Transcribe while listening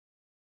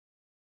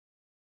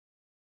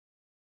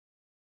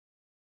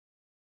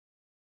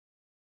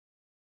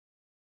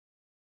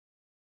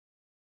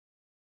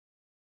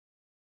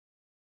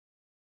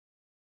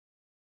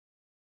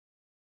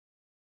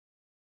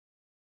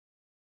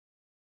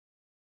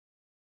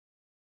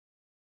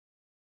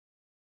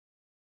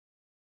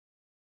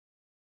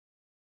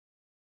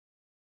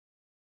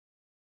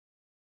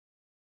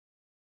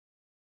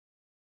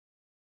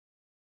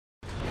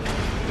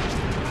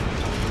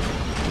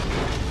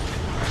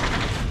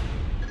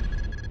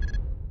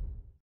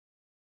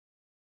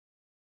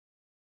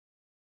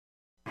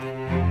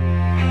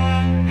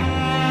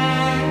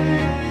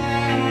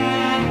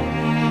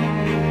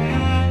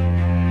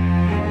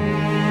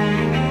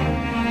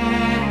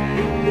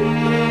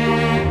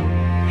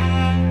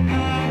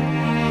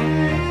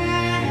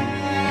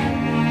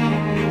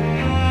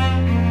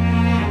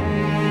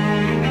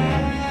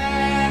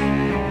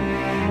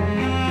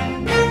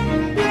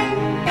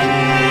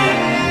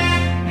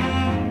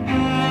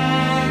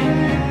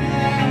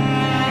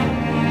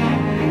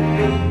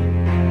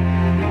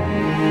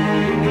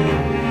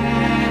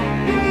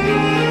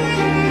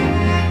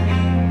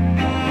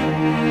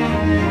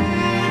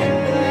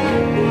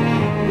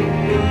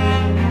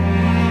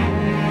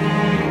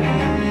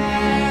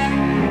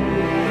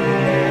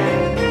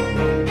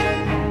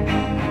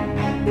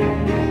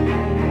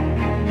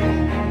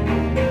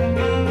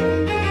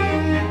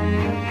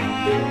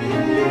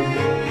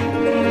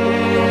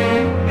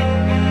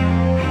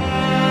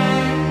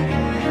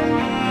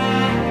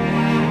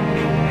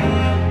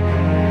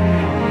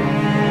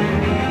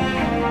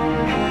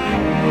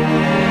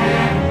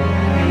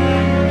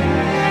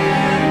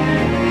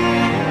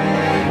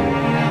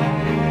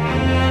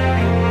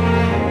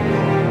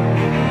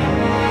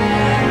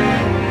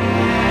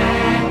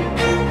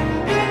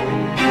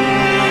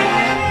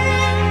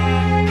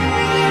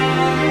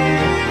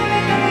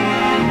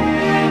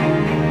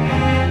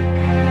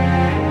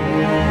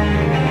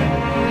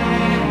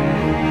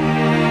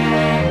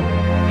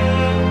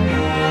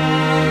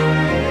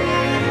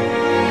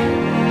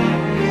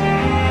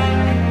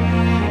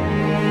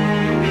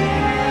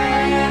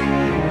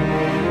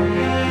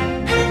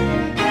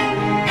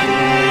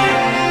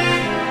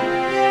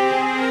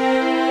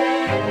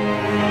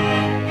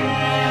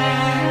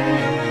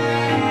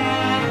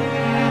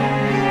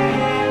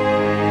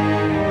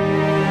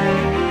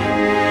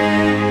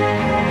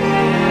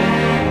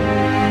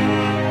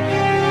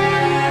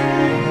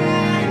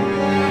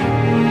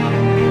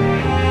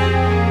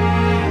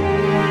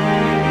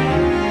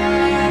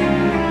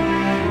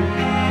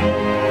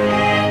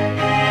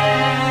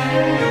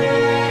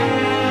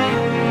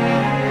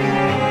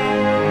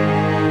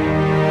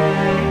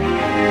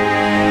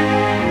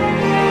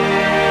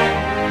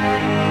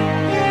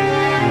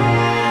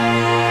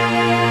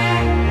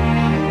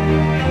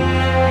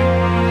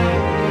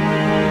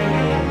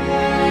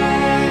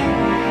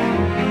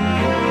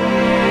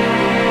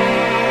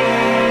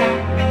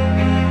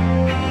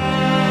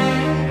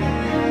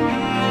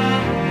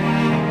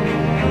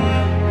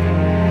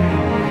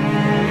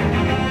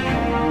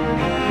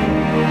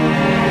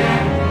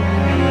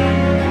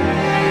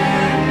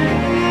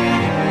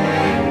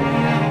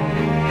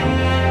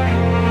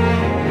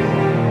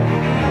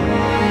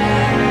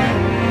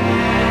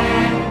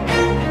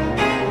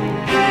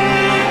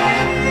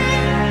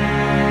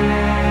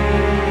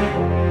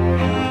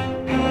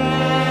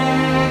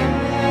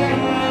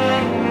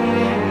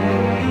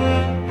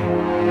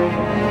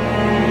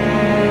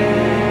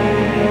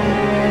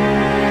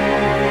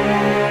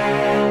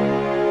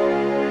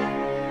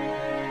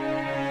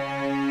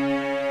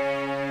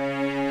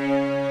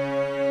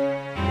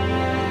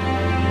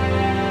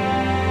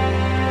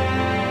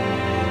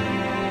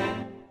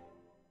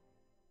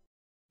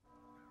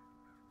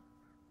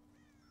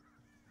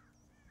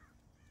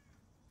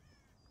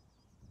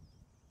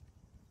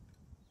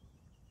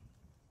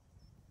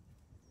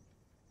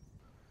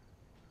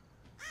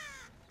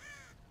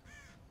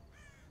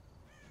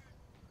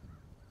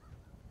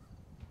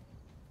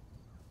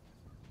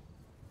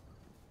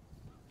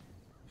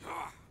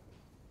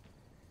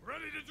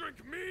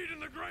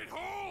right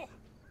hole!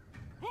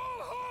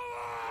 Valhalla!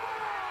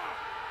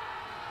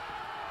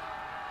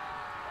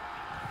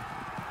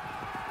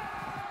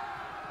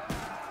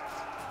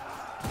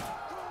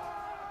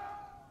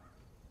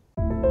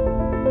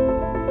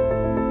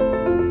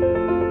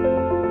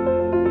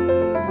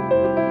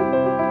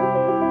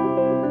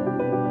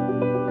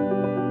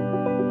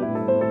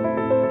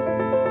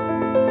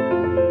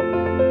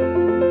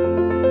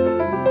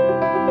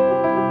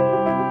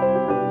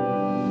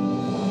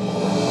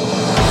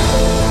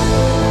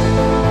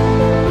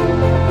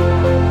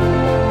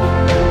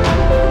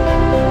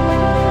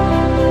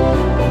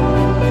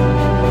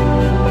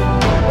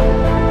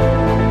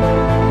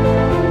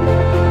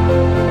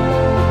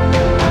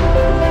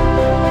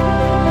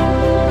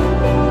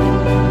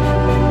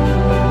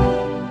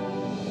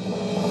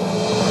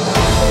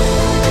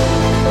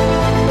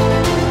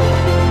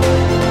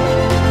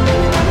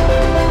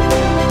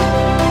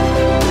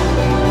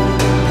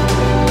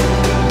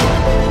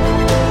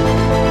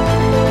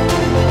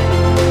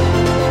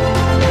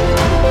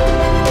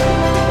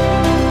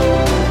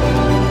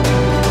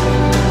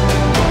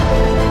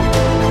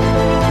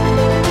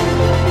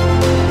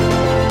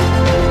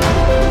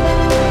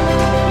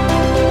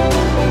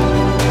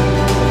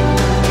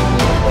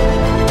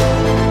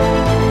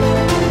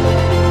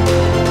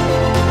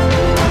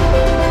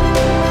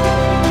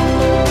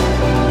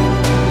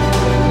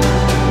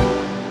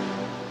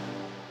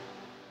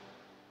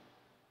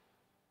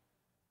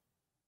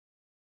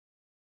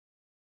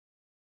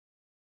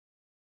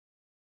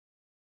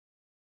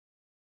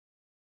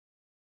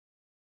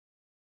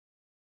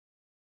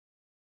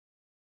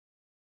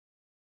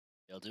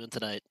 Y'all doing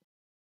tonight?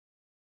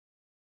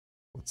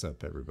 What's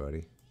up,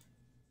 everybody?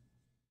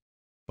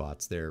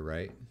 Bot's there,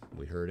 right?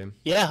 We heard him.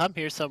 Yeah, I'm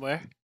here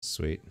somewhere.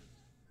 Sweet.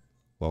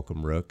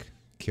 Welcome, Rook.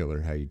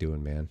 Killer, how you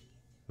doing, man?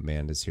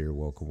 Amanda's here.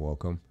 Welcome,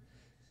 welcome.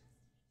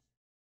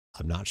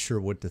 I'm not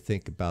sure what to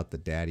think about the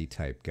daddy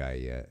type guy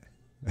yet.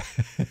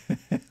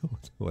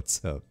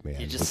 What's up, man?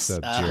 You just,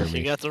 What's up, Jeremy?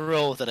 you got to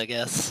roll with it, I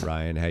guess.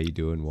 Ryan, how you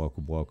doing?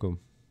 Welcome, welcome.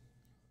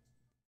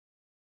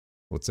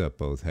 What's up,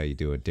 both? How you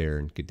doing?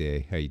 Darren, good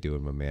day. How you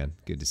doing, my man?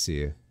 Good to see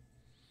you.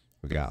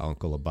 We got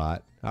Uncle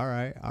Abbott. All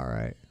right, all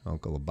right.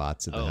 Uncle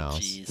Abbott's in the house.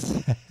 Oh,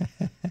 jeez.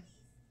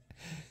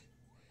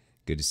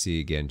 Good to see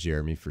you again,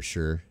 Jeremy, for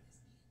sure.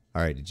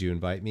 All right, did you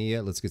invite me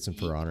yet? Let's get some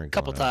For Honor. A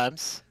couple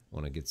times.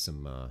 Want to get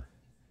some...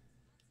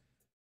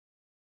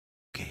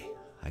 Okay,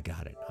 I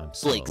got it. I'm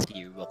slow. Blake's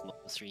here. Welcome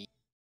up the stream.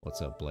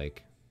 What's up,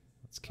 Blake?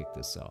 Let's kick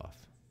this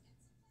off.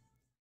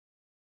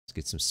 Let's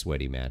get some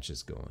sweaty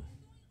matches going.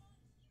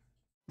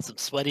 Some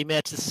sweaty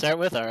matches to start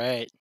with? All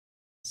right.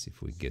 See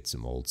if we can get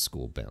some old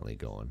school Bentley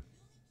going.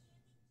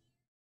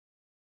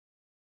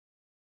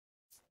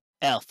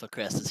 Alpha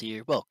Crest is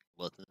here. Welcome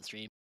to the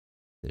stream.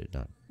 Did it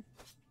not?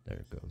 There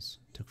it goes.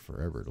 Took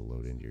forever to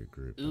load into your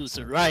group. Ooh, That's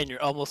so not Ryan, good.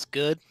 you're almost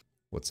good.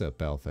 What's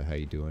up, Alpha? How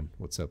you doing?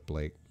 What's up,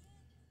 Blake?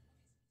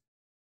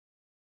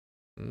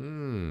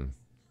 Ryan,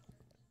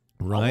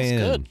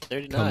 good.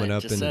 39, coming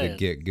up just into saying. the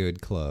Get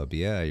Good Club.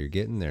 Yeah, you're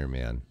getting there,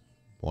 man.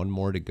 One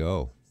more to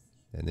go.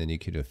 And then you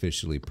could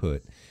officially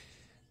put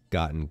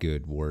Gotten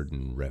Good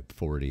Warden Rep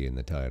 40 in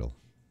the title.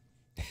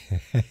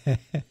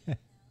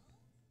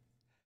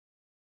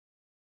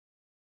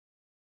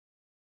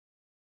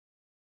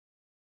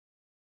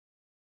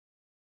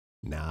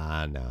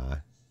 Nah.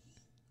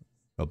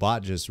 A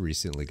bot just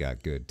recently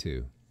got good,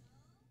 too.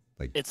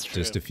 Like, It's true.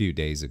 just a few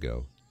days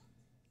ago.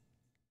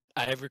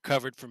 I have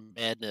recovered from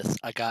madness.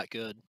 I got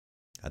good.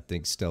 I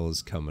think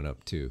Stella's coming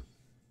up, too.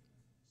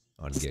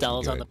 On getting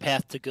Stella's good. on the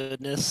path to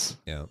goodness.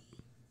 Yeah.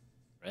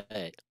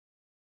 Right.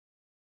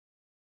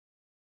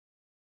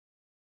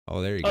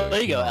 Oh, there you go. Oh,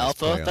 there you go, can always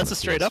play Alpha. on That's the a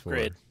straight PS4.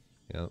 upgrade.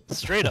 Yep.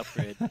 Straight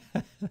upgrade.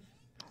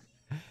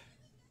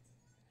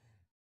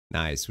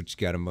 Nice. What you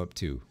got him up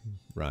to,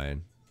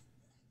 Ryan?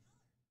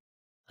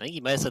 I think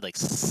he might have said like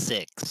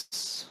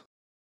 6.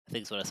 I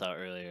think is what I saw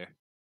earlier.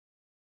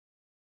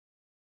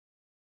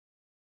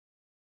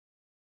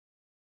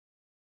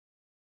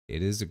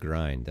 It is a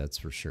grind, that's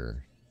for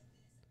sure.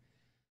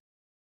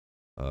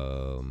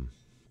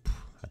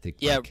 I think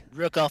Yeah,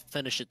 Rook, I'll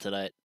finish it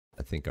tonight.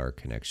 I think our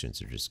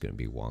connections are just going to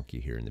be wonky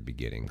here in the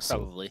beginning.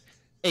 Probably. So,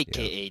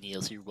 AKA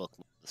Niels, you're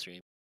welcome to the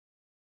stream.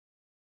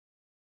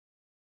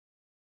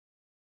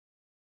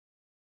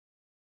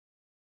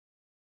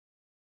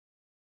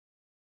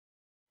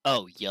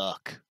 Oh,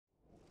 yuck.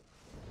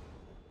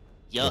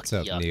 Yuck, what's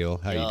up, yuck, Neil?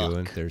 How yuck. you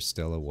doing? There's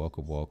Stella.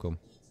 Welcome, welcome.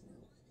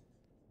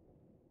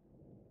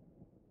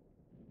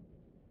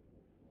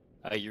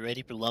 Are you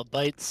ready for love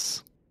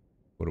bites?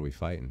 What are we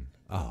fighting?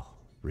 Oh,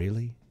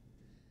 really?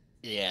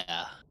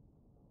 Yeah.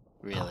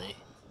 Really.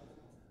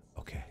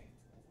 Okay.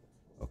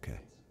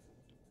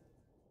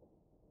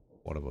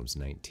 One of them's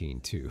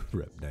 19 too.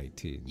 Rep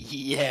 19.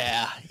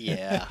 Yeah.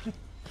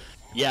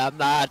 Yeah, I'm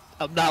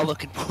not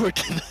looking forward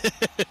to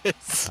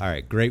this. All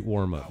right, great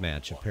warm-up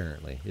match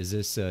apparently. Is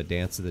this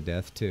Dance of the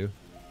Death too,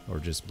 or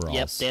just brawls?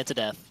 Yep, dance to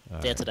death. All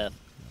Dance to right. death.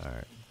 All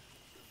right.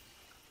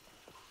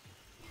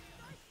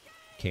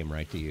 Came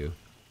right to you.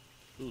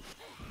 Oof.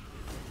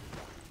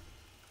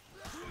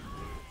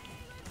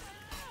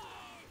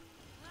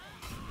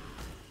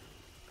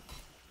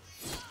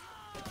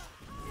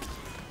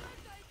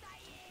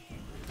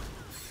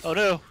 Oh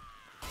no!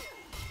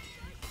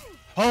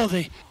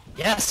 Holy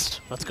yes!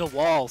 Let's go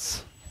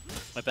walls.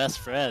 My best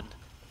friend.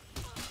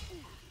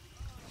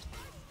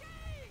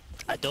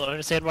 I don't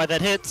understand why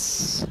that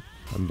hits.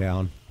 I'm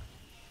down.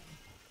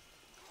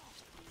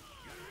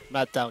 I'm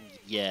not down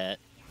yet.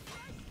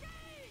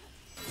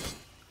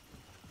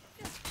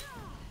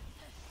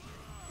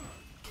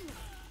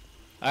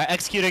 Alright,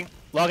 executing.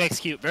 Long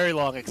execute. Very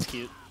long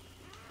execute.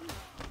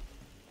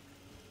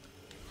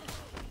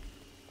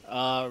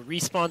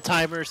 Respawn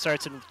timer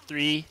starts in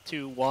 3,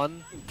 2,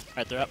 1.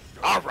 Alright, they're up.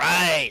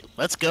 Alright!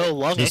 Let's go.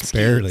 Long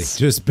executes.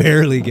 Just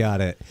barely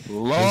got it.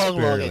 Long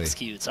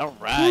executes.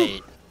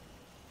 Alright.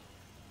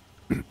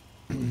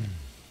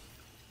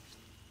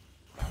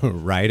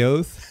 Right,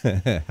 Oath?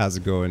 How's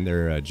it going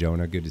there,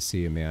 Jonah? Good to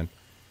see you, man.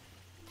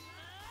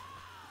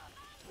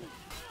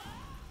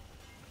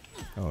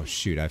 Oh,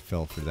 shoot. I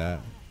fell for that.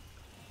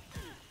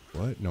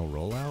 What? No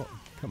rollout?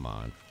 Come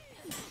on.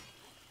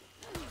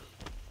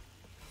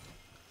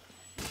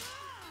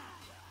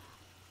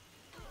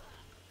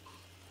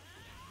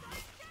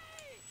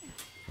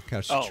 Look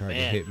how she tried to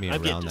hit me I'm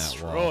around getting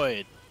that wall.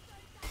 destroyed.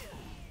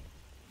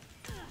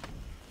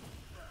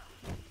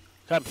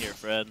 Come here,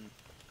 friend.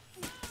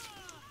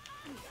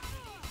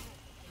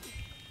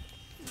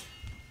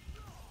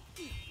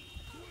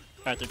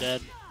 Alright, they're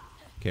dead.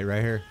 Okay,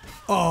 right here.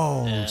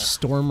 Oh, Yeah.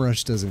 Storm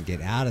Rush doesn't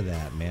get out of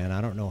that, man.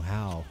 I don't know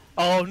how.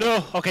 Oh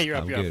no! Okay, you're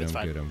up. I'm You're good, up. It's I'm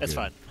fine. good, I'm It's good.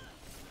 fine.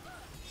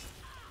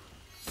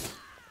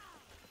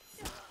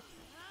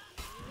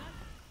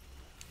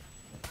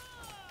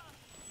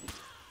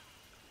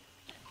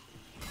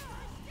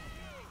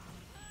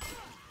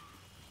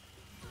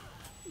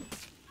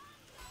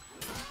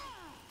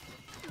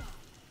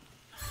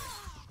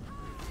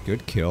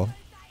 Good kill.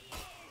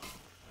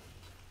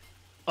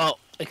 Oh,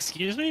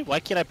 excuse me? Why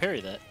can't I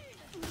parry that?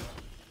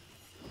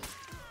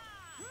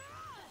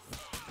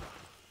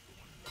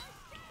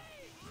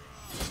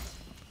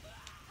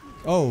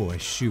 Oh,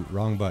 shoot.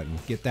 Wrong button.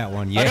 Get that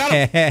one. I Yeah. got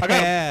him. I got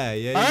him. Yeah,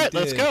 you Alright,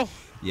 let's did. go.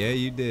 Yeah,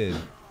 you did.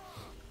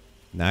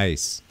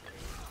 Nice.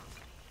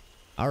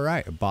 All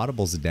right.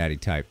 Abotable's a daddy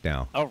type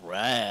now.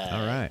 Alright.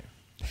 All right.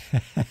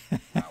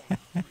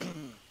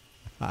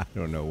 I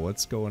don't know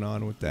what's going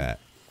on with that.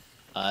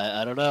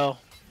 I don't know,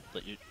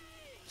 but you're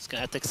just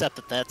gonna have to accept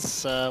that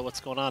that's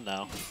what's going on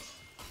now.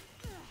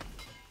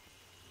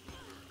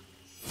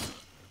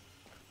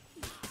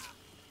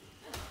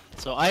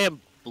 So I am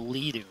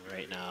bleeding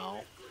right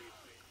now.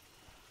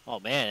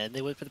 Oh man, and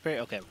they went for the parry.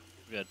 Okay,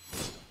 good.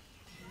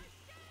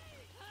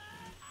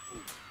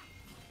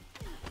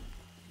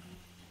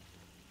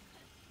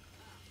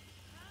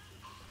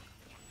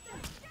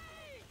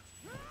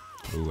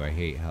 Ooh, I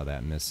hate how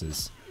that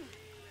misses.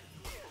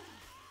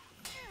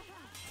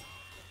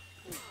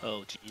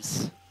 Oh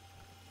jeez.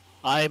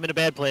 I'm in a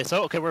bad place.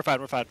 Oh, okay, we're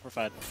fine. We're fine. We're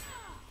fine.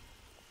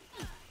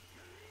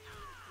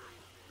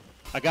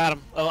 I got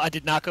him. Oh, I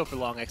did not go for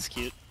long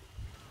execute.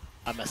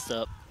 I messed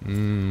up. Oh,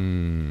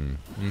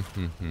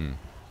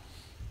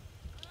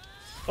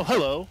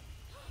 hello.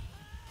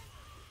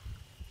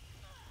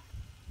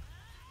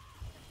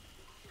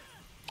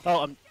 Oh,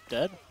 I'm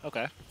dead?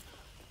 Okay.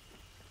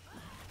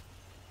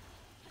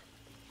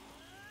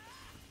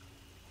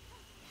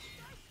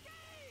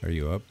 Are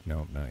you up?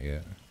 Nope, not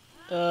yet.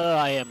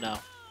 I am now.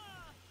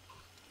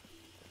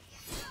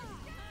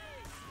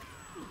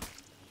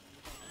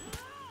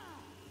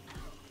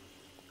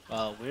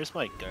 Where's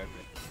my garbage?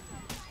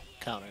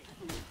 Counter.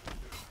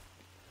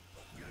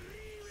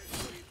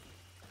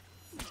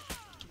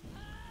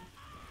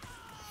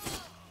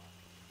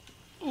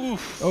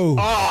 Oof. Oh.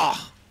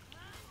 Ah!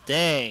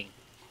 Dang.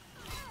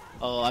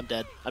 Oh, I'm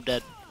dead. I'm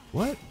dead.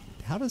 What?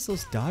 How does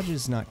those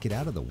dodges not get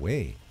out of the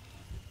way?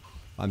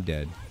 I'm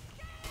dead.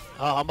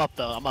 Oh, I'm up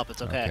though. I'm up.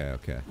 It's okay.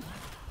 Okay.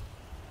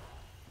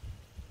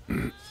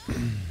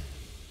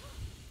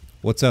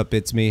 What's up?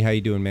 It's me. How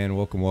you doing, man?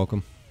 Welcome,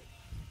 welcome.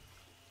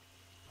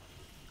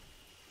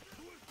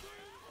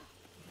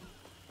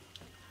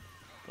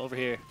 Over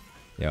here.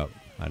 Yep,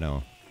 I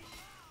know.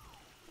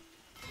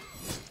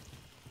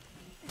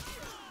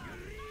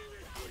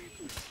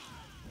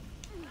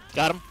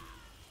 Got him.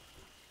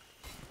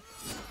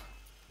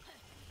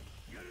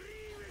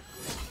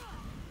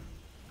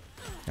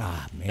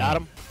 Ah, man. Got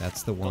him.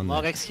 That's the one.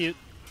 Long That... execute.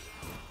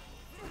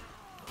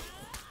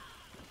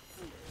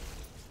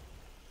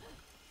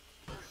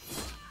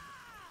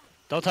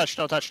 Don't touch,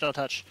 don't touch, don't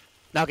touch.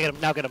 Now get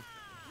him, now get him.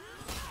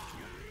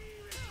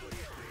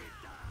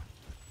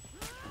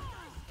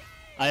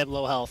 I am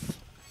low health.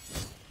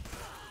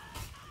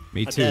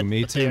 Me I'm too, dead,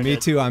 me but they too, are me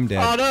dead. too. I'm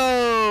dead. Oh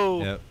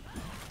no!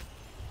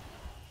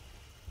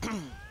 Yep.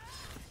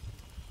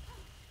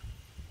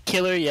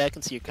 Killer, yeah, I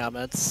can see your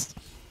comments.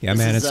 Yeah, This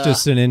man, is, it's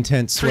just an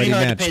intense, Pretty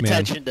sweaty hard match, to pay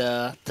man. attention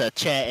to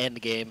chat and the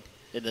game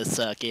in this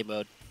game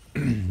mode.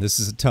 This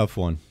is a tough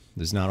one.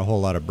 There's not a whole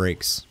lot of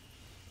breaks.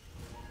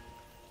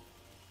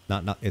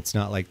 It's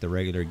not like the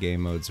regular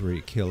game modes where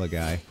you kill a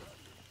guy.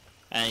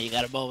 And you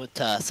got a moment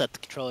to set the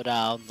controller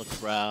down, look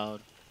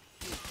around.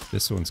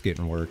 This one's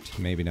getting worked.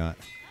 Maybe not.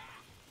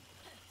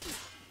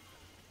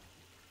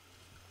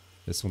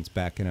 This one's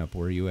backing up.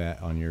 Where are you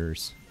at on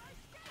yours?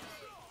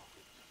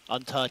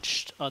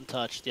 Untouched,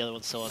 untouched. The other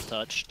one's still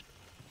untouched.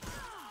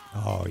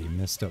 Oh, you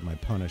messed up my I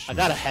punishment.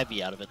 got a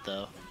heavy out of it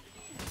though.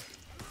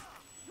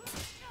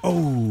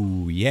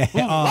 Oh, yeah. Ooh,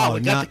 oh, wow, we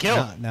got the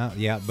kill.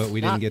 Yeah, but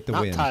we didn't get the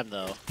not win. time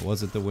though. It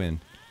wasn't the win.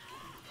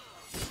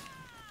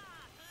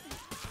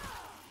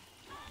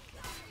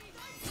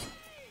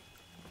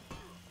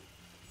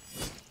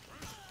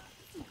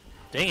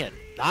 Dang it,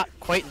 not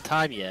quite in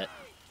time yet.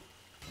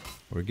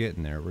 We're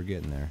getting there. We're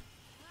getting there.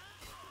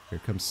 Here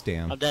comes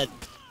Stam. I'm dead.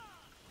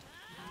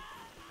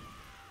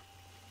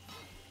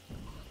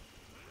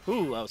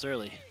 Ooh, I was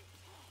early.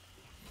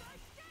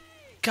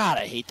 God,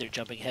 I hate their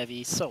jumping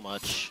heavy so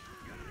much.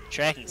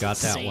 Tracking's Got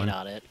that insane one.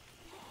 on it.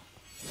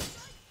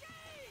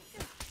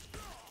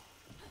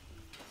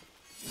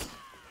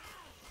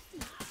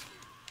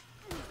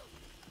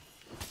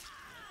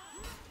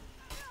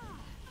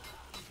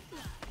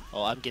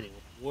 Oh, I'm getting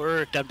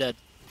worked. I'm dead.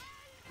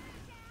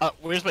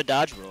 Where's my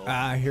dodge roll?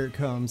 Ah, here it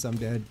comes. I'm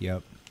dead.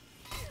 Yep.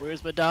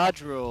 Where's my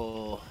dodge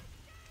roll?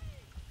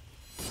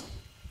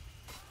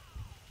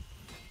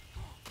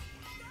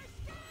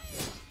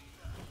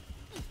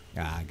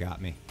 Ah,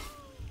 got me.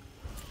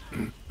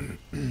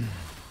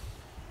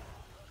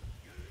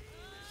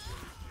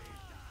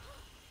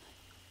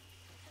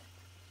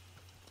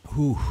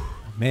 Whew,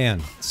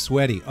 man,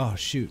 sweaty. Oh,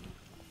 shoot.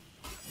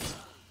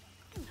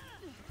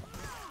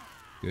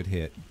 Good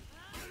hit.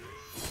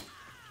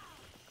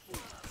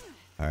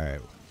 All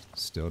right,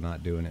 still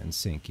not doing it in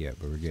sync yet,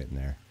 but we're getting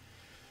there.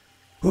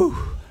 Whew.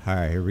 All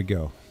right, here we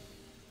go.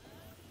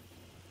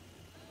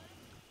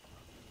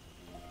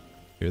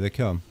 Here they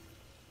come.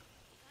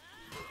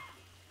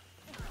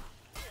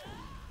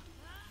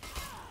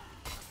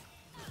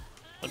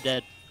 I'm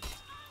dead.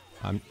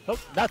 I'm Oh,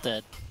 not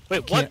dead.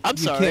 Wait, what? I'm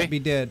you sorry. can't be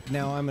dead.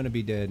 Now I'm gonna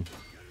be dead.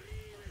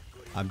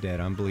 I'm dead.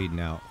 I'm bleeding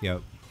out.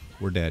 Yep,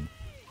 we're dead.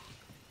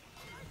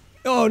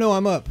 Oh no,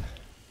 I'm up.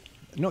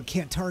 No,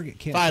 can't target.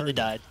 Can't Finally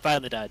target. died.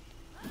 Finally died.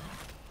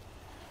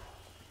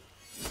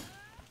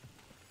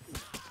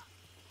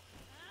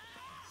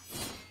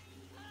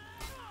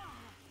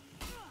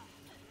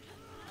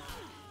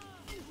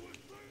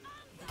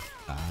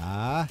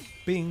 Ah,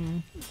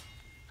 bing.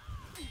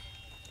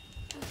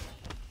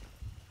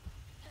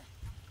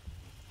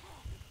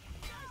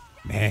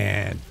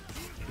 Man.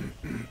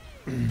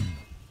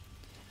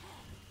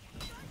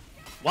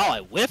 Wow, I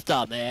whiffed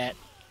on that.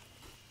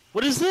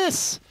 What is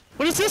this?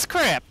 What is this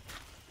crap?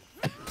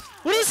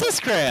 What is this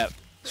crap?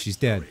 She's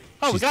dead.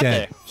 Oh, we She's got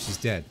dead. there. She's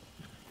dead.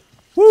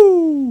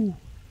 Woo!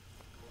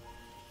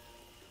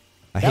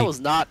 That was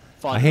not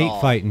fun I at hate all.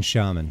 fighting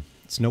shaman.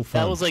 It's no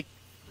fun. That was like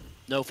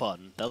no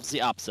fun. That was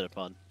the opposite of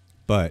fun.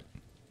 But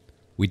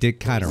we did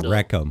kind of still-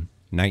 wreck them.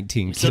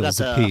 19 We still got kills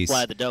to apiece.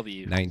 fly the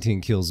W.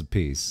 19 kills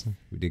apiece.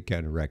 We did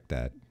kind of wreck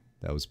that.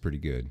 That was pretty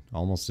good.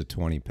 Almost a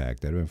 20 pack.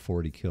 That'd have been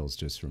 40 kills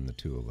just from the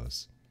two of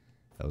us.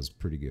 That was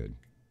pretty good.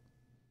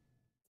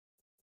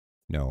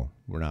 No,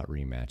 we're not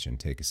rematching.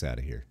 Take us out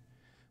of here.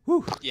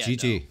 Whew. Yeah,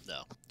 GG.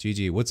 No.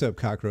 GG. What's up,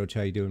 Cockroach?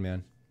 How you doing,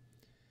 man?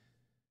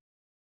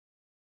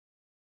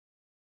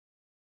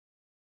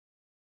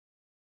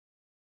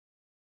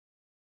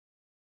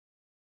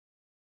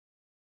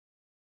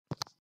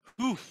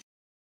 Whew.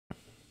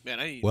 Man,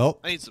 I need, Well,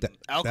 I need some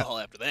alcohol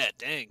after that.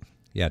 Dang.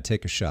 Yeah,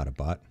 take a shot of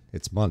bot.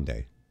 It's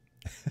Monday.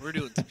 We're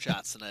doing some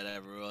shots tonight,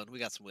 everyone. We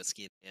got some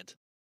whiskey in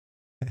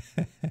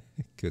hand.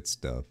 Good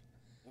stuff.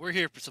 We're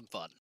here for some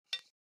fun.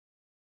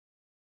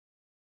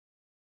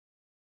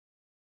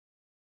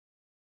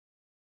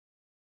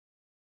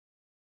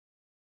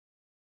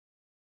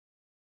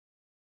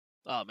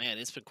 Oh man,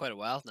 it's been quite a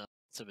while now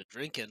since I've been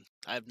drinking.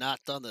 I have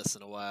not done this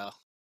in a while.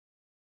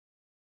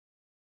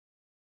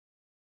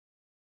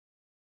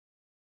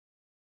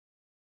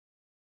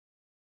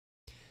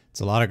 It's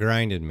a lot of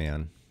grinding,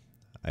 man.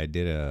 I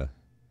did a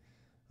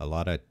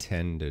lot of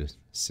 10 to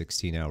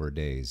 16 hour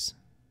days.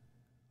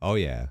 Oh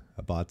yeah,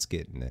 a bot's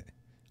getting it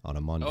on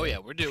a Monday. Oh yeah,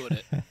 we're doing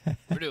it.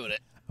 We're doing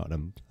it.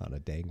 on a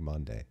dang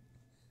Monday.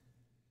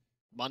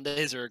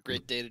 Mondays are a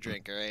great day to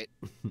drink, all right?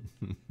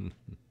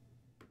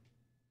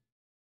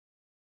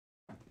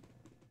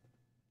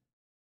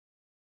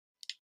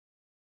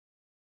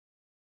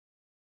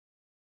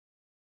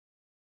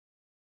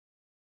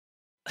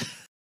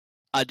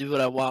 I do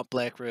what I want,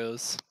 Black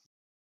Rose.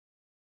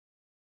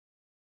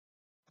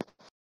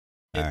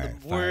 In All the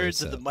right, fire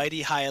words us of the up.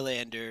 mighty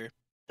Highlander,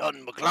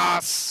 Don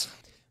McGlass.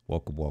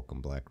 Welcome,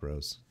 welcome, Black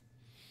Rose.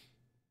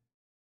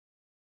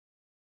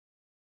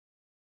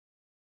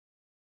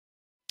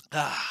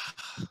 Ah.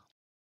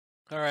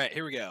 All right,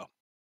 here we go.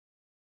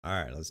 All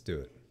right, let's do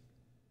it.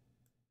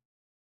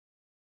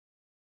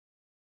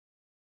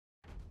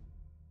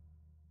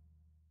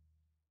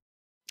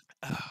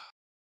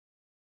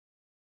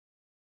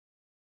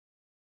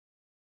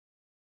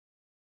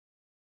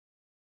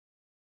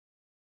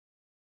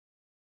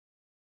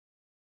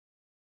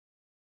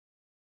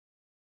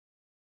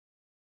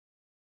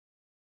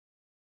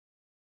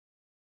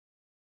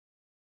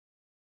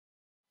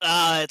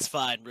 Ah, it's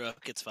fine,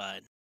 Rook. It's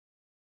fine.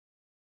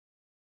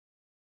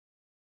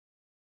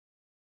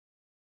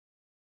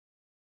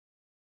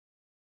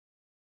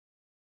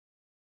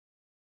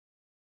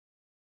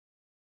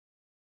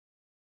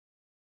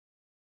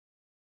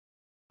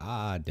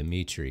 Ah,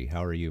 Dimitri,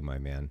 how are you, my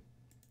man?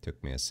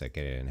 Took me a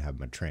second and have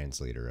my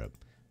translator up.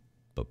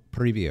 But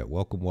Privyet,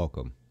 welcome,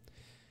 welcome.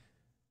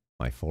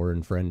 My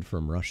foreign friend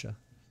from Russia.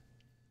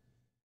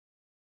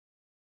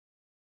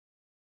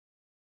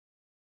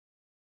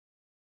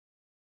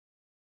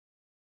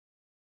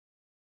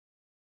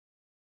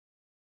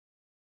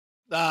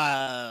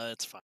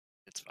 It's fine.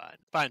 It's fine.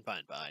 Fine,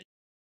 fine, fine.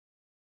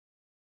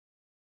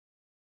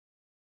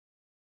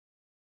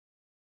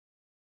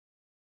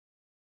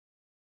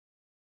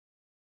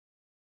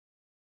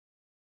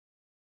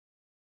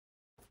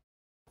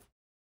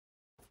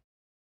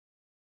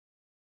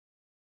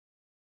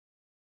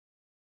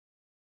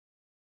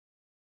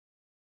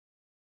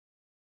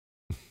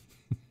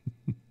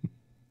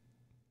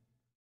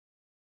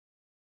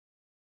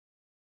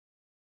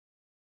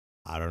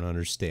 I don't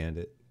understand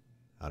it.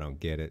 I don't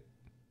get it.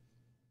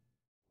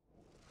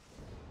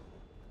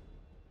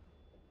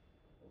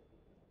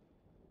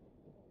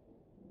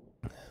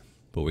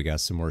 But we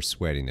got some more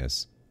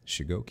sweatiness.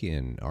 Shigoki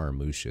and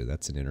Aramusha,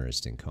 that's an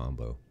interesting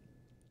combo.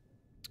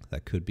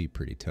 That could be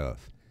pretty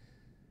tough.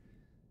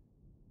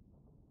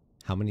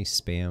 How many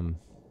spam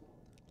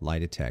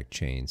light attack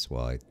chains?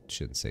 Well, I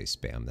shouldn't say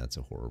spam, that's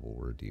a horrible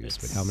word to use.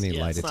 But how many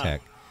light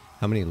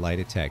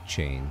attack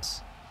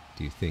chains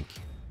do you think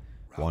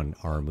one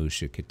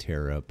Aramusha could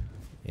tear up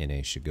in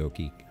a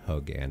Shigoki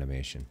hug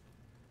animation?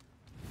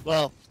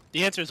 Well,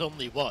 the answer is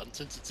only one,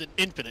 since it's an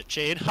infinite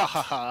chain. Ha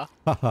ha ha.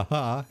 Ha ha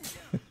ha.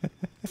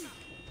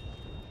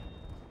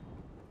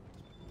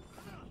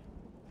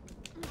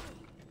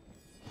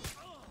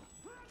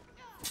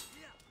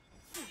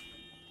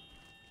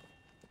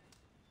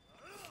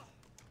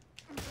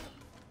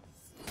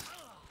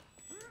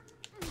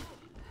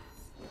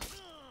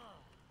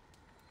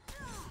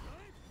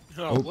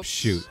 Oh, whoops.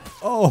 shoot.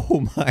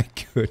 Oh, my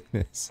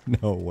goodness.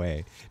 No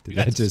way. Did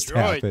that just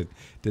destroyed. happen?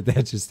 Did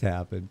that just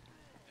happen?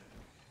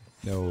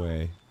 No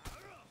way.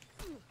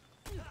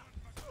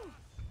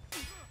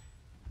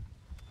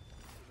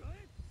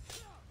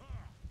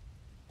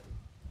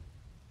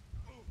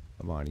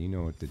 Come on, you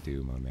know what to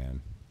do, my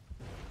man.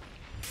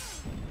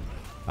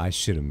 I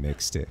should have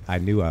mixed it. I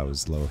knew I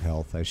was low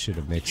health. I should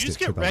have mixed it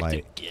to the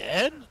light.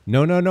 Again?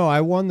 No, no, no.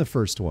 I won the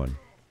first one.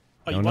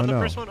 Oh, no, you no, won no. the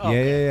first one? Oh, yeah,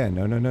 okay. yeah, yeah.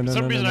 No, no, no, no, For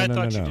some no, reason, no, I no,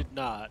 thought no, you no. did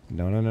not.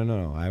 No, no, no,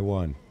 no. I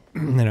won.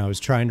 And I was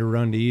trying to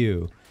run to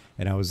you,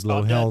 and I was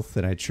low health,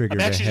 and I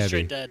triggered I'm a actually heavy.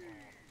 straight dead.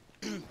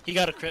 He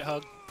got a crit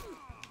hug.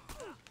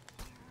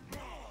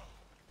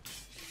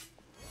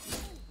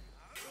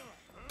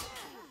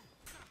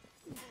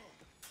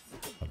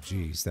 Oh,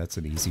 jeez, that's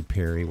an easy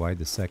parry. Why'd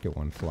the second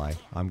one fly?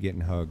 I'm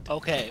getting hugged.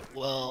 Okay,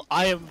 well,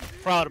 I am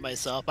proud of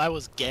myself. I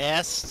was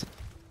gassed,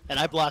 and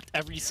I blocked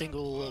every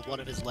single one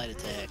of his light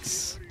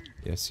attacks.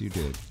 Yes, you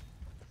did.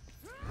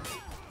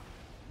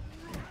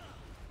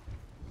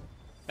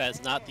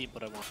 That's not the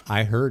input I want.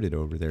 I heard it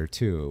over there,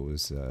 too. It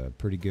was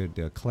pretty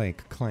good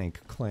clank,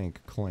 clank,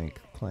 clank, clank,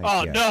 clank.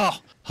 Oh, yeah. no!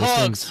 This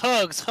Hugs, one's-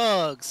 hugs,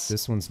 hugs!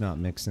 This one's not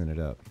mixing it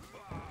up.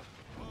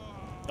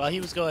 Well, he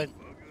was going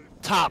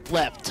top,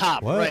 left,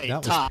 top, What? right, That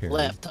was top, parry.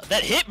 left.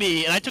 That hit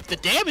me, and I took the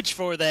damage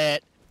for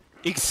that.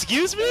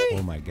 Excuse me?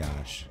 Oh, my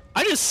gosh.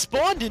 I just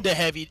spawned into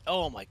heavy.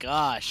 Oh my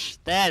gosh,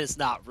 that is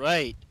not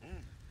right.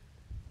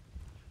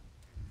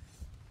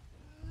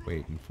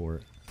 Waiting for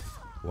it.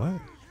 What?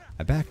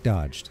 I back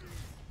dodged.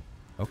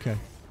 Okay.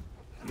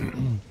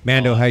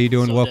 Mando, Oh, how you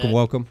doing? so Welcome, dead.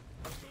 welcome.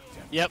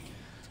 Yep.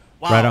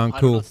 Wow, Right on, I don't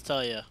cool. know what to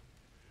tell you.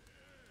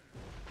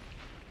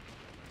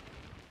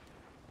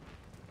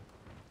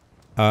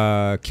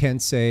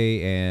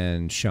 Kensei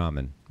and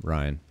Shaman,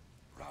 Ryan.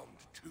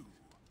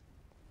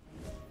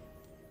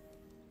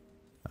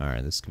 All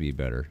right, this could be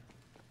better.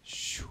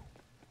 Shoo.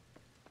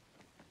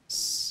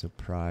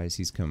 Surprise,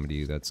 he's coming to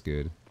you. That's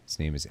good. His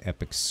name is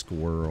Epic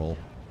Squirrel.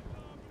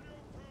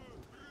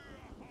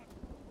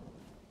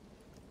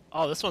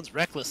 Oh, this one's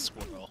Reckless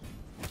Squirrel.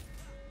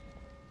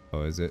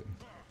 Oh, is it?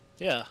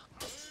 Yeah.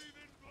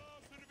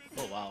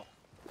 Oh, wow.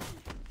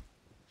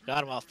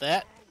 Got him off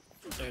that.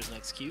 There's an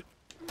execute.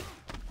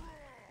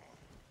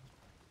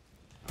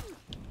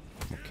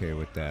 I'm okay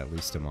with that. At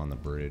least I'm on the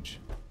bridge.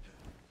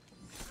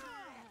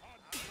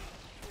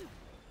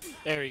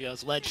 There he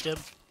goes. Ledged him.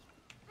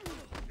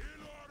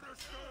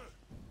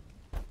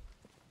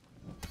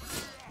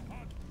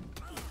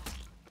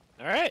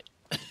 Alright.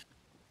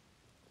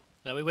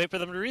 Now we wait for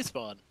them to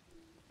respawn.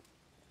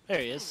 There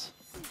he is.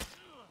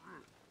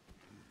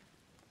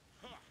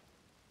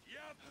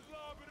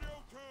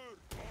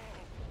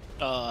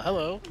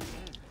 Hello.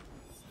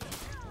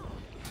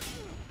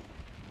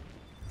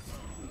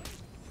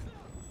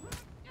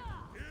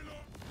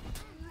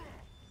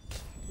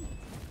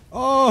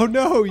 Oh,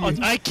 no! You, Oh,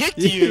 I kicked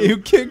you. you! You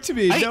kicked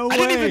me! No way! I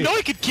didn't even know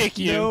I could kick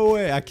you! No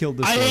way! I killed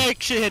this one. I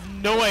actually had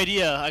no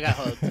idea I got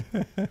hugged.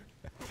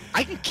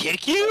 I can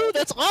kick you?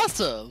 That's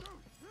awesome!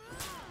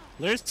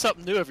 Learn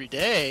something new every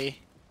day.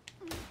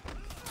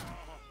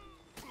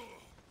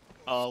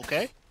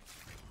 Okay.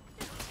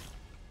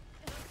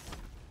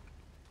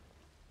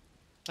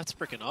 That's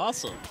freaking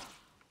awesome.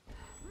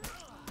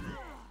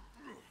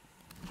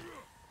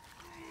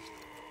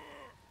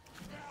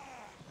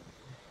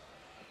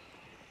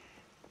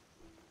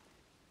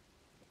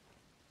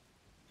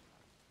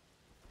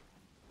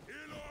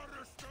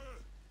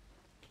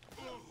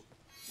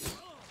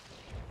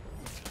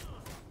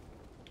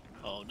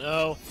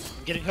 no.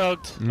 I'm getting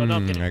hugged. Oh, no,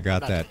 I'm getting, I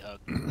got I'm not that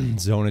getting hugged.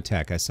 zone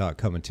attack. I saw it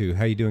coming too.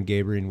 How you doing,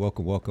 Gabriel?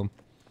 Welcome, welcome.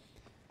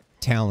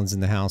 Talon's in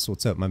the house.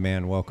 What's up, my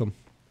man? Welcome.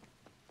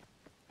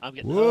 I'm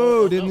getting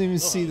Whoa, hugged. didn't even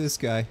see this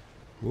guy.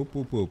 Whoop,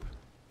 whoop, whoop.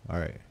 All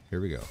right,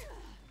 here we go.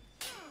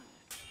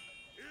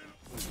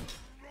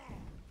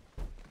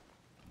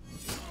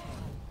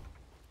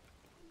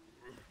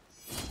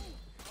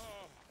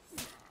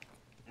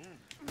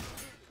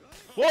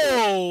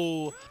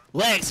 Whoa!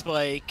 Lag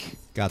spike.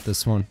 Got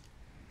this one.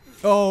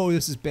 Oh,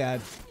 this is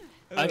bad.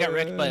 I got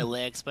wrecked by a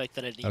lag spike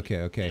that I didn't.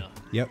 Okay, okay. You know.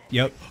 Yep,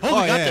 yep.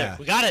 Oh, we got yeah. there.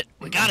 We got it.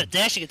 We got it.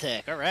 Dashing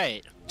attack. All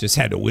right. Just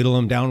had to whittle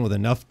them down with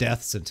enough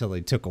deaths until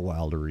they took a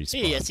while to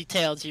respawn. Hey, SC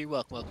Talon's here.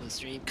 Welcome, welcome to the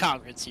stream.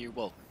 Congregants here.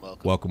 Welcome,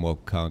 welcome. Welcome,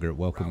 welcome, Conger.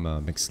 Welcome,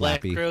 Black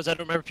McSlappy. Crows, I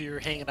don't remember if you were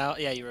hanging out.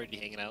 Yeah, you were already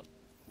hanging out.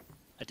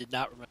 I did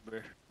not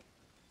remember.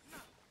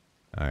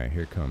 All right,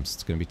 here it comes.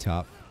 It's gonna be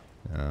top.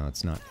 No,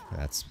 it's not.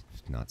 That's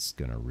not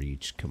gonna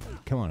reach. Come on,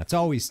 come on. It's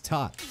always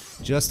top.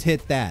 Just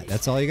hit that.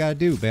 That's all you gotta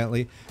do,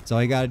 Bentley. That's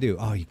all you gotta do.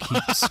 Oh, you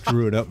keep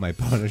screwing up my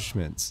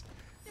punishments.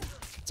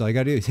 That's all you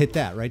gotta do is hit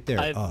that right there.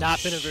 I've oh,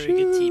 not been a very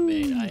good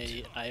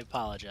teammate. I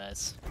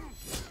apologize.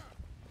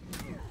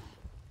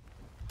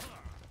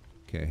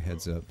 Okay,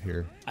 heads up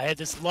here. I had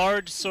this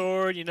large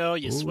sword, you know,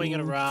 you swing it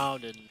Ooh.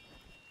 around and...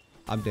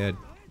 I'm dead.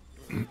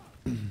 What's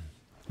up,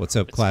 It's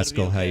gonna be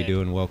Classical? How you okay.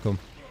 doing? Welcome.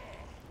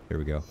 Here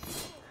we go.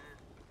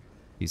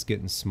 He's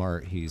getting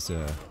smart. He's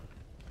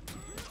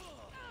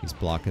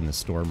blocking the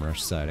Storm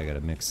Rush side. I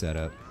gotta mix that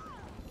up.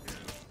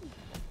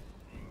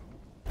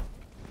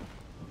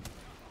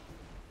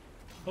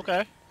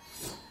 Okay.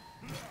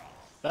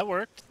 That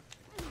worked.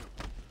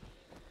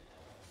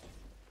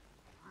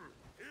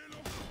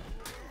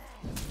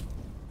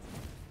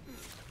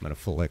 I'm gonna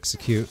full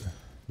execute.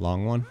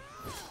 Long one.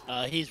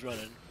 He's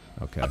running.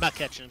 Okay. I'm not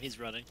catching him, he's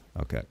running.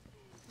 Okay.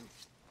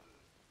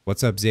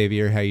 What's up,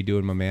 Xavier? How you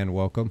doing, my man?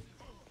 Welcome.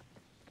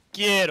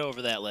 Get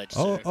over that ledge,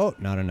 Oh, sir. oh,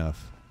 not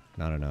enough.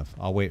 Not enough.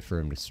 I'll wait for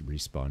him to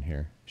respawn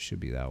here. Should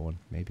be that one.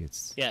 Maybe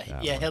it's Yeah,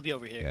 that yeah, one. he'll be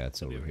over here. Yeah, it's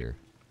He'll be over here.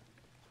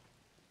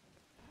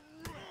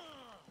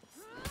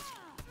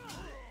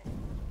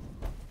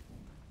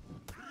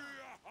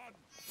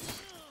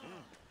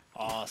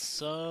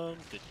 Awesome.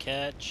 Good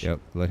catch. Yep,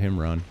 let him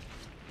run.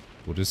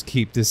 We'll just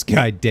keep this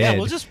guy dead.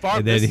 we'll just farm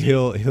and then this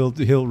he'll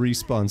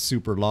respawn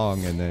super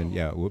long, and then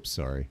yeah. Whoops,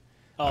 sorry.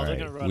 Oh, All they're right,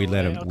 gonna run we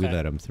let away? him. We Okay.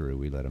 let him through.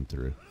 We let him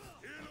through.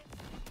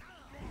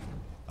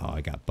 Oh,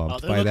 I got Oh,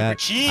 bumped they're by looking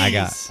that. for I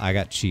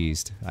got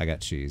cheese. cheesed. I got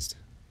cheesed.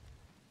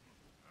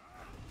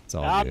 It's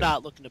all I'm good.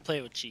 not looking to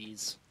play with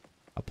cheese.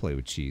 I'll play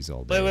with cheese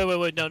all day.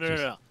 Wait. No.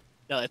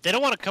 No, if they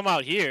don't want to come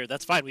out here,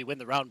 that's fine. We win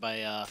the round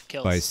by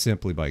kills.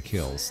 Simply by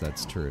kills.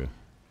 That's true.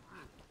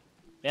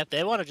 Yeah, if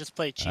they want to just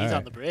play cheese on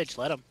Alright. the bridge,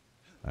 let them.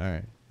 All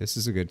right, this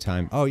is a good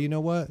time. Oh, you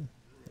know what?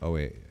 Oh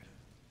wait,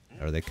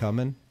 are they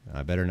coming?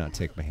 I better not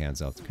take my hands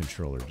off the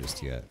controller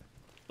just yet.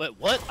 Wait,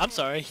 what? I'm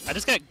sorry. I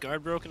just got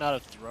guard broken out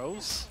of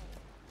throws.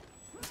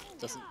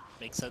 Doesn't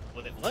make sense.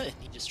 What?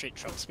 He just straight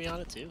trumps me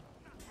on it too.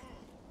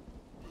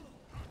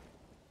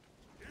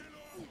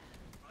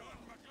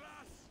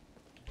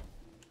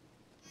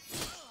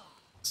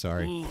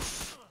 Sorry.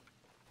 Oof.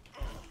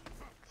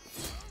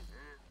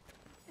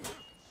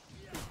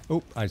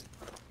 Oh,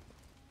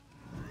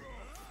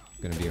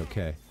 gonna be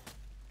okay.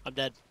 I'm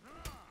dead.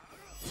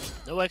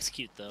 No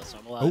execute though, so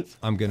I'm Oh, alive.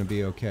 I'm gonna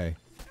be okay.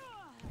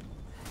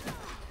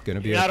 Gonna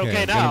be You're not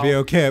okay I'm gonna now. be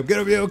okay. I'm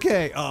gonna be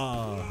okay.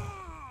 Oh.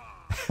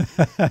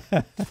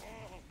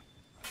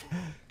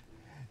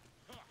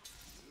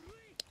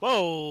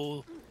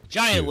 Whoa!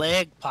 Giant Shoot.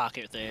 leg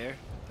pocket there.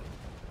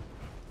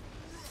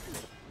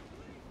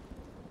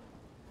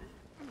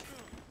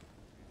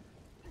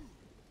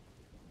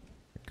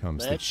 Here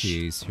comes the Ledge.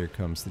 cheese. Here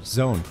comes the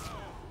zone.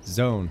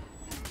 Zone.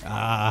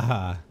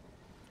 Ah.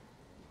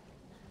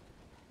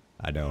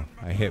 I know.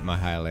 I hit my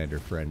Highlander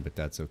friend, but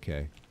that's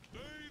okay.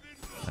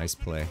 Nice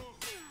play.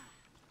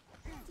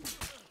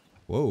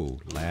 Whoa,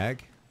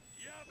 lag.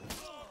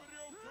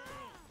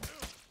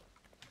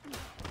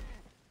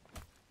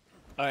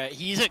 Alright,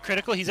 he's at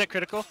critical. He's at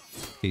critical.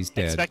 He's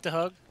dead. Expect a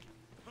hug.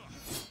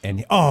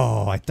 And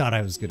oh, I thought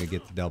I was gonna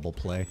get the double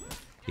play.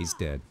 He's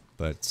dead,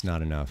 but it's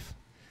not enough.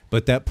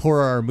 But that poor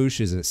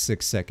Armouche is at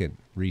 6-second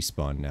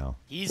respawn now.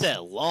 He's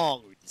at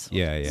long.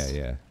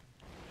 Yeah.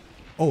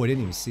 Oh, I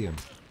didn't even see him.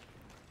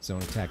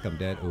 Zone attack, I'm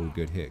dead. Oh,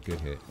 good hit, good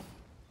hit.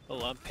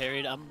 Oh, I'm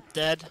parried. I'm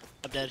dead.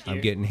 I'm dead here.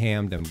 I'm getting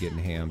hammed, I'm getting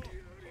hammed.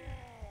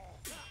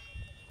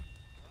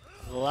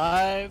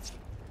 Alive.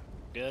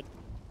 Good.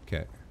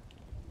 Okay.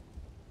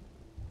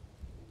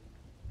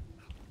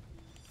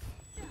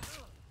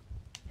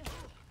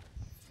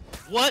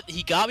 What?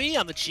 He got me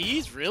on the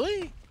cheese?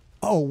 Really?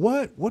 Oh,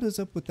 what? What is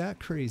up with that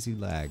crazy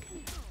lag?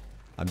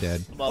 I'm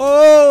dead. I'm up.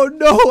 Oh,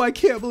 no, I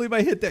can't believe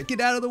I hit that.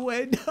 Get out of the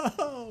way.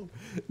 No.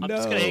 I'm no.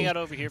 just gonna hang out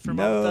over here for a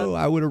moment No,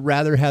 then. I would have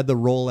rather had the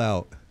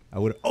rollout. I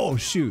would. Oh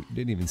shoot!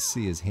 Didn't even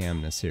see his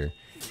hamness here.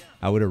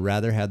 I would have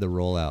rather had the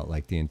rollout,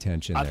 like the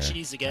intention I'm there.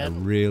 cheese again. I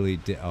really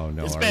did. Oh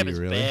no, This are map you is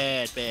really?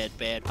 bad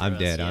for I'm us,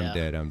 dead. yeah. I'm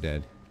dead. I'm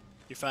dead.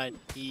 You're fine.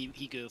 He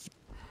goofed.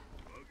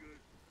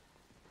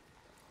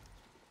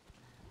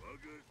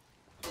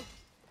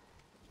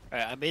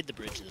 Alright, I made the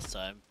bridge this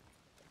time.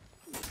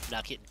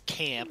 Not getting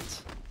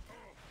camped.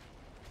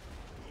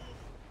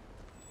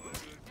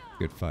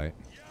 Good fight.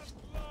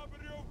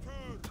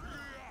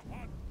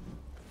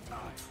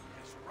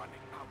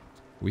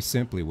 We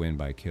simply win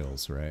by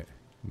kills, right?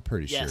 I'm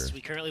pretty sure. Yes,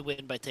 we currently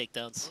win by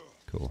takedowns.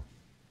 Cool.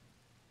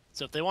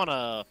 So if they want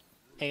to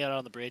hang out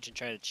on the bridge and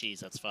try to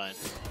cheese, that's fine.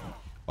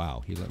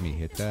 Wow, he let me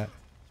hit that.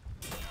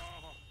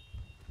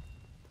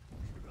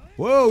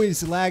 Whoa,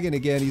 he's lagging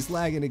again. He's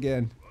lagging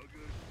again.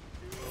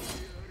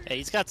 Hey,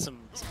 he's got some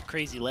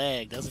crazy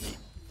lag, doesn't he?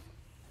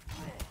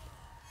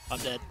 I'm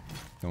dead.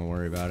 Don't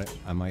worry about it.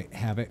 I might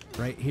have it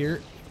right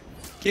here.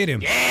 Get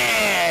him.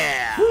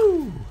 Yeah!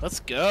 Woo! Let's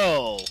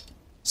go.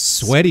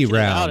 Sweaty Get it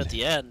out round. at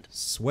the end.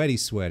 Sweaty,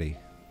 sweaty.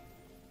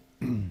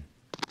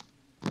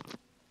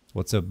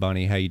 What's up,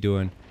 Bunny? How you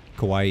doing?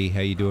 Kawaii,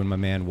 how you doing, my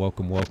man?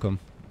 Welcome, welcome.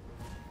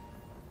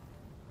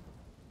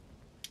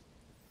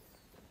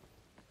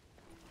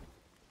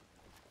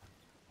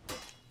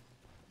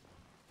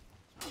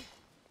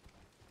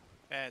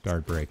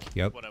 Guard break.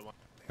 Yep. What I want.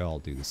 They all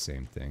do the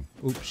same thing.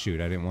 Oops,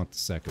 shoot. I didn't want the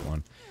second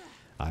one.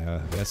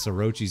 Guess the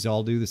Orochis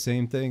all do the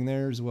same thing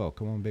there as well.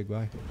 Come on, big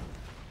guy.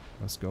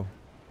 Let's go.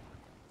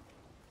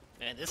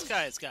 Man, this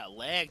guy's got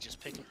lag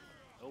just picking.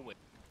 Oh, wait.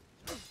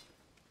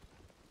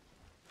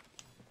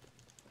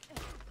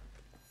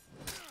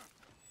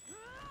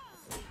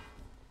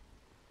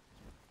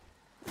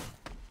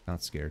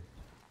 Not scared.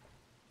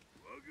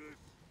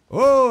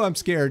 Oh, I'm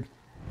scared.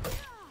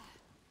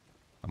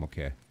 I'm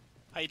okay.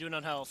 How you doing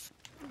on health?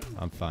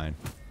 I'm fine.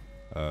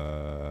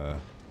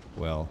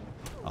 Well,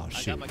 oh I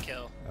shoot. got my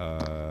kill.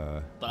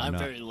 But I'm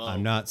very low.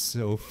 I'm not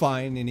so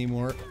fine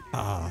anymore.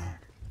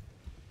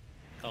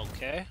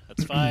 Okay,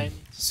 that's fine.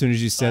 As soon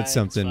as you said Fine,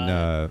 something,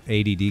 fine.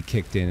 ADD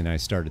kicked in, and I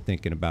started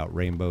thinking about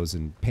rainbows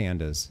and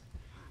pandas,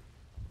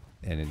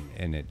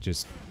 and it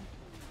just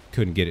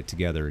couldn't get it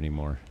together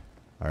anymore.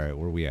 All right,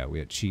 where we at?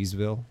 We at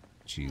Cheeseville?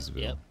 Cheeseville.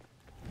 Yep.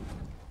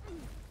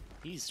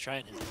 He's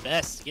trying his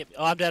best to get me.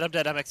 Oh, I'm dead. I'm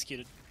dead. I'm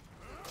executed.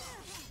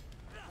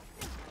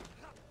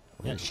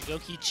 Yeah,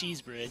 Shigoki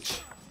Cheese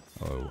Bridge.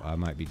 Oh, I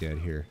might be dead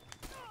here.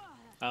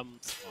 I'm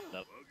swamped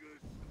up.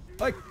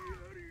 Like,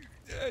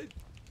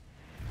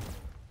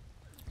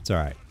 it's all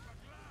right.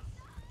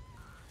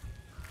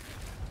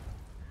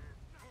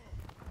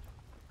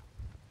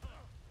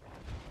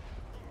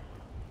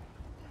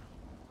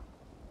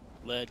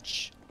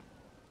 Ledge.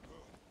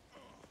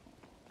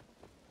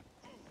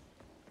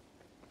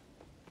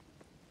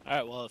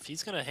 Alright, well, if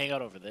he's gonna hang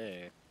out over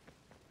there.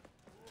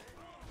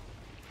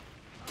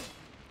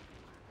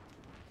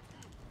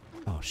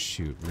 Oh,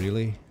 shoot.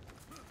 Really?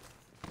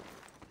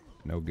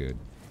 No good.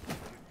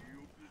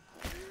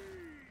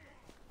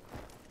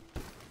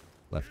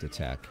 Left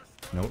attack.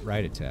 No,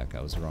 right attack.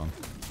 I was wrong.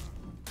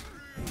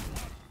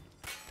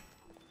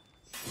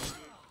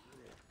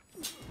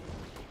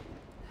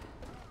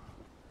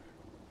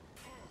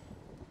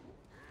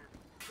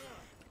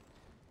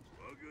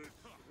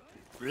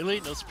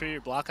 Really? No superior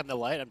block on the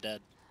light? I'm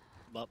dead.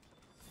 I'm up.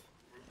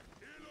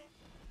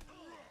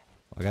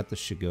 I got the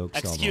Shigoks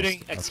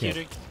Executing, almost.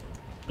 executing. Okay.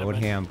 Never Going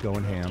mind. ham,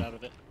 going Jumped ham. out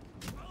of it.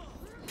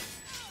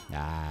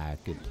 Ah,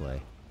 good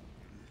play.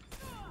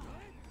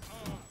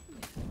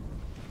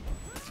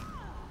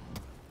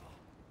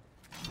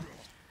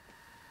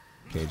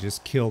 Okay,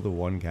 just kill the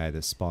one guy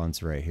that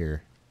spawns right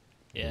here.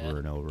 Yeah. Over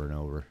and over and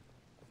over.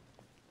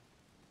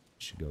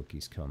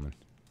 Shigoki's coming.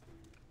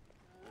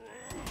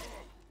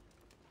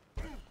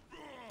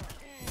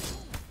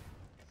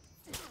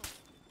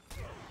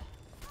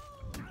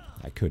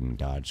 I couldn't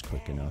dodge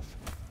quick enough.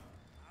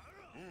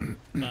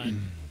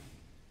 Fine.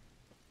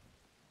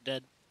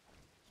 Dead.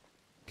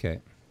 Okay.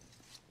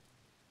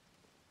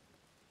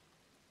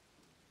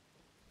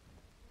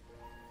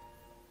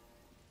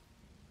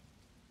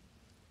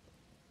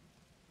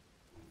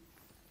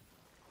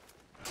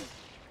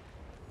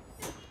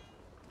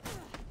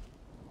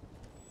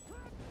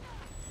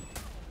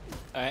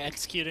 Alright,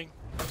 executing.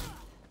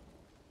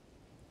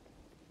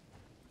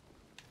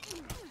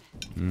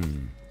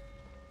 Hmm.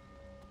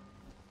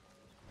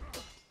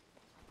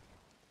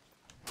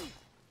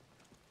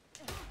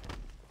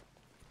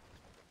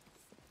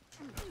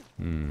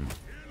 Hmm.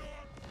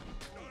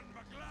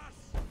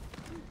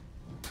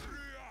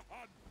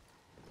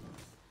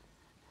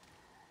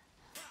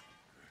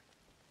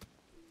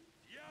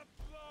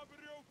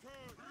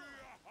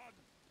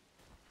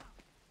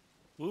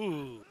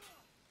 Ooh.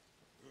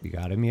 You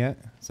got him yet?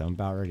 So I'm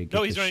about ready to get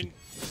No, he's this running.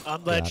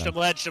 I'm ledged, him. I'm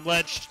ledged, I'm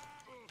ledged.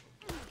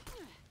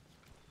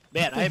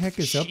 Man, What the heck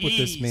is up with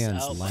this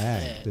man's out my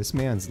lag? head. This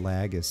man's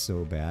lag is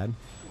so bad.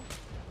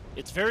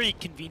 It's very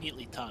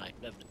conveniently timed,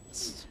 I've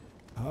noticed.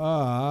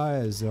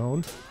 Ah,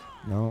 zone.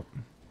 No.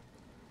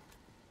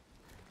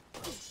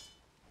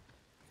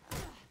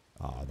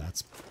 Oh,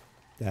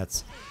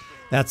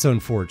 that's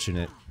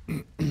unfortunate.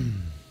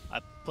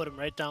 I put him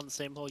right down the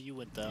same hole you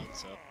went down,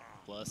 so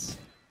plus.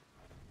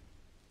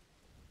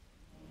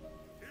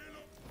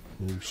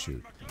 Oh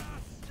shoot.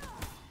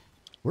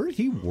 Where did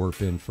he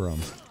warp in from?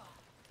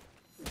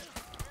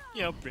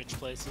 You know, bridge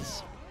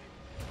places.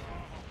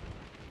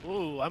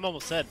 Ooh, I'm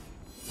almost dead.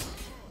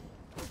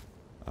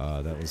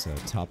 That was a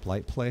top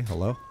light play.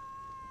 Hello?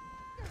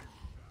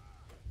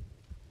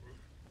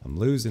 I'm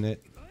losing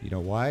it. You know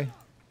why?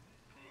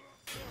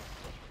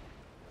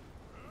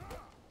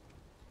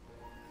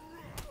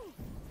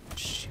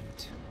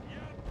 Shoot.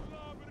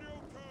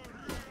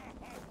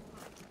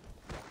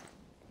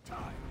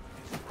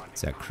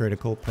 Is that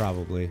critical?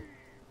 Probably.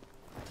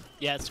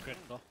 Yeah, it's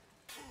critical.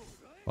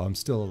 Oh, I'm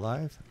still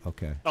alive?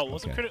 Okay. Oh,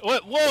 wasn't okay. critical.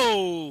 What?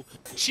 Whoa!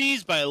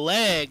 Cheese by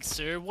leg,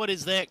 sir. What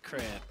is that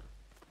crap?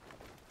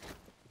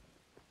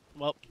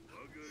 Well.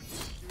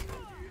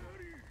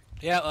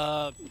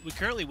 Yeah, we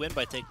currently win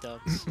by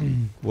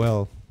takedowns.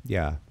 Well,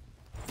 yeah.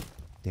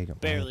 Dang it,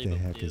 Barely, why the but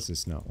we heck do. is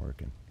this not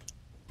working?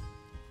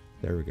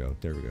 There we go.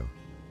 There we go.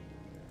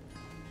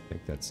 I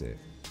think that's it.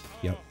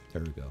 Yep.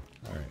 There we go.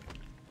 All right.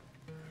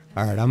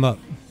 All right, I'm up.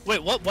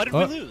 Wait, what? Why did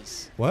we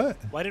lose? What?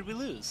 Why did we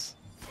lose?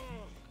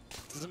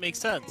 Doesn't make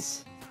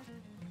sense.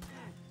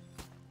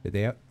 Did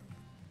they?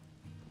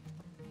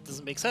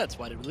 Doesn't make sense.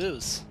 Why did we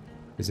lose?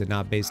 Is it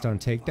not based on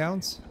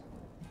takedowns?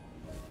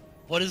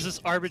 What is this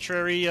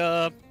arbitrary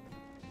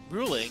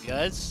ruling,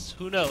 guys?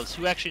 Who knows?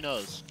 Who actually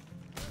knows?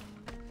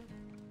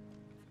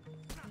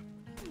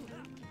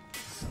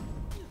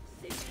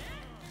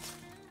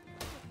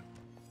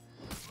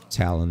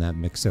 Talon, that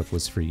mix-up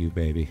was for you,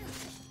 baby.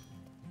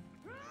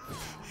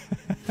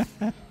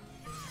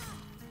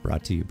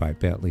 Brought to you by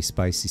Bentley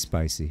Spicy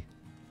Spicy.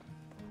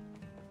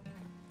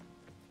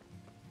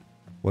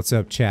 What's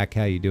up, Chak?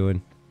 How you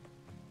doing?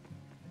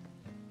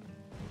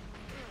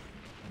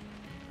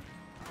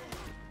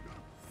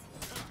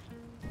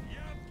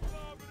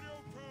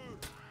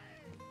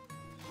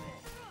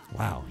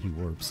 Wow, he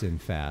warps in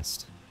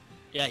fast.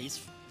 Yeah, he's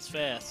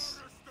fast.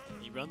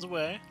 He runs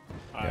away.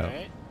 All Yep.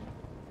 right.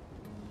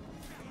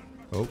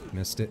 Oh,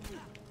 missed it.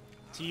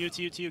 To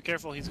you.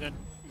 Careful, he's gonna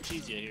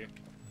cheese you here.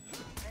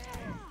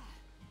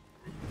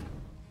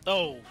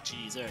 Oh,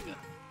 jeez, there we go.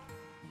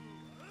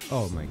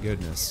 Oh my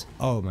goodness.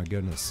 Oh my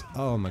goodness.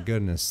 Oh my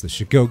goodness. The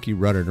Shigoki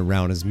running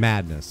around is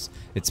madness.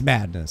 It's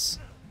madness.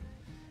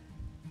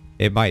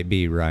 It might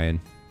be,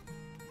 Ryan.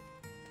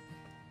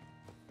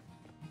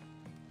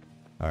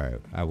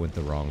 Alright, I went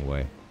the wrong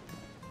way.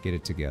 Get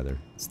it together.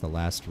 It's the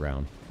last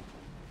round.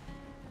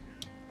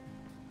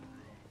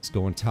 It's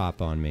going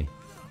top on me.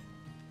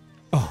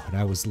 Oh, and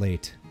I was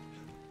late.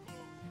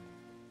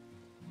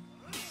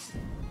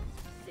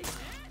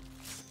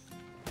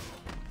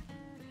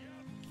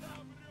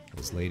 I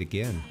was late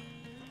again.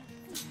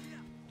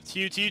 To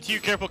you.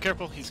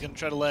 Careful. He's gonna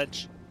try to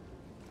ledge.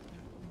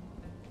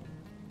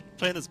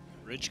 Playing this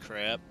bridge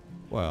crap.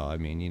 Well, I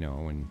mean, you know,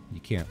 when you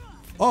can't...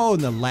 Oh,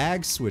 and the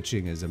lag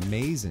switching is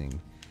amazing.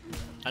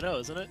 I know,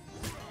 isn't it?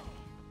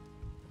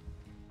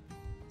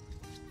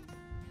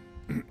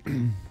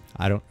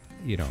 I don't,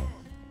 you know,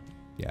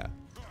 yeah.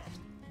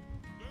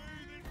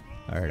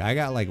 Alright, I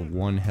got like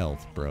 1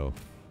 health, bro.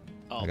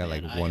 Oh, I got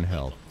man, like I 1 am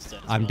health. almost dead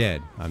as I'm well.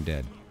 dead. I'm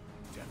dead.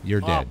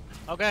 You're dead.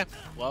 Oh, okay.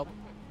 Well,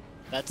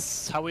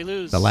 that's how we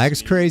lose. The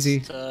lag's We crazy.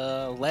 lose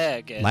to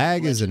lag. And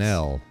Lag is an ledges.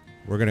 L.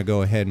 We're going to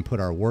go ahead and put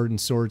our warden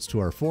swords to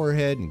our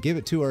forehead and give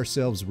it to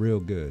ourselves real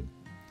good.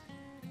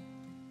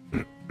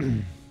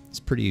 It's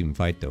a pretty even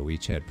fight, though. We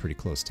each had pretty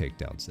close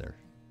takedowns there.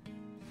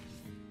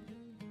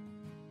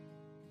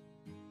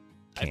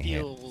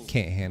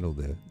 Can't handle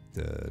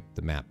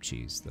the map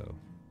cheese, though.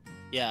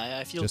 Yeah,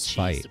 I feel Just cheesed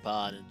fight.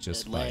 upon and,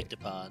 Just and fight. lagged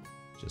upon.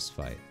 Just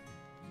fight.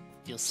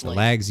 Feel The slight.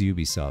 lag's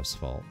Ubisoft's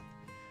fault.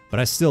 But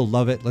I still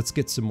love it. Let's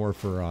get some more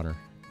for honor.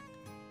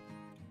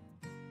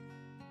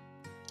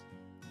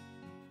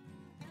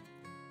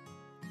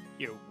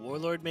 Your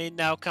warlord main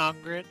now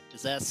congruent?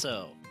 Is that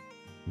so?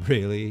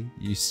 Really?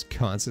 You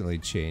constantly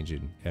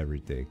changing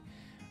everything.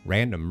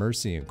 Random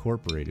Mercy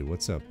Incorporated.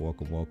 What's up?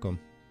 Welcome, welcome.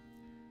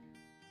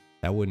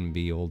 That wouldn't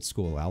be old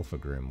school Alpha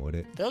Grim, would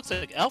it? That looks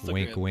like Alpha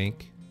Wink, Grim.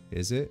 wink.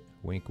 Is it?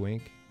 Wink,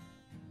 wink.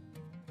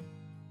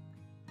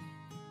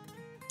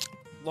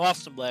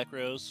 Lost in Black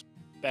Rose.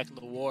 Back in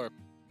the war.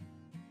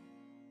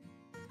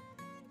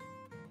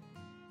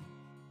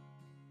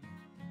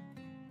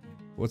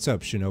 What's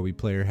up, Shinobi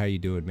player? How you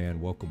doing, man?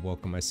 Welcome,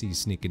 welcome. I see you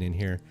sneaking in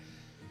here.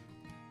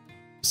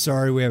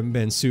 Sorry we haven't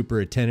been super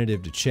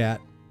attentive to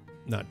chat.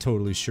 Not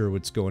totally sure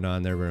what's going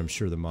on there, but I'm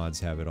sure the mods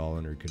have it all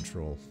under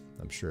control.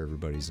 I'm sure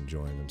everybody's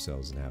enjoying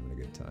themselves and having a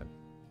good time.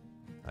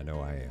 I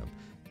know I am.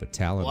 But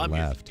Talon Well, I'm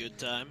here for left. a good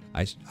time.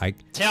 I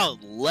Talon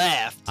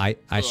left. I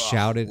Ugh,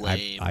 shouted,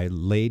 lame. I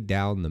laid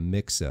down the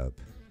mix-up,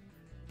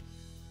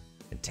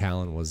 and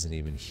Talon wasn't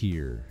even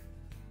here.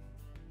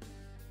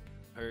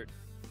 Hurt.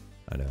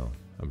 I know.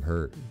 I'm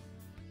hurt.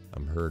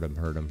 I'm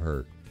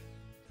hurt.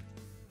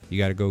 You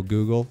gotta go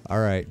Google?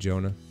 Alright,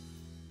 Jonah.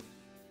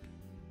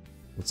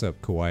 What's up,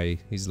 Kawaii?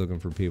 He's looking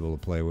for people to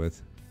play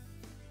with.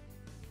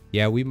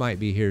 Yeah, we might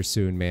be here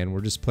soon, man.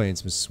 We're just playing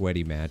some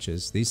sweaty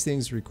matches. These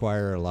things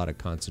require a lot of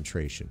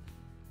concentration.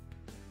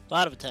 A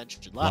lot of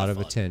attention. A lot of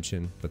fun.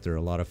 attention, but they're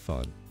a lot of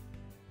fun.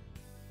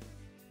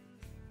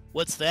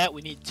 What's that?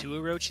 We need 2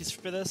 Orochis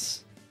for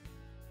this?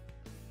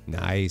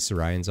 Nice.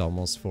 Ryan's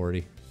almost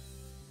 40.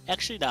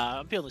 Actually, nah.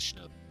 I'm feeling the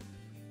Shinobi.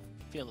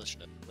 feeling the show.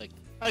 Like,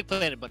 I like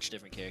playing a bunch of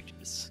different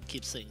characters.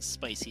 Keeps things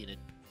spicy and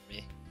for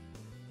me.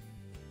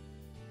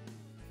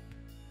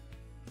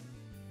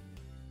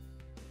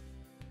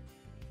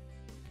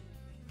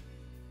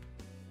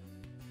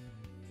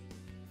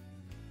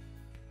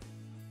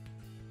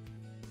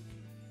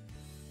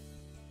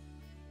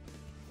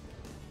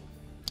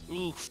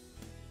 Oof.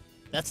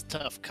 That's a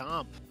tough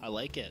comp. I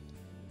like it.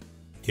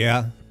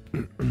 Yeah.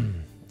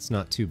 It's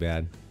not too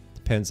bad.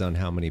 Depends on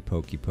how many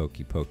pokey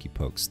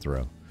pokes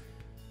throw.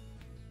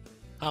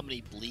 How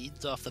many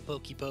bleeds off the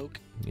pokey poke?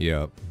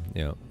 Yep.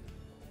 Yep.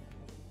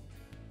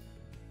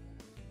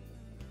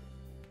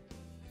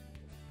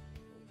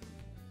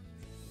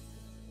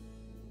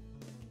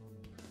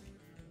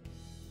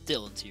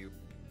 Dylan's here.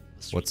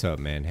 What's up,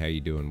 man? How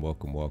you doing?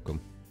 Welcome, welcome.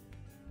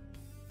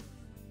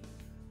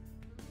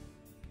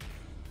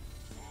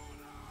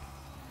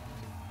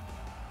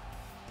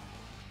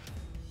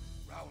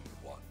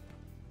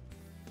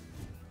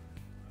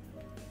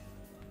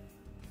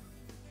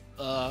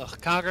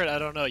 Conquered, I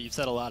don't know. You've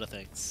said a lot of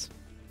things.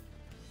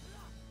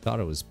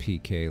 Thought it was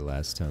PK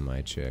last time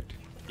I checked.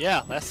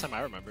 Yeah, last time I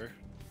remember.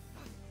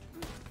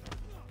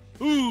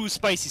 Ooh,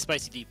 spicy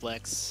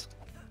deflex.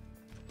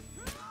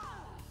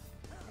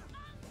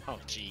 Oh,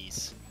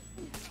 jeez.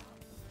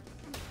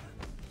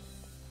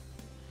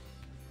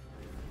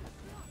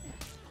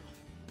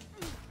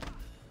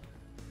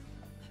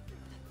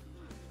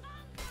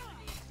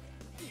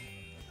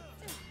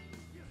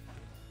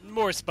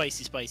 More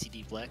spicy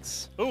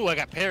deflex. Ooh, I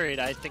got parried.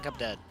 I think I'm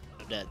dead.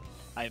 I'm dead.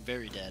 I am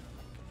very dead.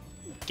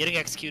 Getting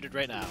executed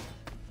right now.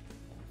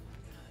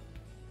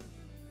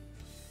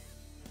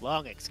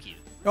 Long execute.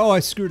 Oh, I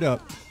screwed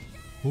up.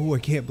 Oh, I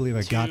can't believe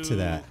I got to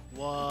that.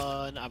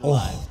 1, I'm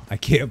alive. Oh, I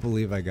can't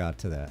believe I got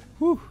to that.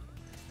 Whew.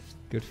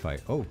 Good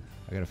fight. Oh,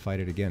 I gotta fight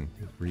it again.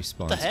 It respawns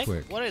What the heck?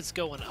 quick. What is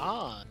going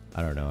on?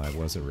 I don't know. I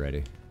wasn't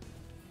ready.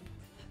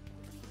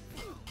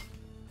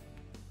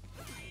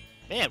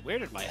 Man, where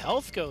did my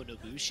health go,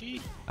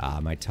 Nobushi? Ah,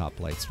 my top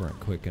lights weren't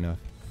quick enough.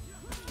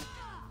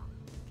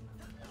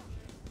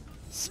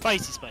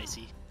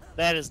 Spicy.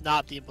 That is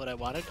not the input I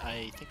wanted.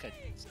 I think I...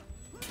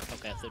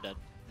 Okay, they're dead.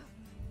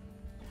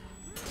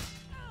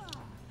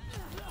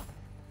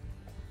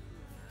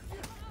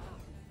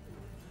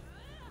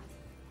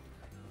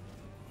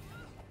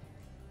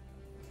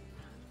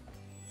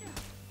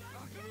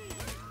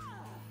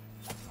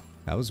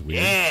 That was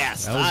weird. Yeah,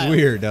 that was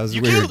weird. That was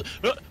you weird.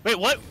 Killed... Wait,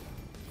 what?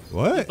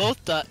 What?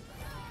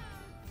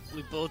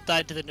 We both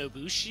died to the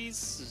Nobushi's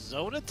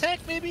zone attack,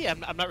 maybe?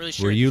 I'm not really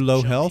sure. Were you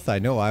low health? I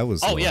know I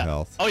was low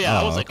health. Oh, yeah.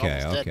 I was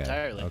okay, almost dead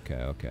entirely.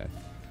 Okay.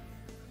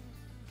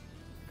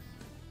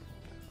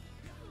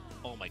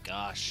 Oh, my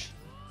gosh.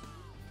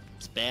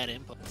 It's bad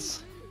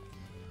inputs.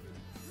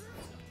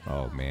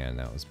 Oh, man.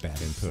 That was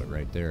bad input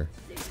right there.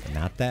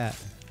 Not that.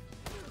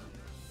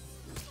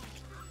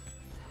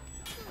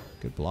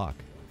 Good block.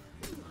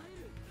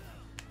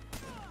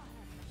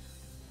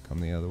 Come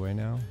the other way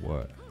now?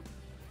 What?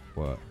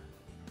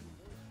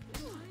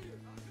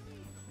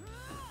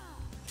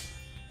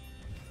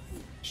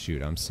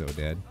 Shoot, I'm so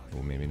dead.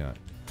 Well, maybe not.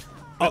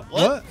 Oh,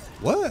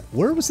 what?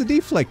 Where was the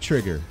deflect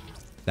trigger?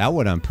 That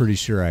one I'm pretty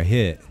sure I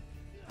hit.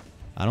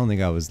 I don't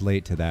think I was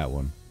late to that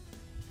one.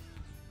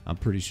 I'm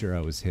pretty sure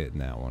I was hitting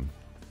that one.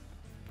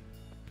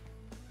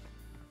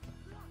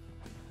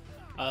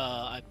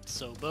 I'm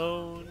so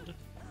boned.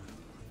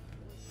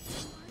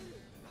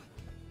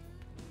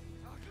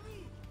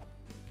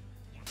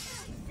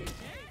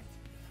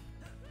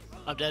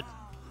 I'm dead.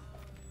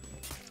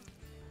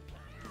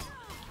 Oh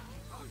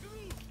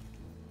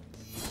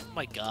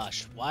my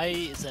gosh, why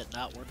is that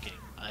not working?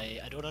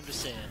 I don't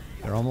understand.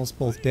 They're almost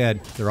both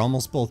dead.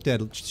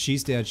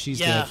 She's dead. She's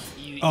dead.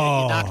 Yeah, you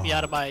knocked me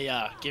out of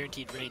my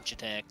guaranteed range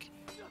attack.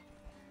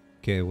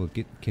 Okay, well,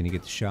 can you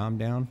get the Sham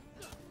down?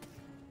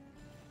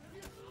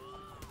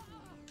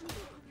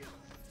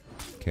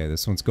 Okay,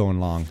 this one's going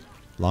long.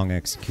 Long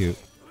execute.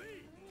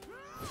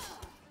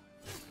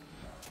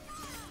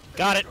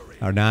 Got it.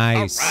 Oh,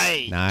 nice. All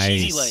right. Nice.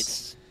 Cheesy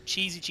lights.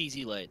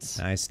 Cheesy lights.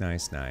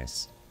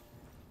 Nice.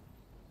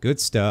 Good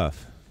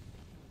stuff.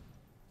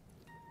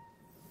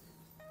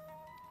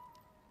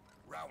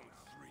 Round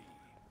 3.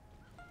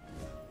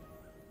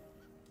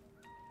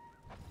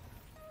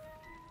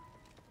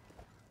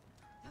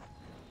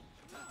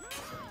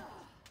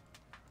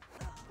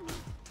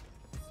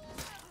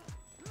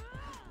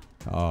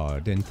 Oh, I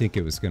didn't think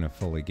it was going to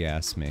fully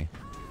gas me.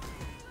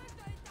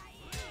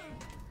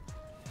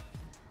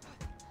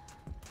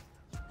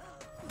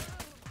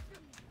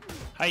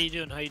 How you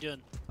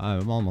doing?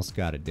 I'm almost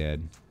got it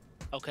dead.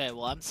 Okay,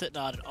 well, I'm sitting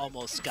on it.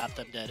 Almost got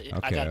them dead. I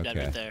Okay, got them dead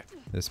right there.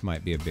 This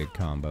might be a big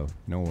combo.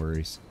 No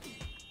worries.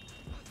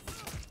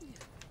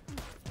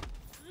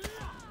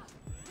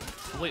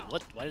 Wait,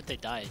 what? Why did they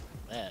die?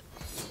 That.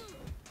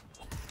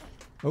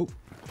 Oh.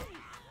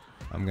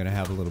 I'm going to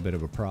have a little bit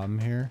of a problem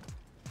here.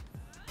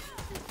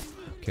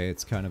 Okay,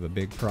 it's kind of a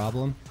big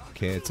problem.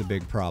 Okay, it's a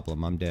big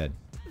problem. I'm dead.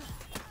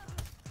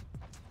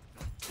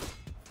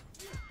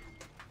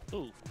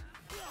 Ooh.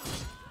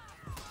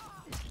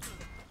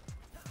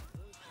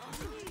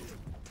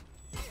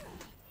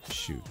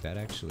 shoot, that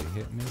actually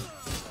hit me.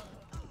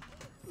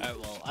 Alright,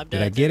 well, I'm dead.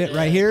 Did I get it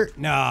right here?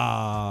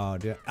 No.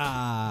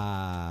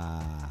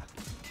 Ah.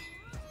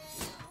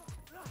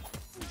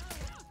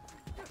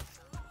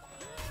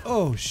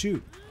 Oh,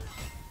 shoot.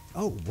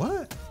 Oh,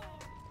 what?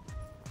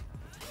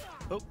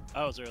 Oh,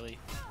 I was early.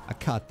 I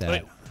caught that.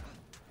 Wait.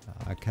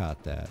 I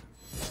caught that.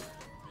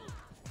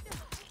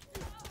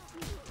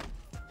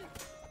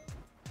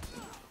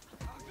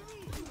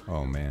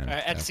 Oh, man. All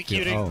right,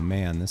 executing. Oh,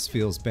 man, this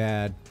feels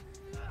bad.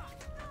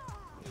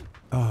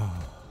 Oh.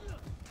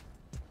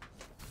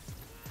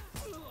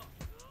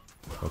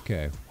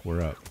 Okay,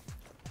 we're up.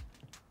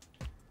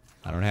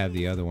 I don't have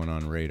the other one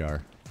on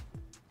radar.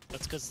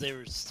 That's because they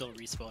were still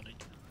respawning.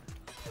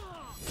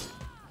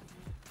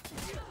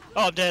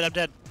 Oh, I'm dead. I'm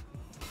dead.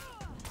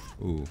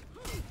 Ooh.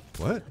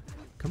 What?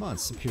 Come on,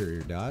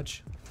 superior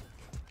dodge.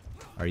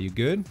 Are you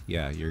good?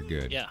 Yeah, you're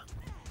good. Yeah.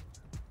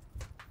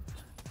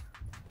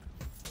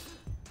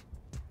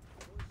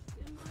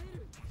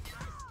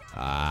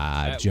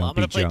 Ah, Right, jumpy well, I'm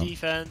gonna play jump.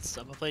 defense.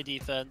 I'm gonna play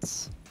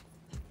defense.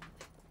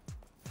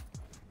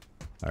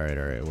 All right,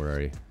 where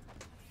are you?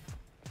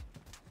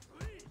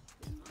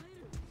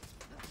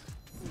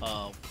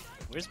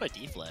 Where's my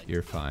deflag?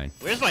 You're fine.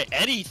 Where's my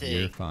anything?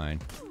 You're fine.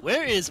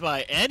 Where is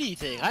my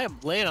anything? I am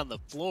laying on the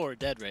floor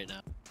dead right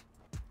now.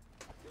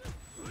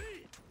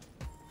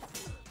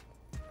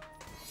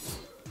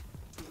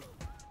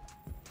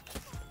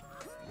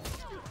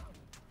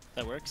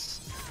 That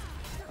works.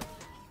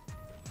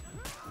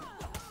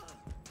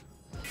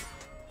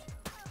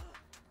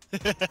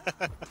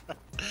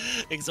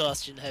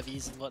 Exhaustion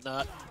heavies and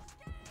whatnot.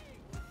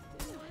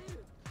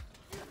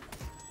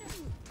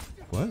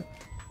 What?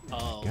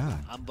 Oh, God.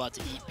 I'm about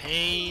to eat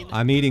pain.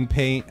 I'm eating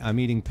paint. I'm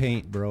eating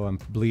paint, bro. I'm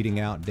bleeding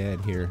out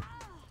dead here.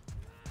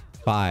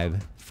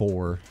 5,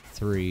 4,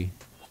 3,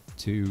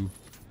 2,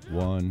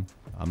 1.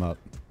 I'm up.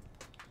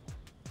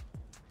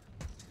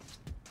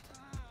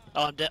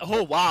 Oh, I'm dead.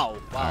 Oh, wow. Wow,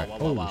 All right. wow,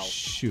 wow, Oh, wow.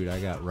 shoot.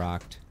 I got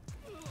rocked.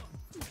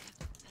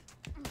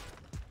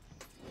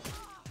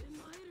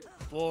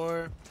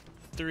 4,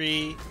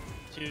 3,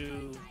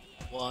 2,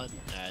 1.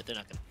 Alright, they're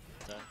not gonna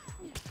die.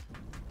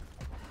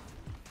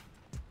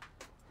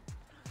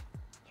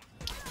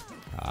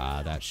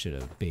 Ah, that should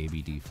have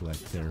baby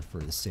deflect there for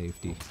the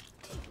safety.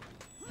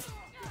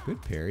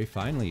 Good parry.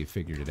 Finally, you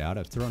figured it out.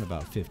 I've thrown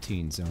about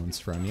 15 zones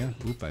from you.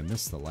 Oop, I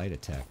missed the light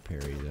attack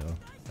parry, though.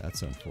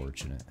 That's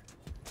unfortunate.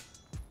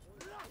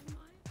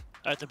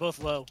 Alright, they're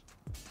both low.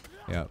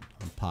 Yep,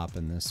 I'm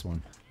popping this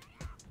one.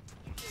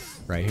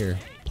 Right here.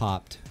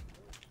 Popped.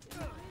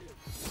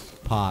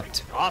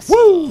 Popped. Awesome.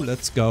 Woo!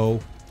 Let's go.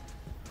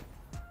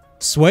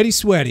 Sweaty,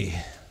 sweaty.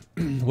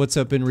 What's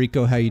up,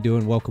 Enrico? How you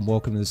doing? Welcome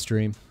to the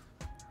stream.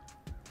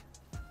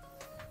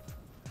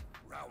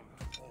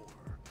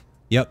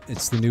 Yep,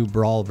 it's the new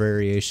Brawl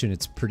variation.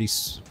 It's pretty.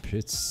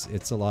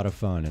 It's a lot of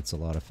fun. It's a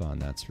lot of fun.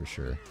 That's for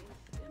sure.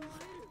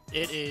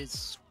 It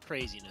is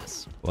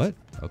craziness. What?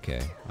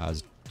 Okay, I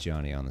was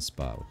Johnny on the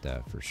spot with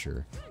that for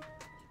sure.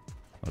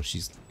 Oh,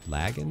 she's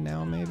lagging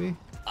now, maybe.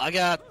 I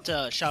got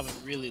Shaman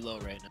really low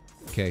right now.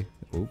 Okay.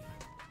 Oop.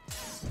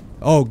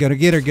 Oh, gonna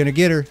get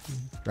her.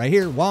 Right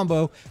here,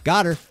 Wombo.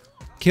 Got her.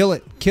 Kill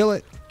it.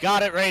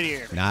 Got it right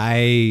here.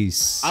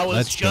 Nice. I was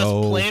Let's just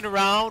go. playing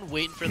around,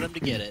 waiting for them to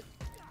get it.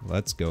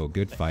 Let's go.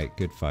 Good fight.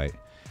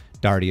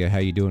 Dardia, how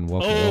you doing?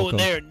 Welcome.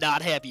 They're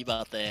not happy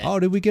about that. Oh,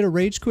 did we get a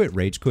rage quit?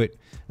 Rage quit.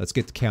 Let's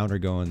get the counter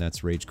going.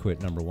 That's rage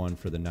quit number 1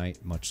 for the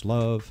night. Much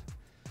love.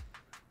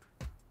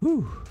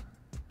 Whew.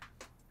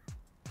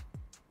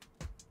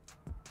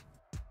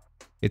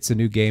 It's a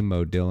new game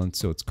mode, Dylan,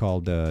 so it's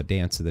called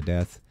Dance of the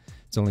Death.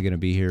 It's only going to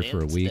be here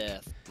for a week.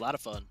 Death. A lot of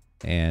fun.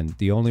 And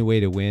the only way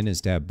to win is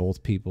to have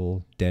both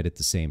people dead at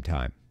the same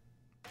time.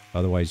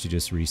 Otherwise, you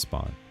just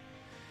respawn.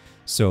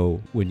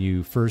 So when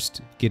you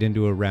first get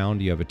into a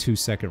round, you have a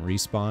 2-second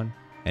respawn.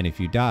 And if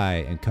you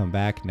die and come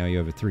back, now you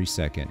have a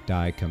 3-second.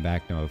 Die, come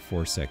back, now have a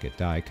 4-second.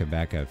 Die, come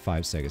back, have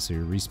 5 seconds. So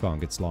your respawn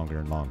gets longer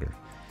and longer.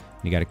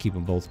 And you got to keep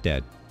them both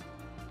dead.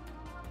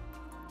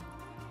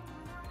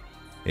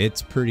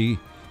 It's pretty,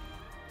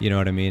 you know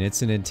what I mean?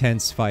 It's an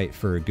intense fight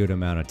for a good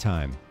amount of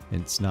time.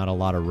 It's not a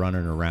lot of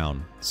running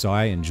around. So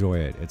I enjoy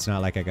it. It's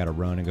not like I got to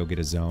run and go get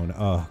a zone.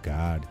 Oh,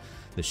 God.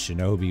 The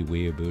shinobi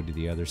weeaboo to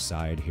the other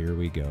side. Here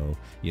we go.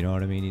 You know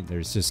what I mean?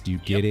 There's just, you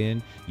get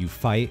in, you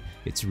fight.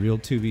 It's real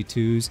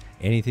 2v2s.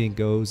 Anything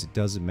goes. It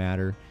doesn't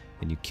matter.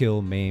 And you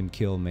kill, maim.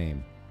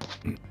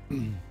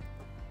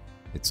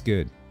 It's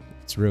good.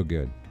 It's real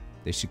good.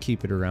 They should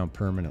keep it around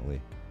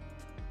permanently.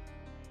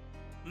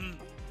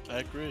 I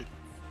agree.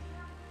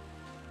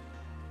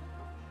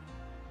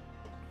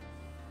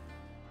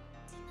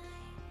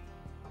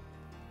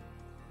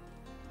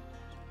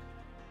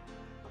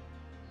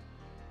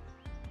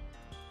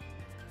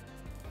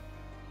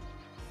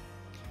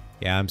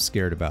 Yeah, I'm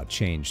scared about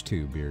change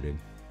too, Bearded.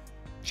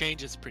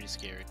 Change is pretty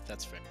scary.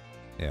 That's fair.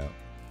 Yeah.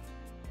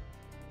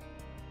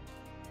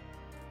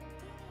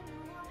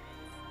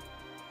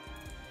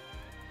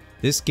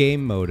 This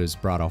game mode has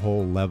brought a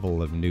whole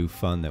level of new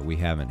fun that we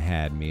haven't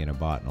had, me and a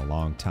bot, in a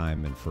long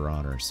time in For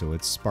Honor. So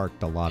it's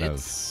sparked a lot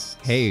of,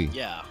 hey,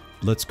 yeah,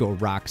 let's go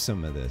rock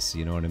some of this.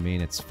 You know what I mean?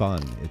 It's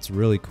fun. It's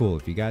really cool.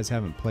 If you guys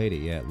haven't played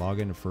it yet,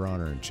 log into For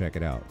Honor and check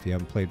it out. If you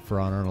haven't played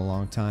For Honor in a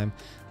long time,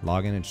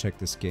 log in and check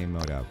this game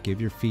mode out. Give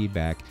your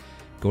feedback.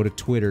 Go to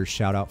Twitter,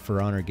 shout out For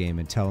Honor Game,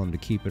 and tell them to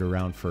keep it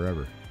around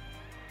forever.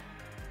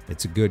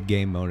 It's a good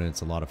game mode and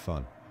it's a lot of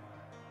fun.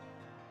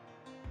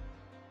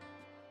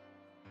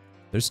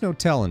 There's no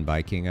telling,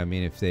 Viking. I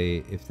mean, if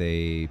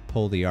they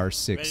pull the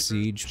R6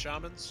 Siege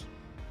Shamans?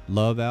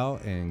 love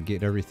out and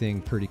get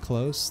everything pretty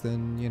close,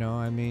 then, you know,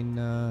 I mean,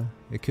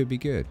 it could be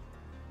good.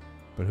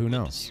 But who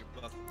knows?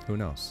 Who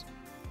knows?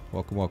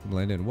 Welcome, welcome,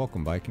 Landon.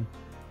 Welcome, Viking.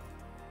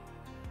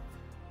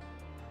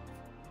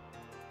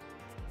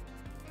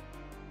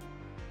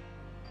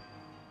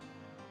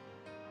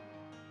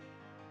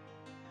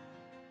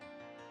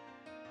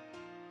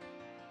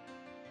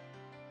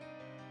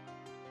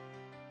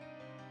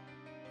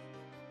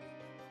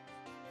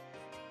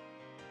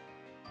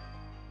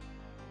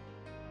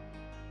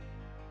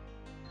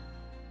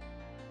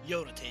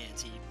 Yonatan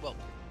team. Well,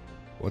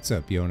 What's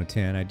up,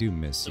 Yonatan? I do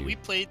miss so you. we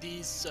played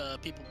these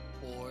people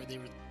before. They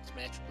were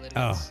Smash related.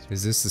 Oh,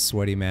 is this the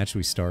sweaty match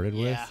we started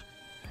yeah.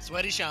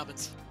 Sweaty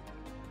Shamans.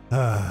 with?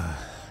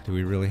 Do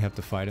we really have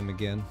to fight him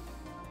again?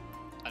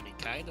 I mean,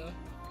 kinda.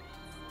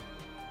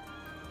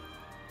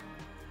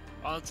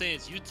 All I'm saying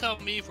is, you tell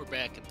me if we're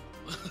back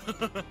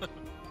in.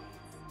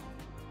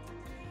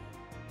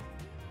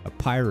 A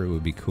pirate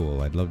would be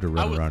cool. I'd love to I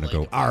run would around and like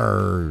go, a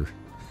pirate.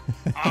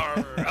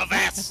 arr! Arr,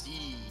 avast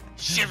ye,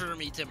 shiver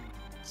me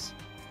timbers.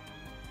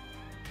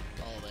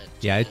 All that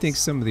Yeah, I jazz. think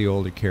some of the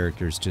older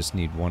characters just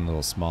need one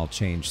little small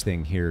change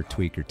thing here,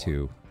 tweak or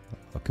two.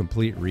 A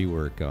complete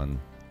rework on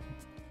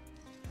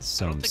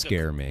some think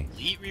scare me.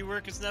 Complete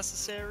rework is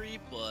necessary,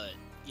 but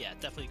yeah,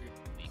 definitely agree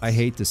with me. I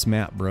hate this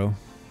map, bro.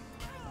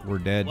 We're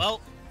dead.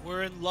 Well,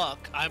 we're in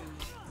luck. I'm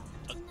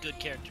a good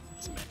character for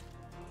this map.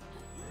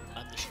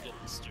 I'm the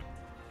shitmister.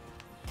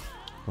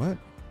 What?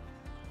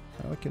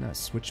 How can I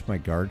switch my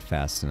guard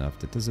fast enough?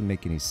 That doesn't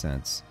make any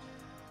sense.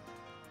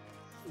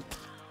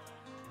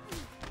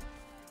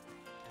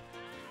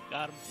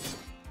 Got him.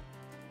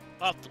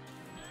 Off the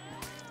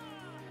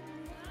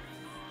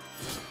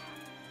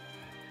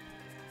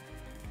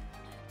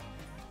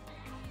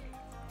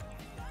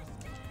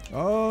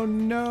Oh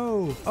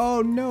no!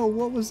 Oh no!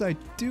 What was I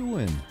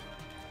doing?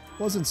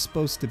 Wasn't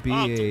supposed to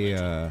be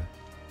a.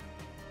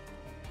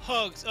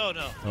 hugs. Oh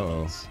no.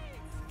 Uh-oh.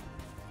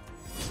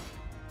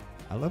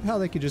 I love how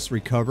they could just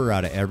recover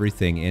out of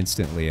everything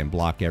instantly and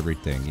block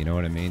everything. You know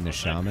what I mean? The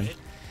shaman. Right?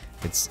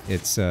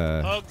 It's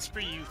Hugs for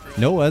you, Fred.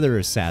 no other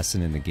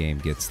assassin in the game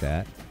gets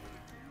that.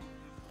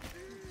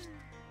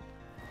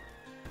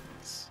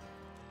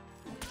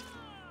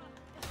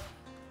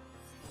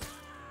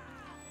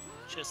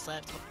 Just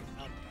slapped him.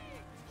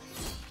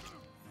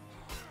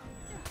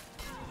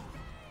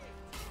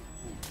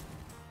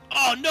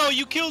 Oh no,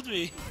 you killed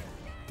me!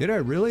 Did I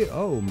really?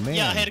 Oh man.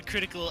 Yeah, I had a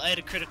critical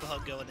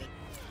hug going in.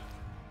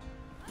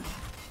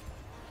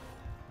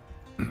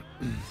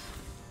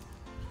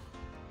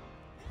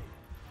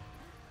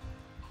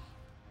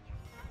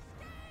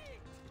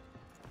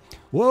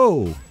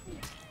 Whoa!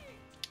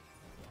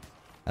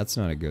 That's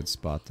not a good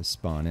spot to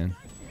spawn in.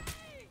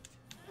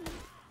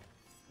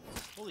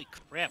 Holy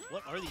crap,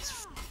 what are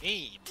these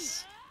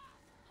names?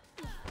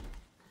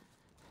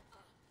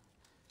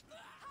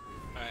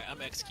 Alright,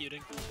 I'm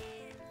executing.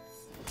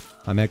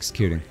 I'm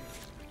executing.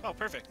 Oh,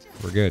 perfect.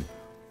 We're good.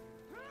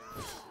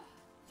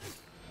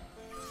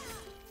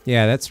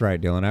 Yeah, that's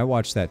right, Dylan. I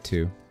watch that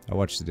too. I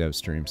watch the dev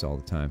streams all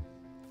the time.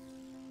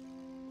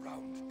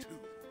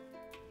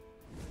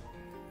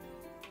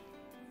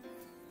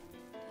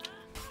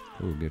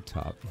 Ooh, good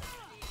top.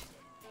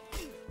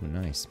 Ooh,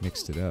 nice.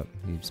 Mixed it up.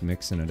 He's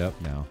mixing it up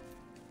now.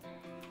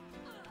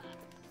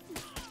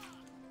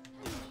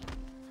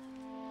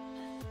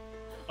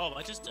 Oh,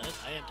 I just did.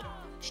 I am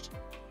damaged.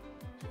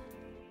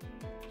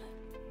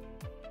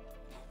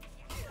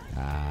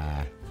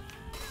 Ah.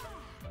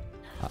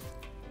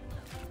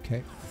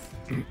 Okay.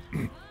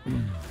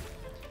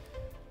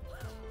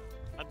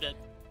 I'm dead.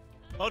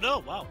 Oh no,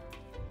 wow.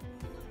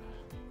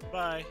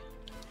 Bye.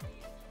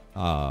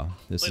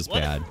 This Wait, is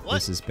what? bad. What?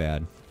 This is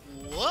bad.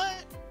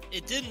 What?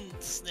 It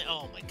didn't snap.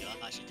 Oh my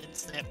gosh, it didn't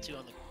snap two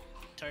on the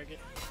target.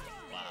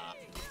 Wow.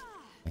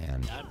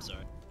 Man. I'm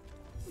sorry.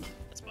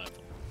 That's my fault.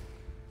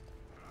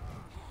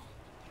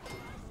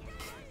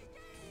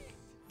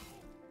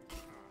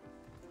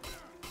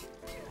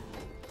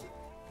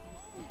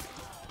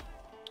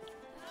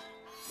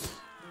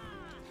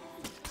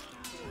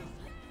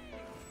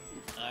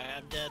 Alright,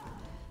 I'm dead.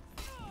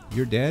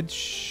 You're dead?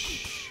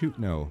 Shoot,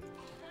 no.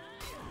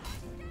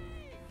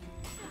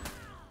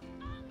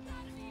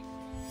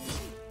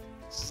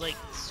 This is like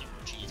super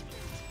cheese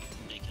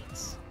with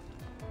bacons.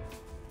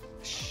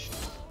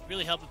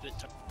 Really help a bit.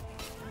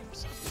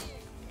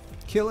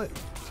 Kill it.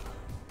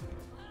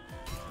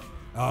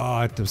 Oh,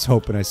 I was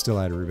hoping I still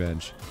had a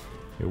revenge.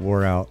 It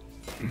wore out.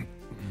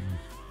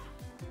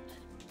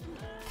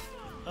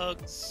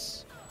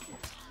 Hugs.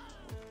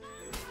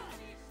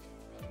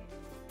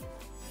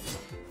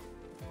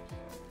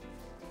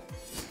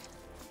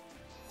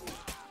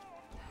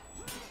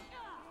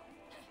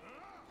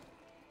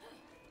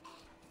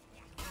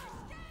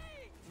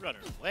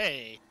 Running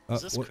away.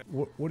 Is this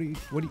what are you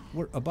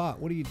Abot,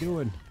 what are you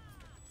doing?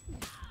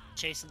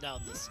 chasing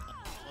down this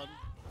one?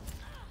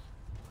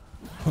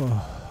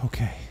 Oh,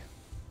 okay.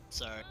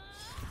 Sorry.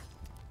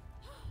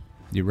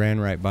 You ran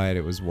right by it.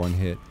 It was one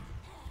hit.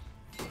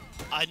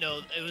 I know,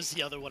 it was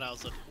the other one I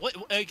was looking. What?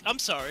 I'm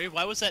sorry,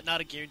 why was that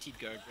not a guaranteed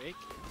guard break?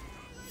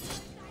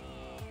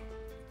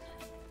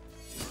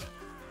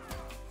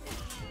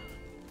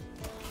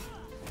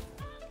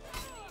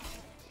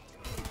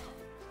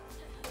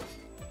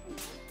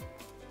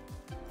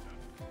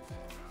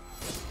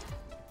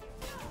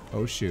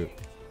 Oh, shoot.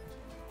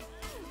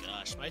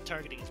 Gosh, my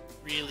targeting is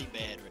really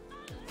bad right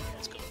now.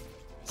 Let's go.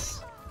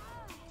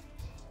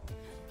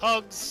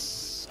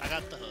 Hugs! I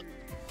got the hug.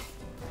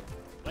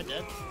 Am I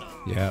dead?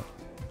 No. Yeah.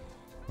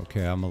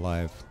 Okay, I'm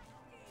alive.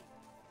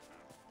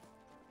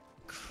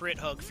 Crit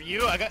hug for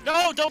you. I got.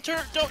 No, don't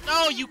turn. Don't.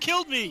 No, you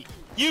killed me.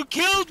 You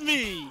killed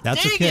me.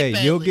 That's Dang okay.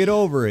 It, You'll get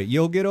over it.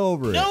 You'll get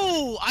over it.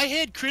 No, I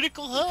had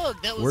critical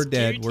hug. That was We're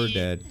dead. guaranteed We're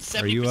dead.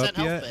 70% Are you up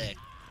health yet? back.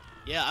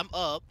 Yeah, I'm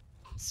up.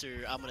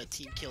 Sir, I'm gonna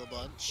team kill a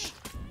bunch.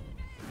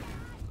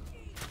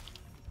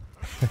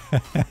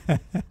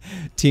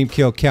 Team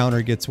kill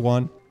counter gets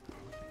one.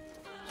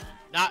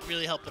 Not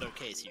really helping our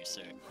case here,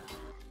 sir.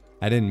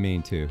 I didn't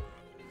mean to.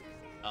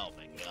 Oh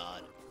my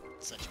god.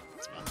 Such a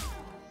good spot.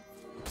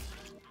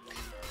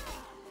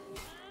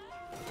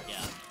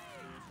 Yeah.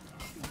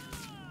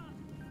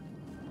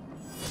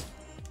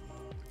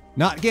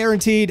 Not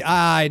guaranteed.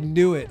 I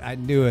knew it. I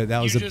knew it. That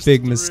was You a just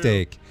big threw.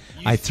 mistake.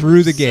 You I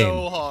threw the game.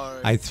 so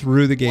hard. I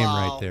threw the game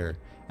Wow. right there.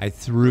 I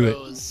threw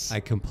Throws. it. I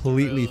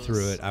completely Throws.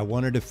 threw it. I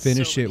wanted to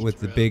finish So it many with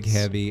the big throws.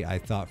 heavy. I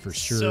thought for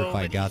sure So if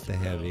I many got the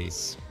heavy.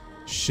 throws.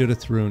 Should have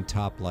thrown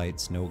top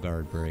lights, no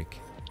guard break.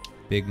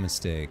 Big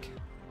mistake.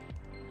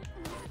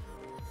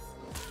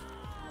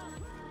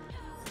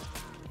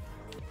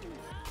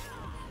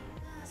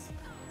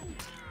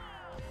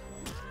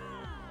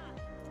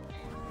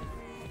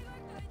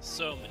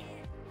 So many.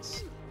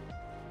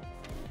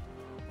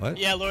 What?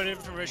 Yeah, Lord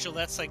Infomercial,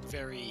 that's like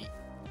very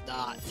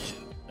not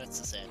new. That's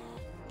the sad.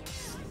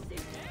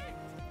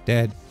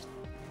 Dead.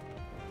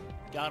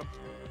 Got him.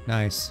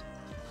 Nice.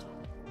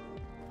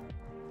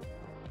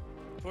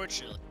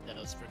 Fortunately, that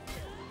was for.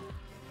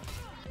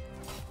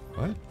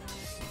 What?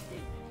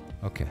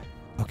 Okay.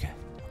 Okay.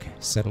 Okay.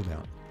 Settle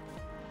down.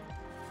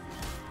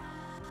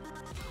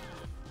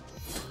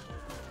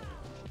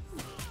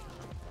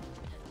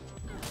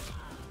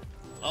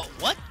 Oh,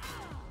 what?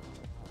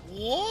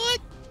 What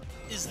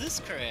is this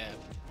crap?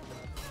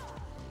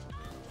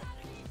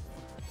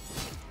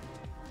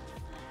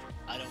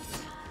 I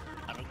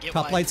don't get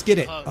Top why I lights, didn't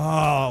get it. the hug.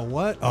 Oh,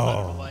 what? I don't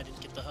know Oh. why I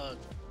didn't get the hug.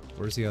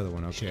 Where's the other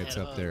one? Okay, Should've it's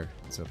had a up hug. there.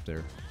 It's up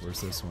there. Where's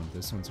this one?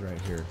 This one's right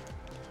here.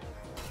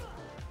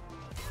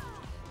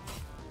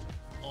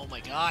 Oh my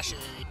gosh, it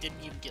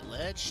didn't even get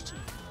ledged.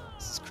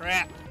 This is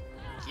crap.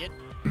 Get.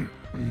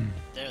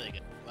 There they go.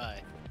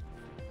 Bye.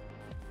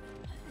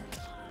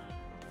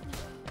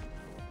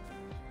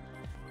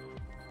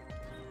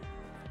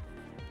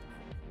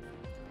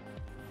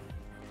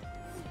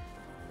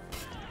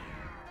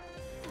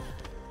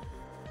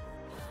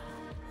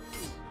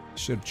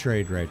 Should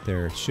trade right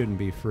there. It shouldn't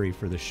be free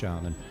for the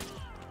shaman.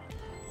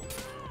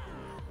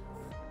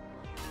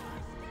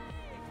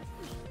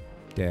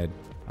 Dead.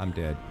 I'm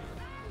dead.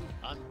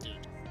 I'm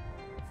dead.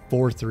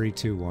 4, 3,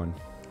 2, 1.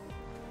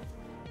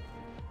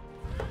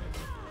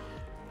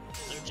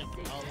 They're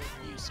jumping all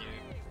over you, sir.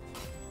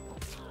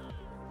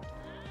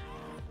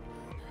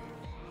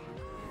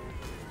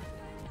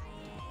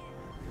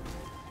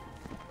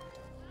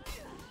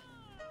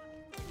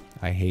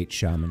 I hate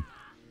shaman.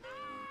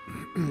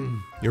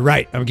 You're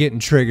right. I'm getting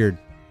triggered.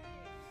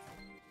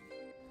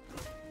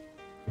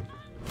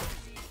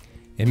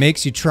 It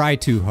makes you try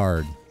too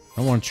hard.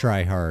 I want to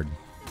try hard.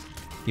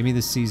 Give me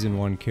the season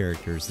 1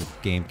 characters the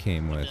game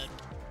came with. Dead.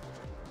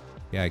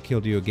 Yeah, I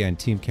killed you again.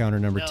 Team counter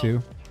number No.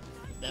 2.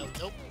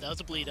 Nope, that was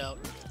a bleed out.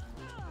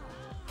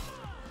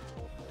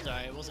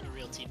 Sorry, it wasn't a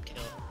real team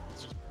kill.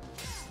 It's just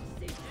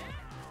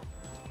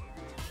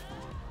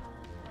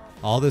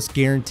All this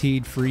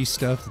guaranteed free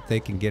stuff that they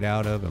can get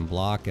out of and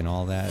block and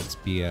all that, it's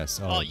BS.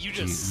 Oh, you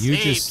just you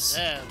saved just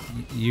them.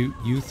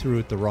 you threw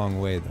it the wrong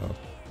way though.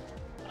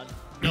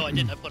 No, I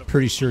didn't. I put a.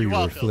 Pretty sure You're you were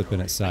welcome. flipping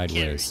it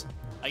sideways.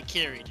 I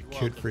carried. You're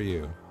Good welcome. for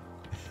you.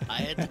 I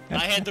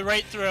had the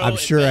right throw. I'm and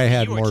sure then I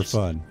had you were more just-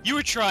 fun. You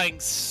were trying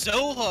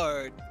so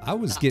hard. I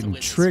was not to getting win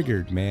this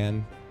triggered,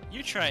 man.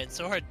 You're trying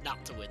so hard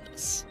not to win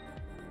this.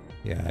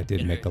 Yeah, I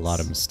did It make a lot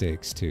of hurts.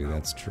 mistakes too.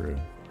 That's true.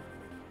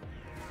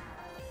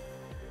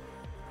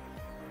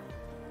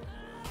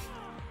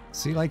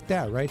 See, like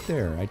that right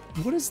there.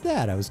 What is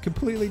that? I was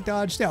completely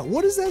dodged out.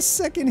 What is that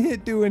second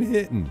hit doing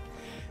hitting?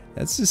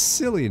 That's just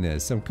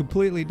silliness. I'm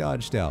completely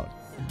dodged out.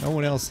 No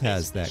one else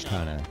has that Basically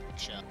kind of.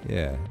 shot.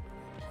 Yeah.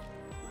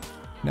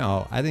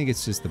 No, I think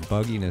it's just the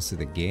bugginess of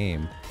the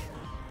game.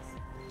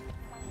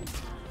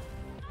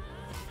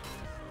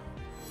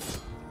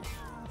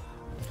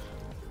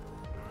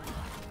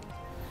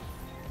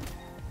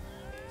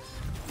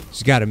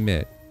 Just gotta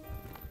admit,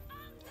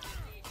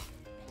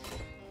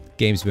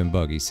 game's been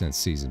buggy since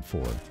Season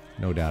 4.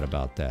 No doubt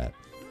about that.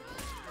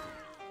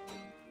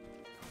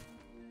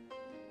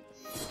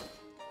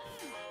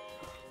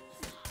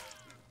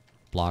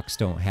 Blocks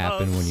don't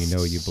happen when you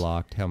know you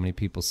blocked. How many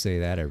people say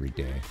that every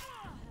day?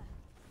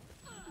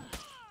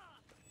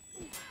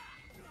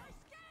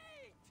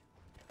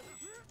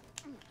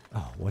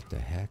 Oh, what the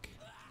heck?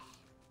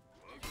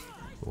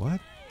 What?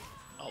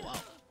 Oh, wow.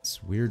 This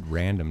weird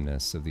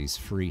randomness of these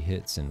free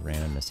hits and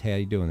randomness. Hey, how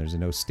you doing? There's a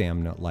no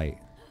stamina light.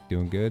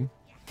 Doing good?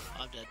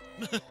 I'm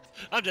dead.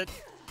 I'm dead.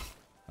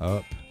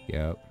 Up.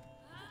 Yep.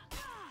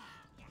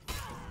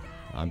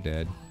 I'm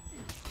dead.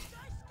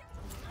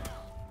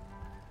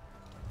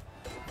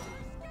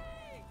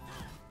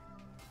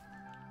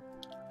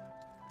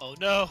 Oh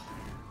no!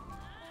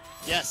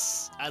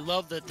 Yes, I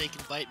love that they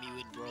can bite me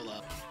when roll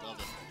up. Love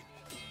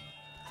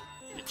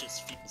it. It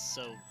just feels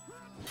so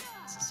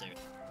necessary.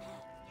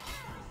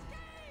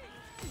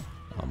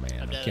 Oh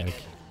man, I'm dead okay. again.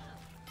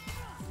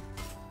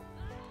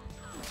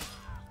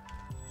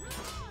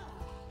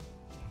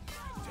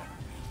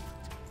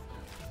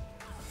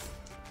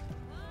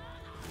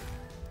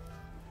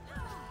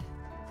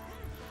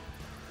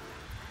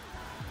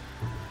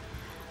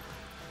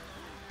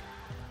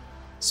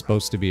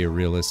 Supposed to be a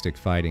realistic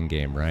fighting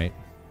game, right?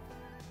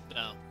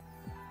 No.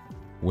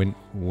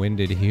 When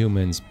did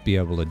humans be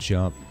able to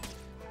jump?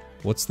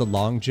 What's the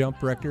long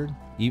jump record?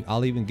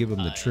 I'll even give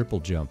them the triple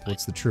jump.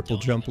 What's the triple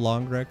jump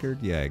long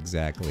record? Yeah,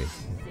 exactly.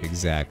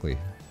 Exactly.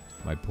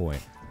 My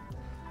point.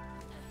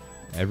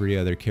 Every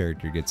other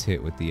character gets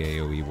hit with the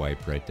AoE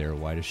wipe right there.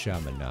 Why does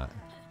Shaman not?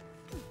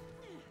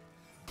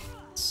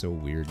 It's so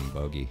weird and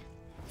buggy.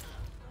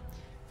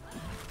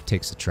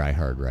 Takes a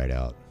tryhard right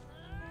out.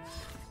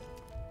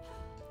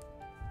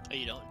 Oh,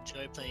 you don't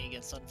enjoy playing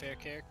against unfair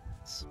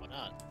characters? Why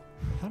not?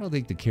 I don't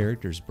think the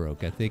characters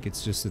broke. I think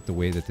it's just that the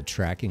way that the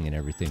tracking and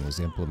everything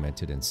was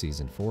implemented in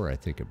Season 4, I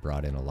think it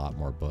brought in a lot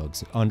more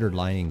bugs.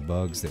 Underlying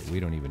bugs that we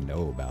don't even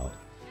know about.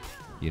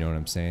 You know what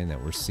I'm saying?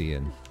 That we're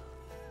seeing.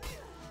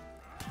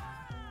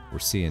 We're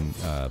seeing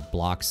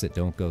blocks that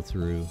don't go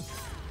through.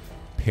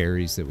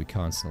 Parries that we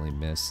constantly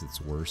miss. It's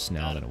worse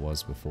now than it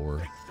was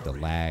before. The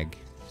lag.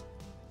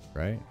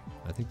 Right?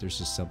 I think there's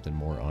just something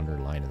more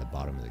underlying in the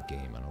bottom of the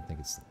game. I don't think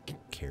it's the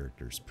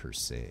characters per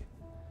se.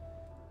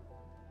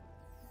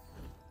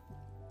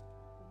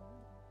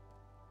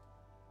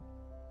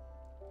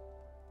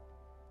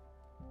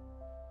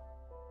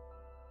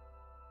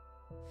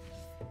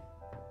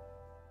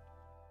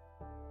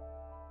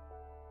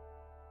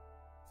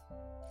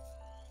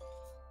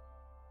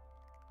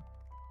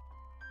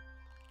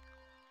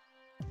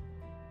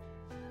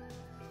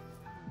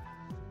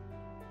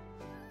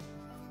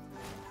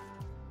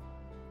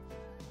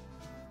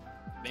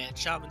 Man,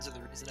 shamans are the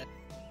reason.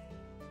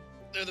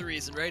 They're the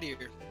reason right here.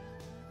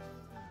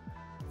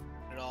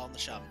 Put it all on the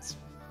shamans.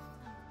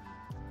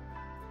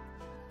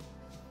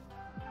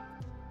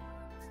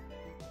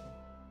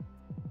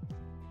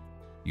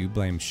 You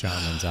blame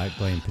shamans, I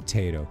blame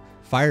potato.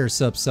 Fire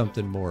us up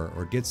something more,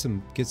 or get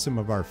some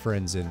of our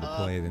friends in to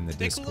play in the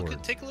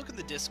Discord. Take a look in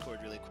the Discord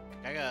really quick.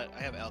 I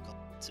have alcohol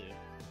too.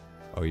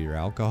 Oh, you're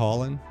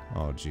alcoholing?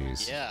 Oh,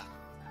 jeez. Yeah.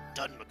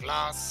 Done my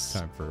glass.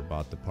 Time for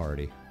about the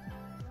party.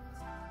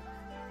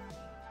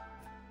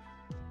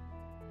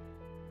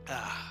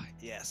 Ah,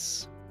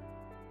 yes.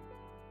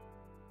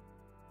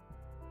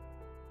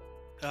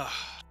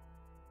 Ah,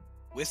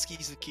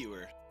 whiskey's the key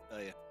word. Oh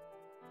yeah.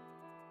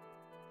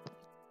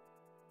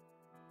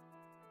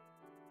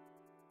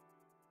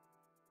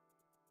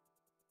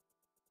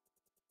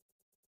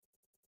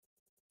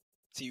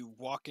 So you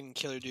walk in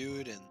Killer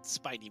Dude and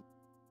Spidey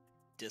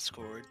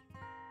Discord.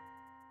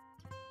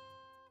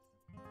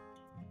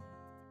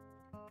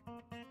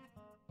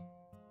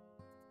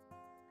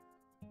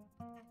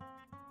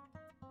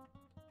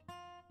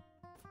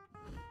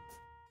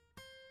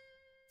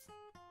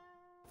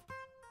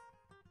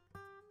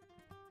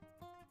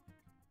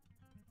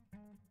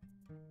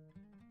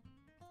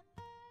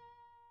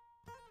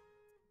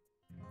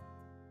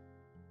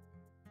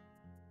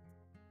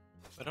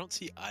 I don't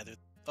see either.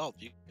 Oh,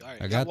 you all right?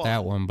 I got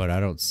that one, but I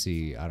don't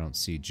see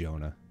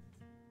Jonah.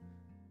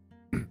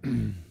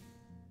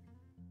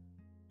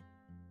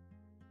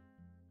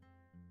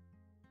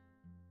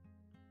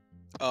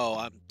 Oh,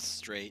 I'm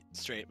straight,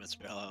 Mr.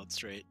 Hello,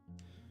 straight.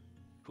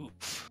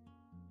 Oof.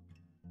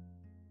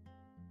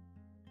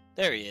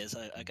 There he is.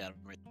 I got him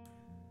right.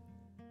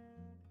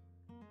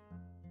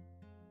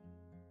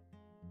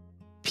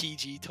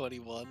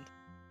 PG-21.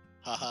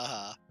 Ha ha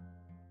ha.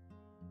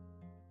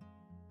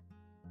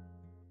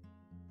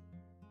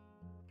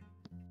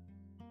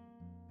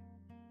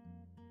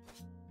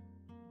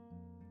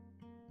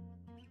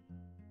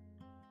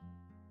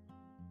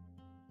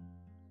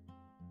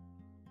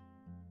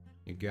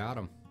 You got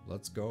him.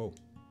 Let's go.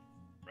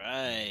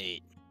 Right.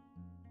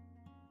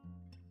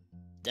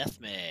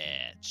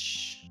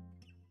 deathmatch.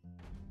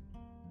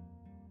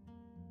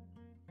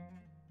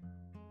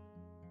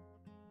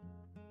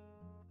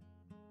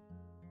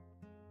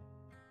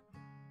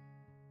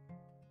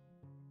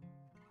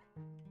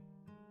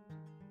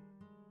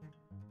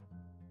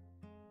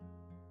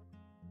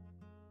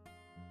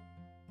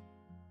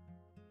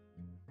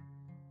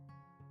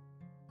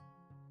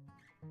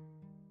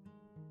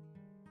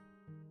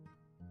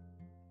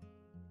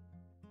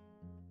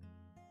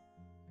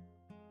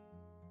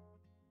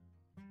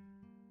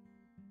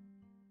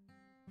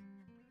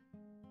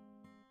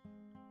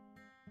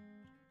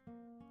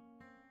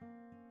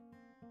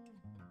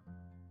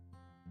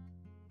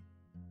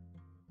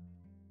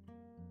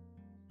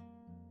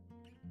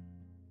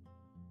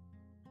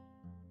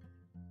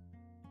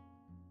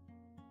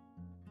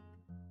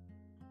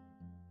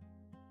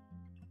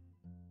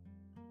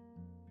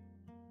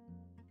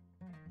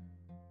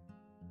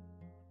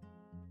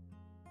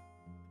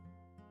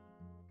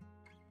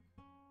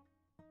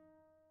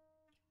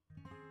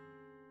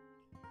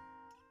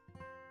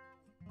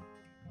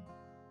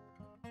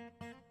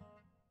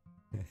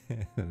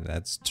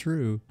 That's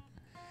true.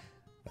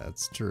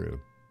 That's true.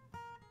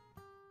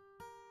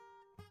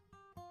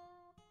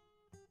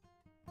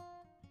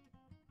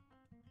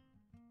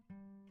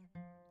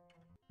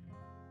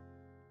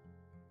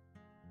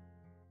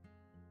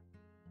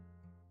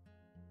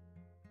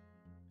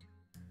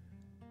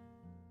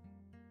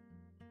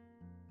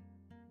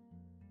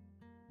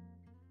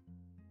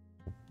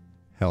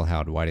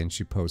 Hellhound, why didn't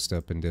you post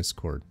up in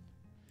Discord?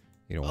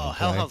 You don't want to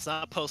play? Hellhound's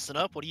not posting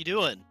up. What are you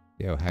doing?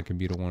 Yo, how come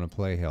you don't want to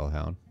play,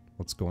 Hellhound?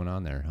 What's going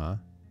on there, huh?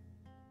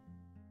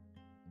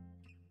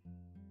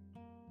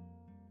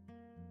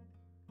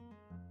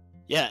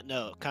 Yeah,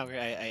 no, Conquer,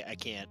 I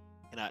can't.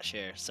 Cannot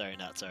share. Sorry,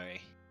 not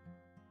sorry.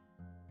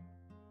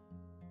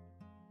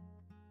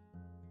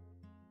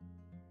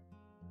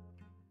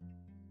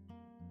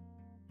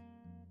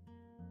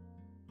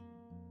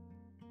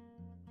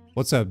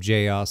 What's up,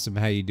 Jay Awesome?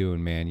 How you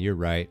doing, man? You're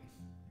right.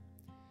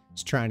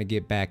 Just trying to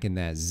get back in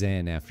that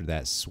zen after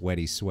that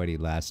sweaty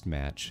last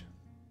match.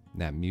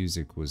 That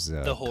music was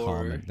the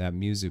horror. calming. That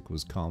music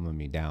was calming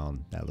me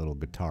down. That little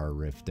guitar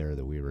riff there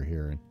that we were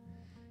hearing.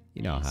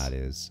 You know how it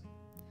is.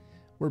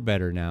 We're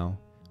better now.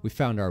 We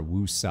found our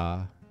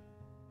woo-saw.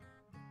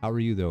 How are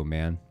you though,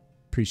 man?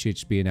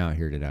 Appreciate you being out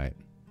here tonight.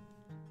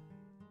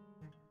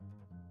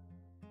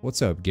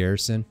 What's up,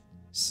 Garrison?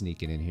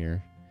 Sneaking in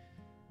here.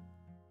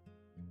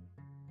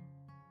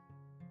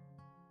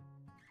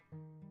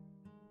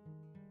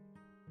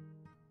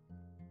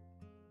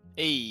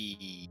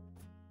 Hey,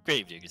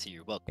 Gravediggers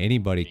here. Welcome.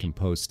 Anybody can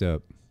post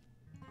up.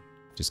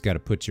 Just got to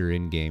put your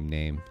in-game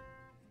name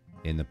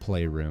in the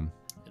playroom.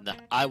 And the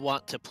I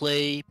want to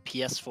play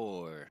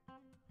PS4.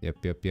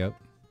 Yep.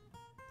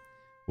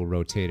 We'll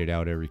rotate it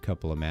out every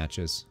couple of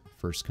matches.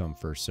 First come,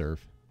 first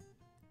serve.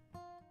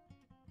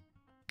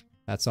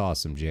 That's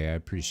awesome, Jay. I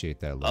appreciate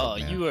that love,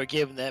 man. You are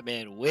giving that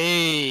man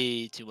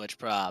way too much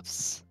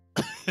props.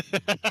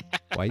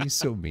 Why are you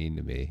so mean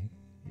to me?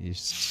 You're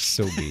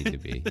so mean to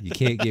me. You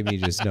can't give me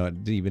just not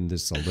even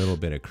just a little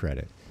bit of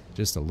credit.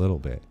 Just a little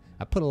bit.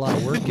 I put a lot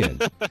of work in.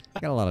 I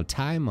got a lot of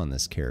time on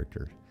this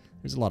character.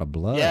 There's a lot of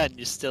blood. Yeah, and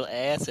you're still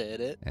ass at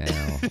it.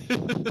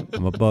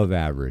 I'm above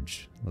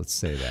average. Let's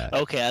say that.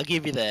 Okay, I'll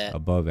give you that.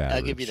 Above average.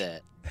 I'll give you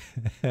that.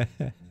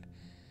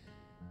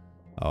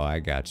 Oh, I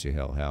got you,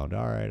 Hellhound.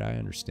 All right, I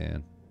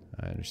understand.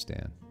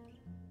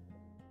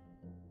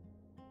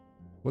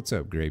 What's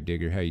up,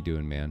 Gravedigger? How you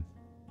doing, man?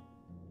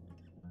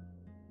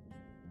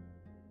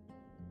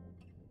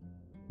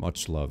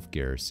 Much love,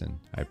 Garrison.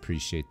 I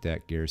appreciate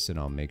that, Garrison.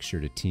 I'll make sure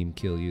to team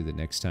kill you the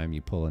next time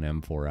you pull an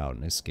M4 out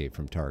and escape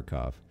from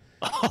Tarkov.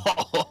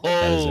 Oh,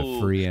 that is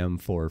a free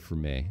M4 for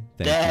me.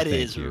 That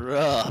is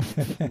rough.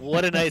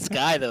 What a nice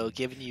guy, though,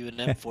 giving you an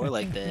M4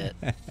 like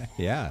that.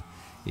 Yeah,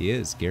 he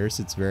is.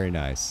 Garrison's very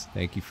nice.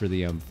 Thank you for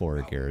the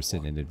M4,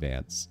 Garrison, in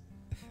advance.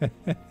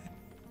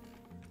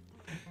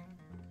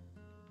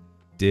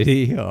 Did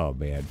he? Oh,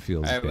 man,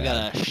 feels bad. All right, we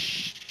got a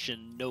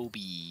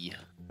Shinobi.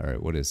 All right,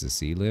 what is this?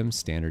 Elims?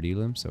 Standard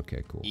elims?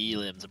 Okay, cool.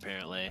 Elims,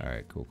 apparently. All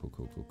right, cool.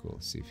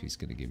 See if he's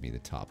going to give me the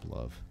top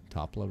love.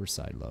 Top love or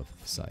side love?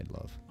 Side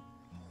love.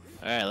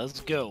 All right, let's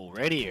go.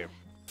 Right here.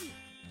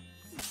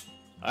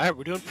 All right,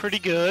 we're doing pretty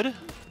good.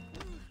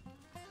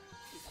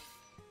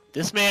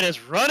 This man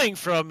is running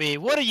from me.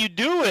 What are you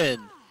doing?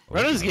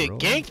 Runners get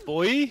ganked,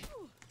 boy.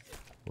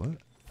 What?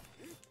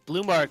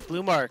 Blue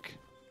mark.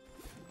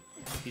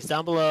 He's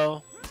down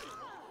below.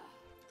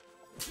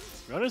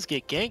 Runners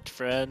get ganked,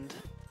 friend.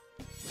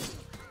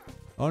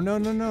 Oh, no.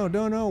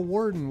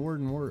 Warden,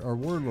 or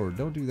Warlord.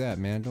 Don't do that,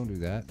 man. Don't do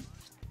that.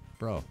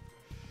 Bro.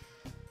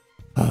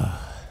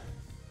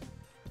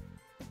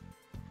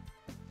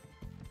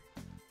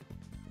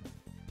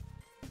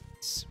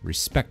 It's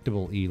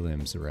respectable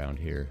elims around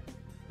here.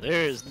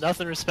 There's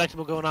nothing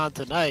respectable going on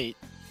tonight.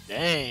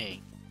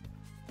 Dang.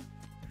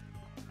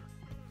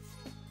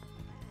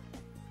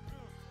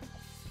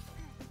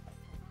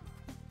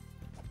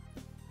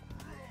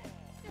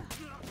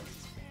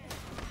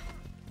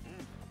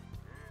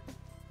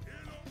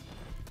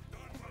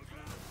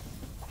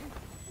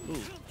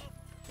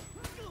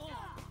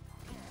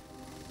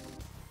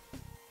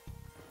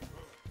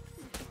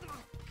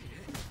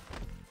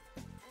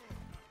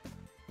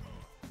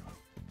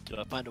 Do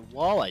I find a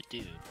wall? I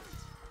do.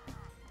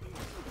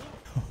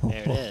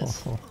 There it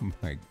is. Oh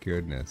my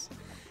goodness.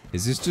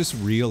 Is this just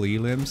real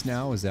elims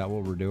now? Is that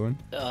what we're doing?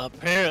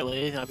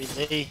 Apparently. I mean,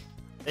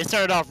 they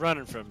started off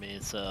running from me,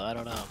 so I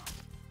don't know.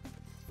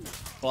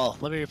 Well,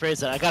 let me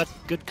rephrase that. I got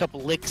a good couple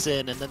licks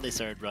in, and then they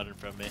started running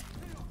from me.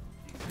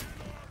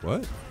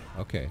 What?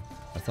 Okay.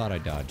 I thought I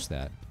dodged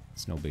that.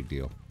 It's no big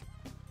deal.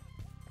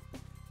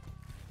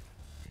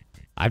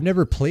 I've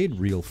never played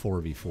real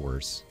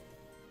 4v4s.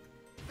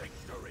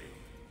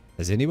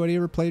 Has anybody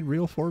ever played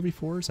real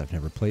 4v4s? I've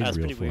never played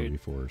real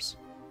 4v4s.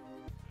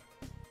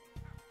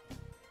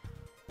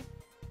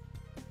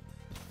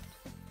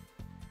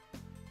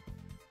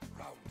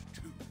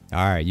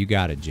 Alright, you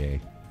got it,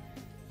 Jay.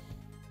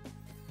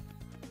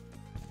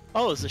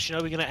 Oh, is the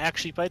Shinobi gonna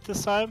actually fight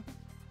this time?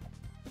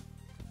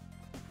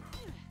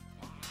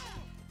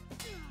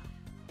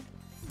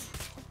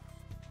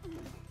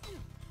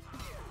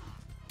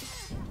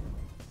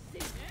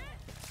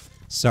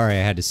 Sorry I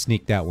had to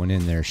sneak that one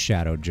in there,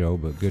 Shadow Joe,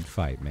 but good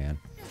fight, man.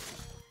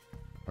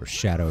 Or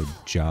Shadow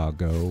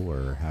Jago,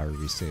 or however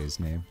you say his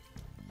name.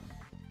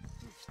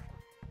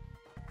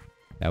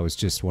 That was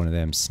just one of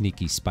them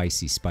sneaky,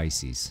 spicy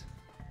spicies.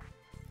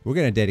 We're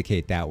going to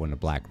dedicate that one to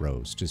Black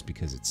Rose, just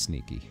because it's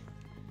sneaky.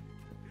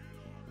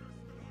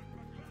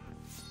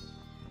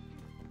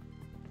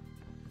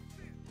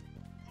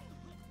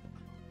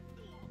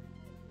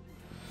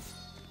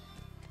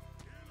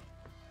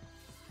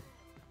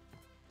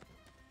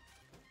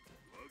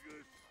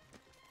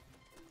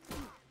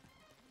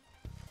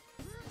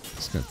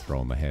 Just going to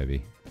throw him a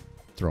heavy.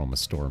 Throw him a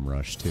Storm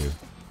Rush, too.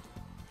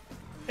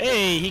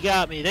 Hey, he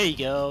got me. There you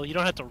go. You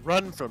don't have to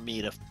run from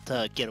me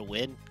to get a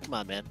win. Come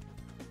on, man.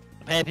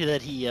 I'm happy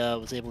that he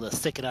was able to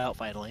stick it out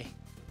finally.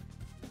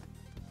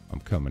 I'm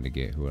coming to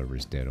get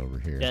whoever's dead over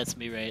here. That's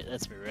me right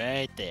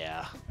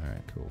there.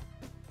 Alright, cool.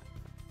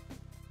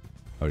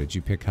 Oh, did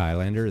you pick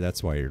Highlander?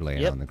 That's why you're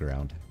laying on the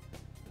ground.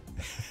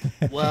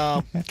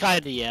 Well,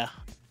 kinda, yeah.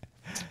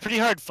 It's pretty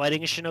hard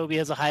fighting a Shinobi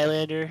as a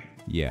Highlander.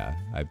 Yeah,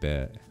 I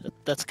bet.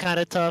 That's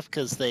kinda tough,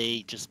 because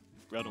they just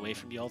run away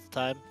from you all the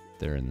time.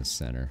 They're in the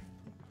center.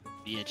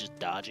 Yeah, just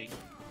dodging.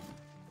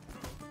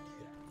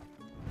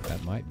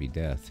 That might be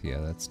death. Yeah,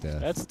 that's death.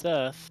 That's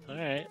tough.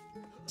 Alright.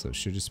 So it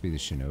should just be the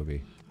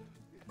Shinobi.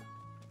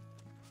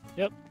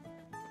 Yep.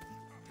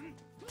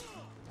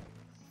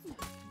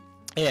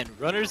 And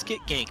runners get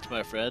ganked,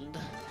 my friend.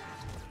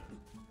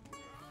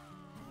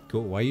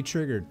 Cool. Why you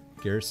triggered,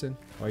 Garrison?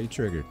 Why you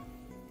triggered?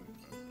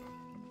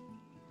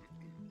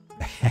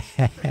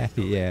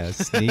 Yeah,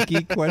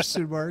 sneaky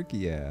question mark?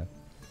 Yeah.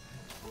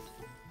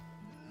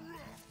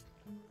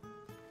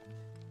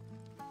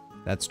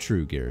 That's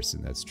true,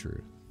 Garrison. That's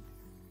true.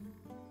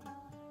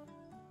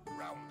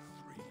 Round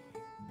 3.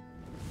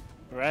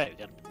 Alright,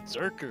 we got a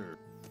Berserker.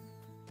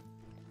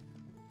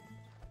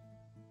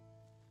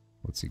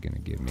 What's he gonna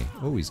give me?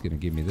 Oh, he's gonna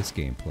give me this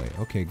gameplay.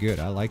 Okay, good.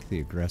 I like the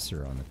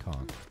aggressor on the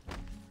conch.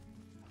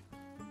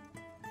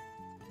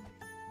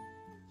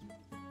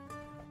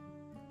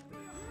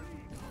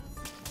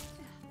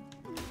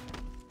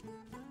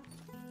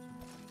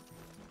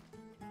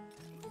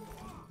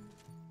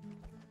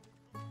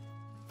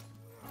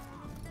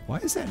 Why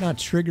is that not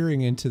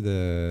triggering into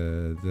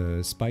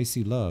the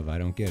spicy love? I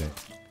don't get it.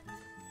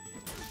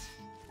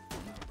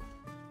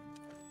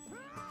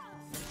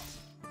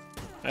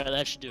 Alright,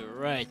 that should do it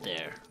right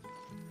there.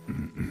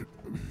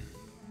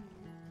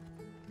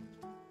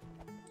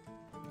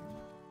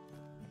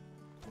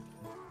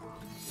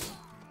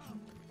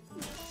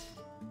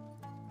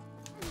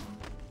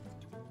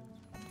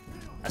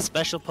 A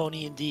special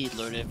pony indeed,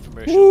 Lord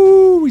Infomercial.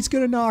 Ooh, he's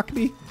gonna knock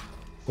me.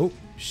 Oh,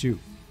 shoot.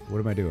 What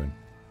am I doing?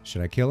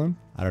 Should I kill him?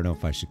 I don't know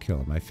if I should kill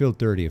him. I feel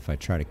dirty if I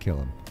try to kill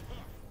him.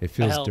 It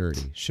feels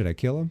dirty. Should I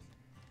kill him?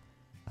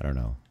 I don't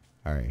know.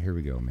 Alright, here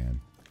we go, man.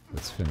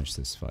 Let's finish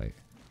this fight.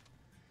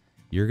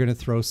 You're gonna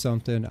throw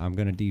something, I'm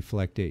gonna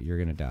deflect it, you're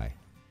gonna die.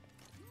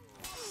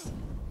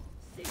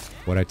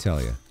 What'd I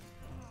tell you?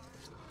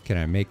 Can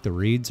I make the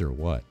reads or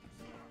what?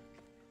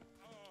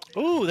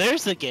 Ooh,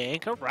 there's the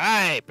gank.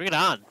 Alright, bring it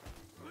on.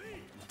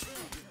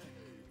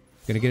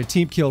 Gonna get a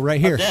team kill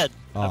right here. I'm dead.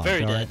 Oh, I'm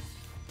very dead.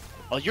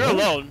 Oh, you're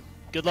alone.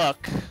 Good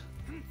luck.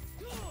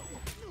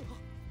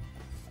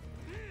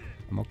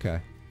 I'm okay.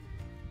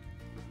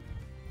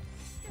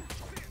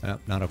 No,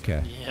 not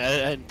okay. Yeah,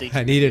 I didn't think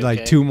I needed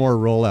like 2 more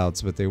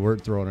rollouts, but they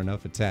weren't throwing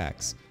enough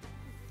attacks.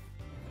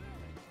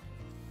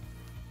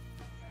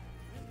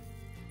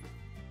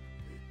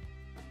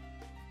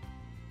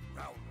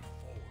 Round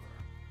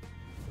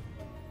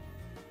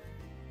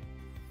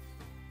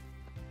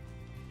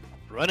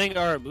 4. Running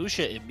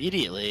Aramusha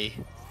immediately.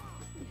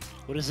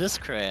 What is this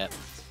crap?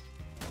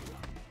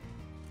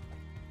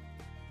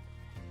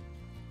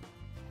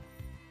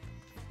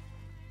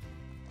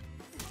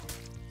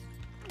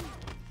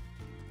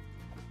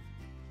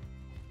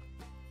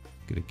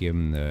 Gonna give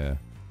him the.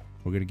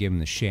 We're gonna give him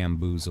the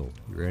shamboozle.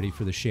 You ready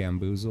for the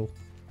shamboozle?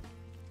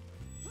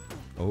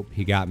 Oh,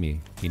 he got me.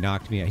 He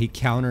knocked me out. He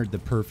countered the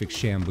perfect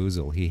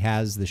shamboozle. He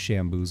has the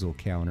shamboozle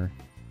counter.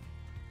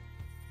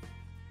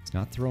 He's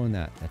not throwing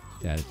that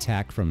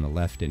attack from the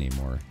left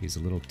anymore. He's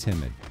a little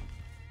timid.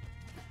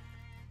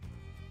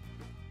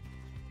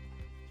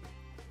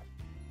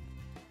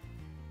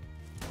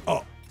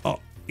 Oh,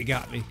 you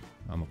got me.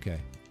 I'm okay.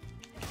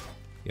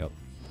 Yep,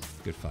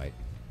 good fight.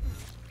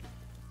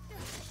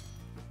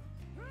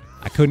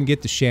 I couldn't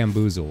get the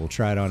Shamboozle. We'll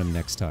try it on him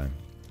next time.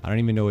 I don't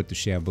even know what the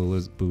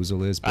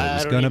Shamboozle is, but it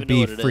was gonna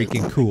be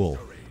freaking cool.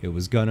 It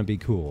was gonna be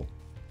cool.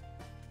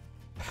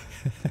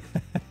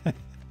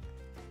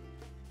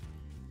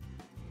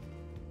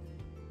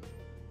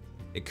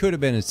 It could have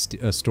been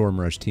a Storm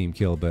Rush team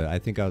kill, but I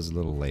think I was a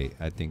little late.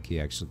 I think he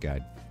actually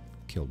got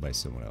killed by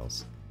someone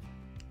else.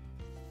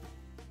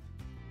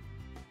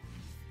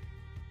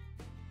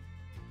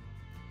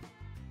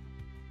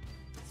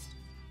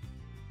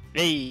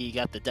 Hey, you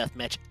got the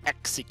deathmatch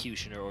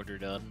executioner order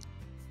done.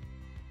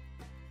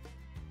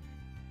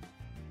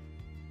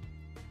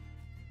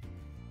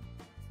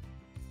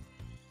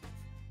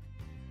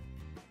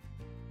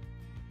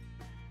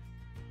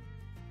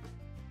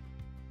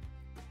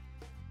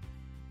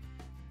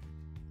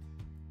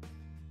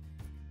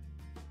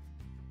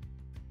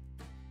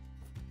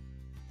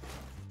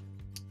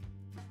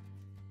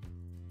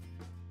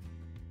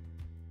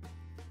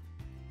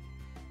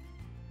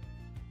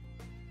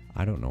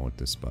 I don't know what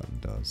this button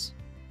does.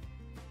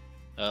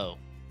 Oh,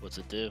 what's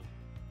it do?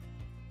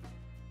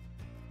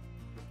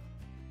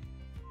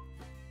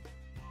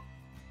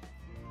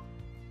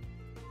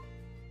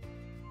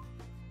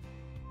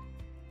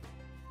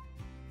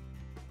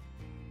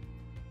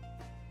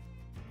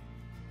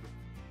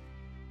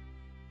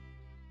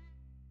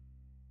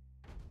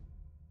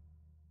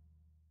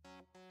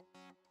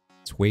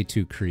 It's way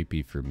too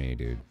creepy for me,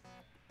 dude.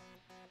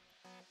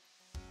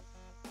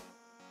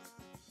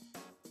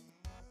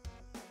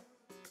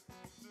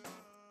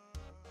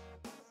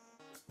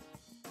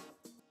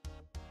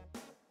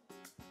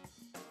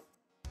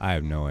 I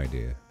have no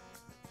idea.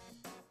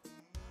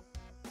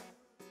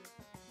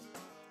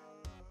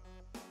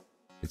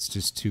 It's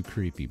just too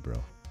creepy,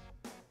 bro.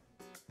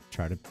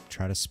 Try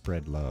to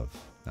spread love,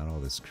 not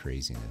all this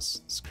craziness,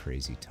 this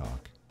crazy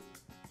talk.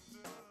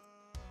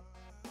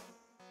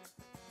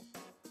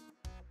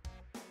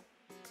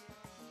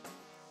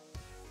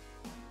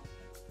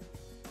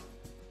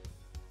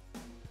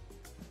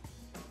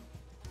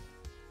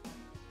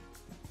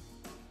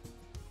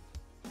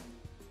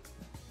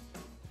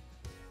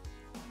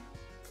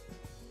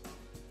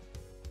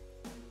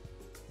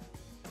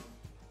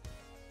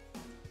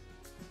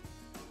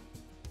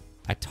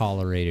 I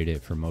tolerated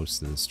it for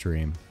most of the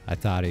stream. I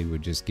thought he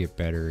would just get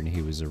better and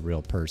he was a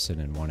real person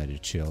and wanted to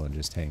chill and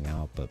just hang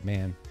out. But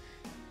man,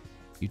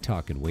 you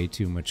talking way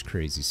too much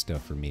crazy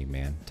stuff for me,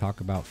 man. Talk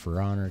about For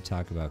Honor,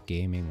 talk about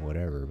gaming,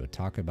 whatever. But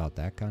talk about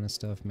that kind of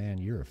stuff, man,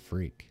 you're a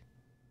freak.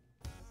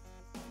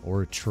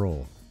 Or a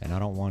troll. And I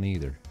don't want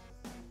either.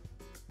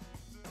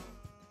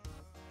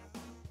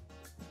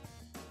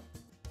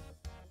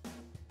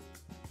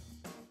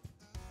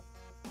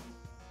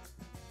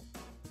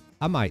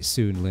 I might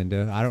soon,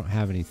 Linda. I don't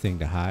have anything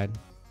to hide.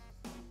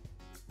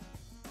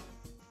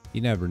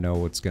 You never know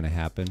what's going to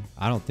happen.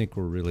 I don't think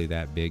we're really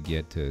that big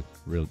yet to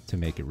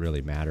make it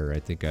really matter. I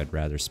think I'd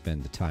rather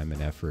spend the time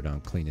and effort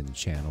on cleaning the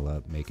channel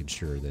up, making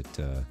sure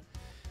that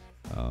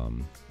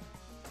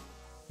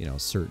you know,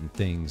 certain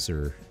things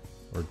are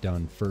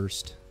done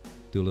first.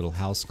 Do a little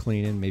house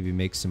cleaning, maybe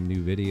make some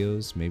new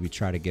videos, maybe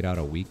try to get out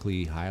a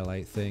weekly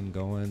highlight thing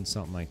going,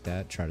 something like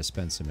that. Try to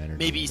spend some energy.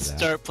 Maybe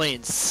start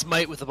playing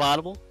Smite with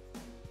Abominable.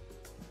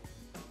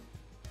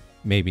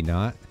 Maybe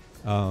not.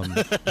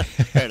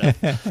 Fair enough.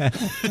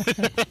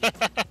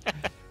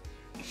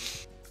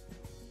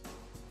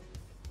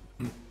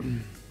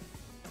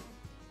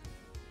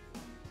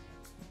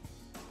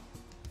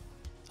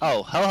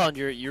 Oh, Hellhound,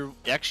 you're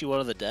actually one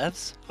of the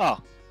devs? Oh,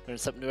 learn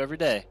something new every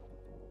day.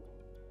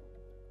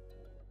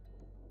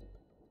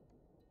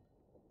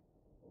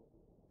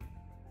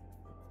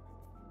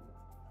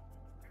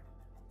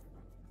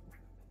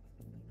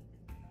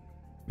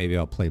 Maybe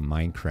I'll play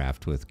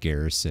Minecraft with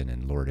Garrison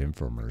and Lord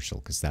Infomercial,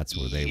 because that's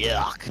where they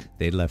were.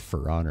 They left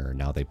For Honor, and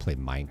now they play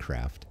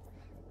Minecraft.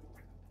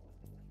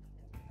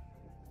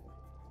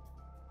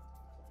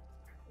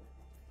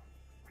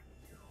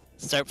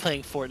 Start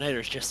playing Fortnite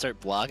or just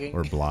start blogging?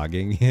 Or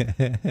blogging.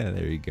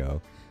 There you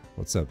go.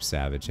 What's up,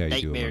 Savage? How you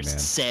doing, my man?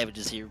 Nightmares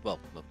Savages here.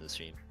 Welcome up to the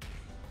stream.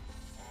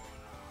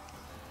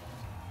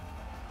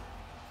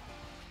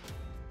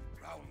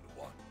 Round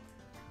one.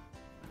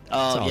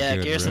 Oh, yeah,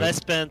 good, Garrison, Rick. I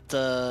spent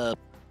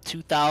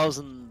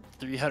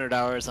 2,300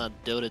 hours on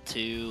Dota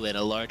 2 and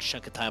a large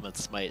chunk of time on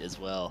Smite as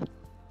well.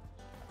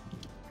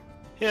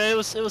 Yeah, it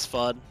was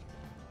fun.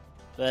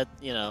 But,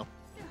 you know,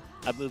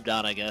 I moved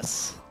on, I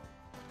guess.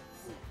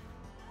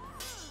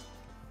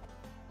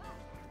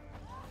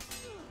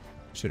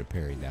 Should have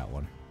parried that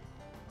one.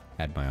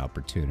 Had my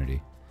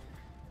opportunity.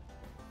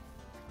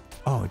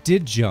 Oh, it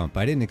did jump.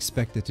 I didn't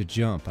expect it to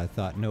jump. I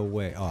thought, no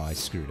way. Oh, I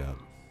screwed up.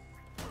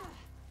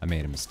 I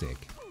made a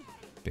mistake.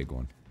 Big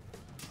one.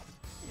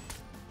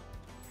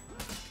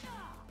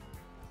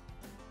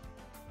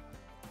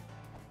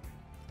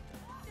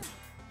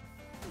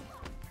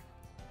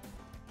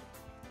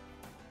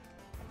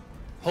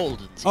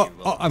 Holden's Oh, here.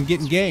 oh, I'm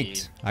getting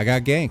ganked. I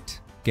got ganked.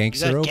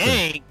 Ganks are open.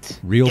 Ganked.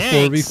 Real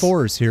Ganks.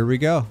 4v4s. Here we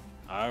go.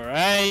 All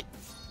right.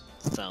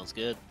 Sounds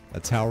good.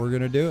 That's how we're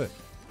going to do it.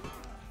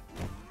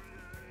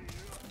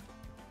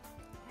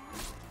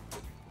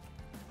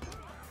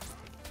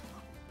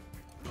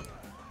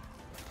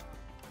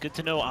 Good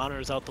to know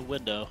honor's out the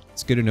window.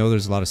 It's good to know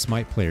there's a lot of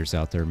Smite players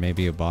out there.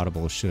 Maybe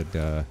Abominable should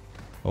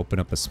open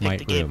up a Smite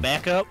Pick the game room.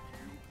 back up.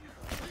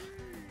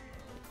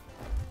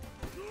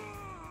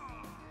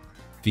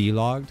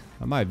 Vlogged?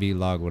 I might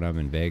vlog when I'm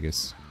in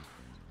Vegas.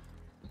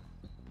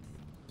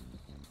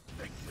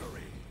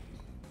 Victory.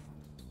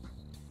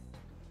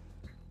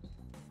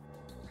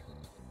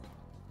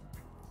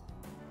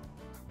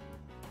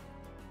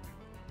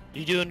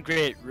 You're doing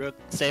great, Rook.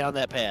 Stay on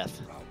that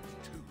path. Round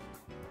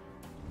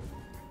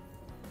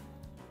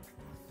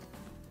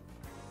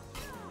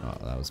 2.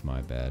 Oh, that was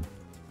my bad.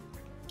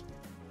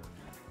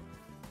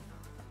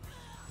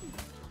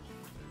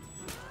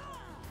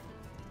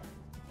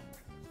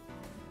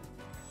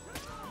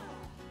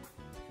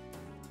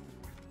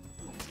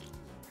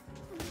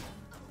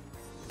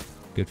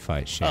 Good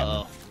fight, Shaman.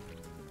 Uh-oh.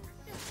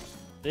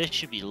 This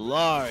should be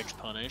large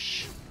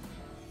punish.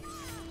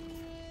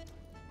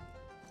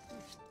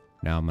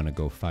 Now I'm gonna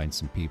go find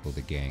some people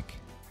to gank.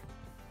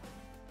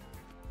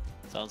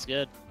 Sounds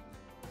good.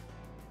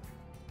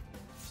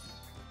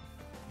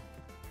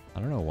 I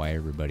don't know why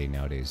everybody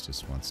nowadays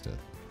just wants to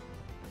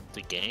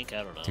gank?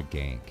 I don't know.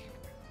 gank.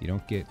 You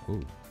don't get...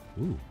 Ooh,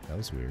 that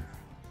was weird.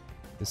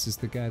 This is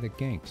the guy that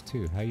ganked,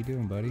 too. How you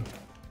doing, buddy?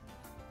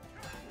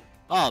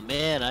 Oh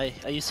man, I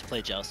used to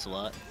play Joust a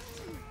lot.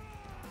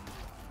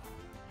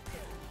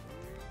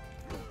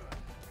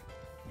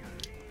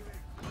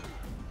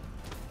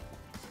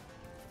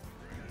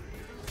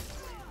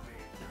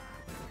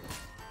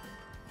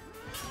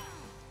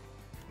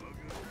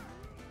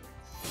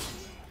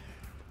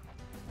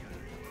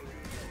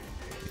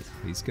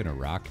 He's gonna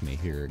rock me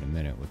here in a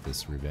minute with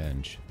this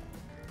revenge.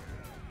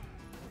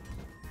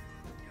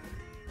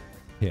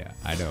 Yeah,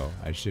 I know.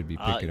 I should be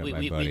picking up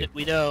my buddy.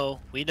 We know.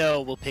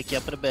 We'll pick you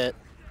up in a bit.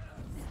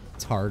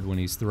 It's hard when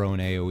he's throwing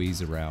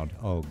AoEs around.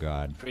 Oh,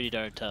 God. Pretty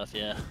darn tough,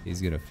 yeah. He's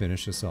going to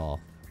finish us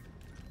all.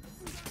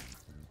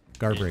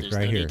 Guard break There's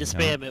right no here. need to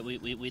spam it.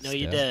 We know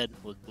you're dead.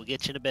 We'll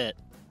get you in a bit.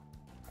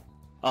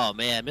 Oh,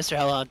 man. Mr.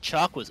 Hellon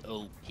Chalk was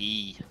OP.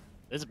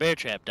 There's a bear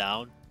trap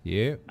down.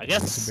 Yep. I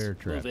guess there's a bear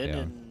trap move in down.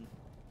 and...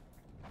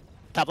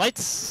 Top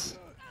lights.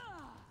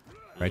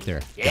 Right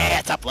there.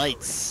 Yeah, top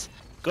lights.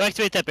 Go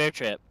activate that bear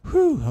trap.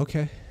 Whew,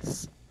 okay.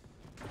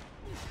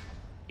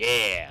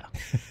 Yeah.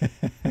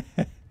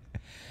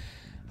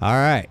 All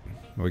right.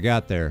 We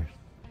got there.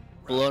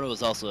 Bologna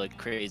was also like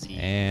crazy.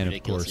 And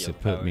of course it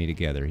put me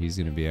together. He's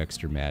going to be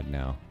extra mad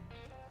now.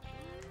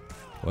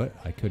 What?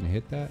 I couldn't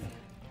hit that?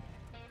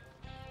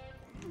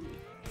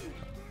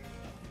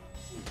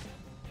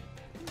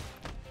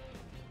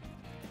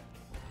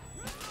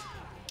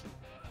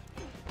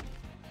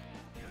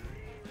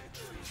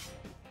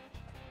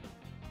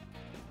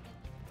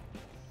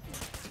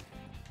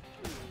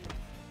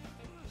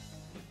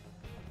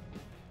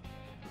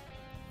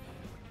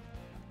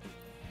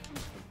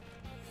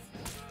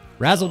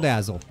 Razzle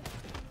dazzle.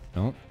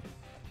 Nope.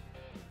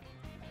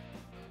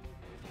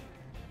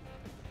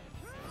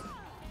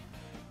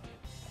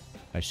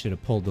 I should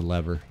have pulled the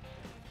lever.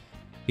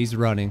 He's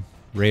running.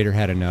 Raider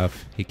had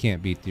enough. He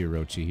can't beat the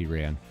Orochi. He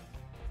ran.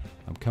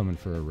 I'm coming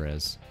for a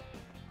res.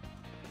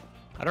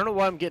 I don't know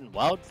why I'm getting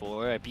wowed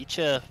for. I beat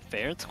you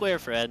fair and square,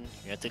 Fred.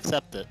 You have to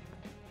accept it.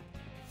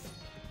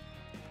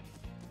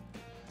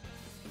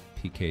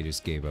 PK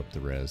just gave up the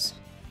res.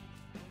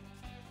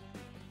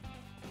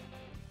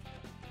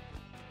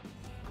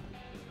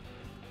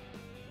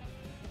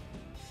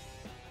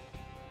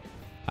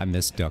 I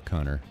miss Duck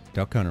Hunter.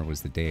 Duck Hunter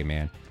was the day,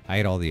 man. I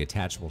had all the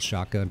attachable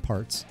shotgun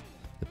parts,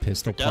 the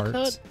pistol Duck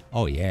parts. Hunt?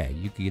 Oh yeah,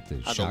 you could get the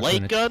On the shotgun.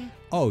 light gun?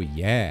 Oh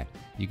yeah,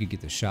 you could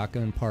get the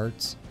shotgun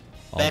parts.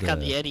 Back on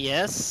the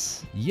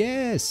NES?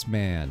 Yes,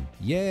 man.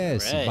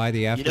 Yes, Right. you buy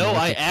the aftermarket You know,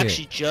 I kit.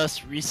 actually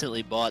just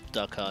recently bought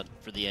Duck Hunt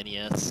for the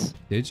NES.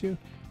 Did you?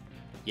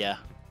 Yeah.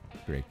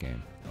 Great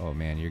game. Oh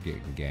man, you're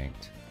getting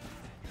ganked.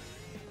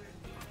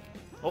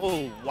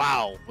 Oh,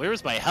 wow.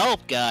 Where's my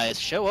help, guys?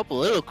 Show up a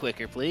little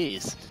quicker,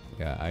 please.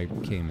 Yeah, I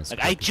came as Like,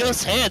 quick I as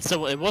just could. had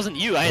someone. It wasn't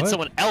you. I had What?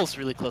 someone else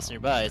really close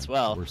nearby as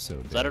well. We're so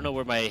So I don't dead. know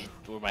where my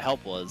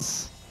help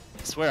was.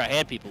 I swear I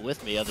had people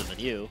with me other than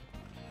you.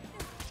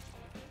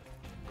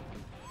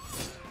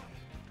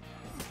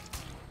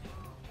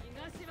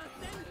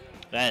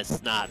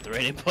 That's not the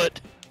right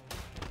input.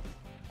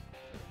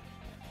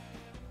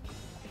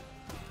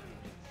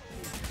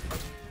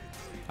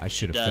 I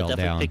should have fell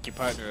Definitely down. pick your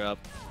partner up.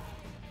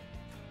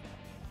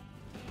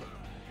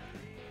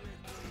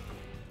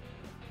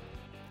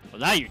 Well,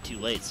 now you're too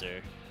late,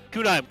 sir.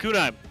 Kunai him,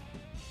 Kunai him.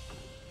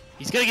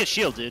 He's gonna get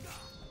shield, dude.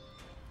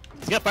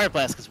 He's got Fire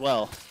Flask as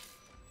well.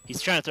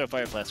 He's trying to throw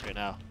Fire Flask right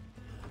now.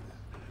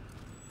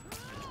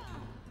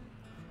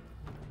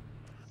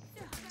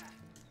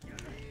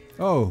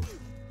 Oh.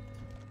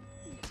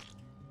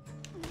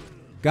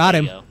 Got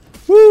There him. you go.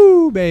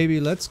 Woo! Woo, baby,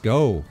 let's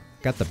go.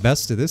 Got the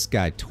best of this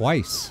guy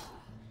twice.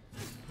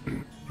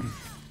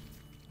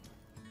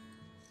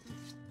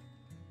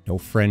 No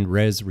friend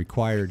res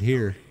required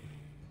here.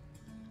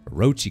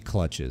 Orochi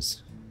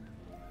clutches.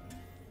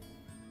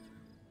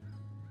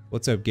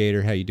 What's up,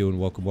 Gator? How you doing?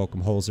 Welcome,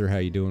 welcome. Holzer, how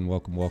you doing?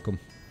 Welcome, welcome.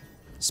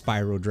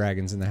 Spyro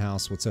Dragons in the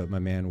house. What's up, my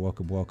man?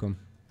 Welcome, welcome.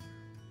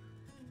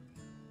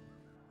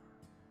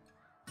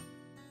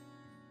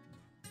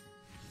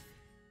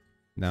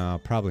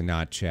 No, probably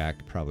not,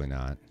 Jack. Probably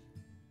not.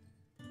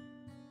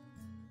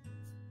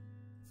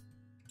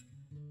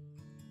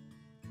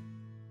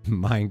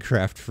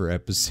 Minecraft for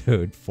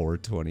episode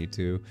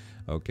 422.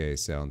 Okay,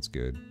 sounds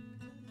good.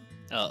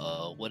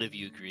 Uh-oh, what have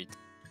you agreed?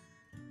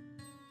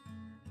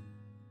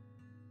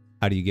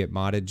 How do you get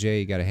modded,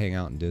 Jay? You gotta hang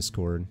out in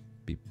Discord.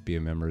 Be a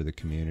member of the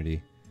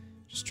community.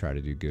 Just try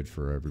to do good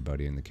for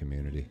everybody in the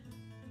community.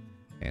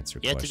 Answer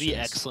questions. You have to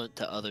be excellent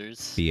to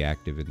others. Be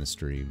active in the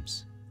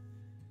streams.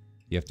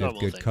 You have to have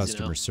good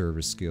customer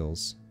service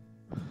skills.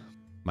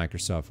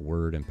 Microsoft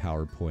Word and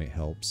PowerPoint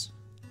helps.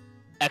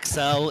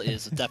 Excel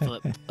is a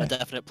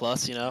definite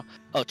plus, you know.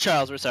 Oh,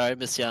 Charles, we're sorry, I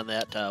missed you on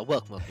that.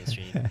 Welcome to the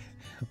stream.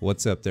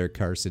 What's up there,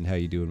 Carson? How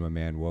you doing, my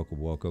man?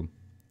 Welcome, welcome.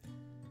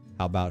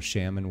 How about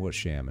shaman? What's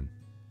shaman?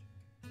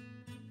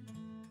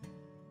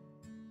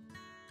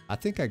 I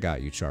think I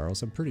got you,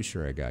 Charles. I'm pretty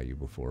sure I got you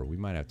before. We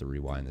might have to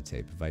rewind the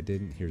tape. If I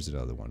didn't, here's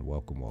another one.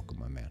 Welcome, welcome,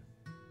 my man.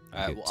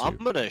 Alright, well, I'm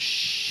gonna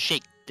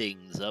shake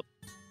things up.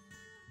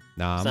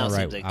 Nah, I'm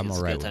alright. I'm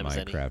alright with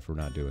Minecraft. We're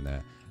not doing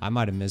that. I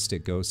might have missed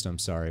it, Ghost. I'm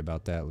sorry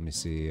about that. Let me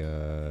see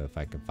if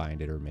I can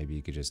find it, or maybe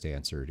you could just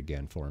answer it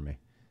again for me.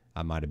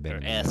 I might have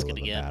been in the middle of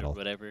a battle. Or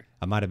whatever.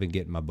 I might have been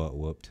getting my butt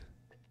whooped.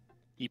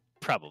 You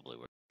probably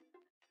were.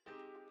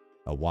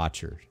 A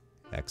watcher.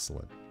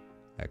 Excellent.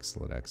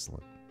 Excellent,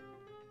 excellent.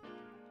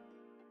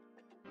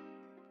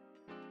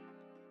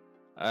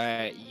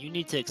 Alright, you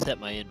need to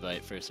accept my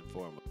invite first and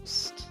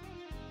foremost.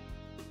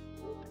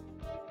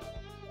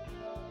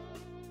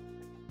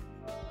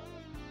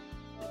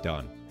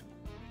 Done.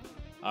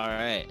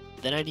 Alright,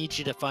 then I need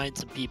you to find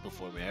some people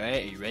for me,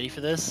 alright? Are you ready for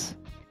this?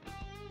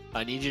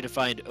 I need you to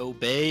find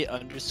obey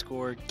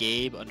underscore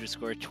Gabe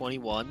underscore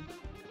 21.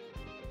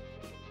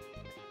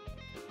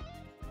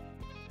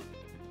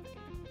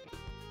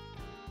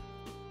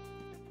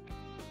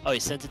 Oh, he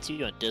sent it to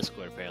you on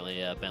Discord,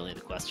 apparently. Apparently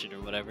the question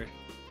or whatever.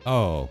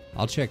 Oh,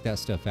 I'll check that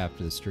stuff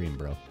after the stream,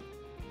 bro.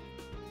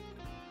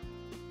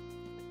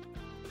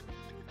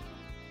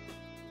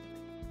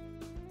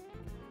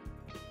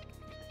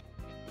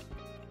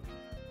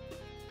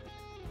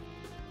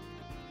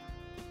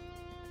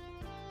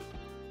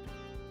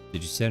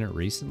 Did you send it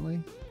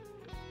recently?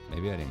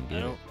 Maybe I didn't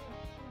get it.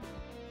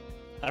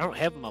 I don't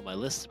have them on my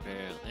list,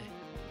 apparently.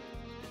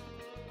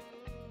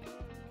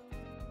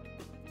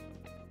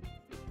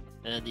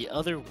 And the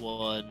other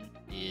one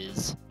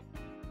is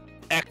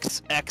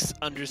XX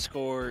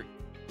underscore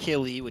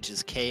Killy, which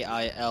is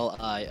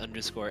KILI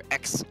underscore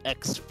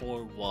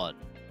XX41.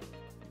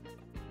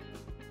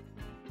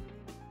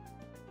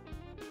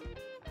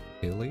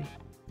 Killy?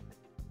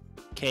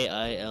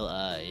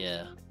 KILI,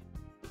 yeah.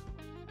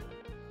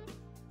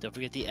 Don't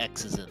forget the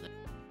X's in there.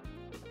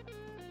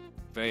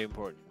 Very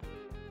important.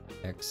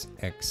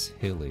 XX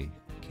Hilly.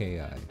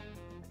 KI.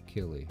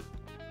 Killy.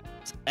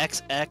 It's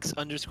XX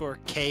underscore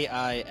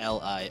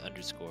KILI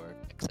underscore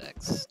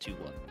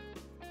XX21.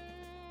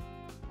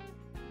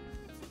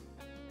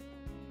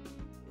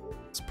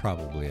 It's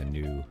probably a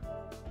new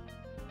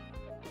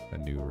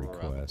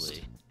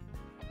request. Probably.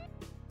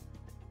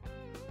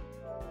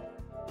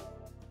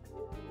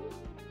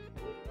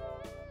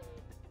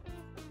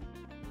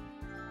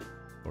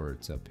 Or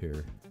it's up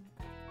here.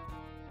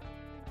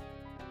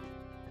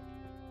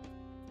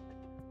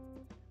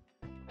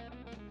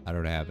 I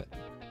don't have it.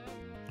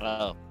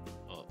 Oh.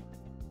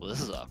 Well, this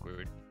is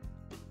awkward.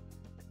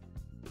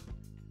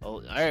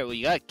 Oh, alright, well,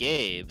 you got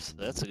Gabe, so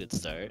that's a good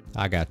start.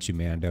 I got you,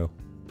 Mando.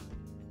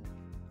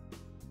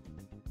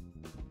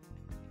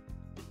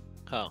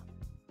 Oh.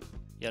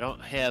 Yeah, I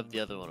don't have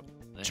the other one.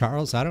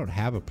 Charles, I don't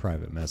have a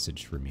private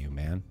message from you,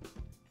 man.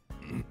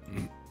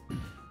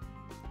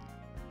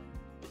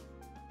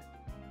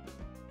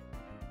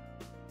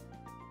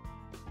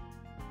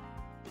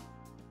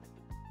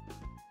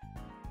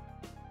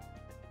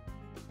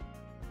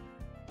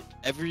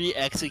 Every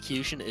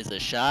execution is a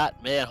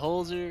shot. Man,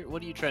 Holzer,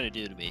 what are you trying to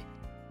do to me?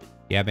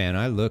 Yeah, man,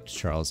 I looked,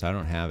 Charles. I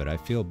don't have it. I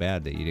feel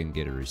bad that you didn't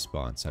get a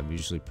response. I'm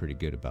usually pretty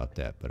good about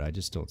that, but I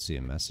just don't see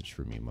a message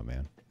from you, my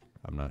man.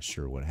 I'm not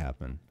sure what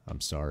happened.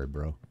 I'm sorry,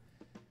 bro.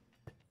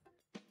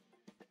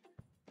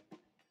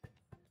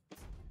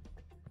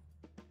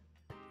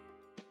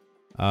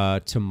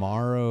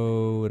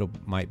 Tomorrow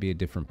might be a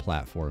different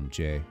platform,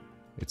 Jay.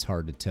 It's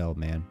hard to tell,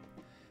 man.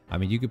 I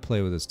mean, you could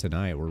play with us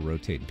tonight. We're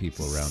rotating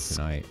people around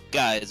tonight.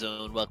 Guys,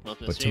 welcome up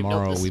to the but stream.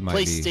 Tomorrow no, we might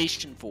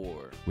PlayStation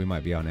 4. We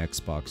might be on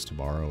Xbox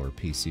tomorrow or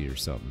PC or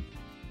something.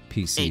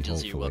 PC,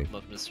 Angels hopefully. Here, welcome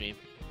up to the stream.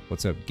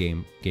 What's up,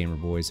 gamer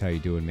boys? How you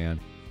doing, man?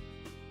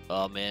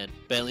 Oh man,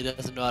 Bentley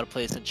doesn't know how to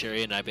play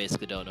Centurion. I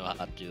basically don't know how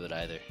to do it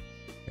either.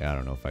 Yeah, I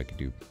don't know if I could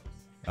do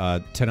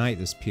Tonight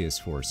this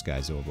PS4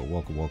 Sky's over.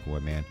 Welcome, welcome, my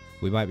man.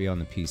 We might be on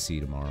the PC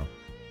tomorrow.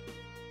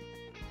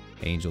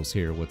 Angel's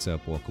here. What's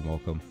up? Welcome,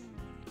 welcome.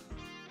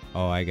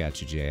 Oh, I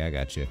got you, Jay. I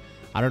got you.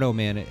 I don't know,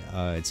 man.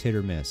 It's hit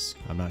or miss.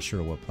 I'm not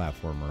sure what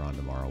platform we're on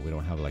tomorrow. We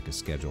don't have like a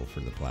schedule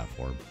for the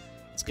platform.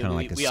 It's kind of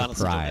like a we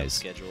honestly don't have a surprise.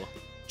 schedule.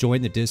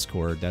 Join the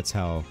Discord. That's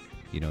how,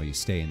 you know, you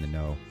stay in the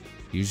know.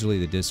 Usually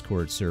the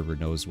Discord server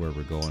knows where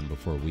we're going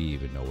before we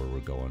even know where we're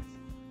going.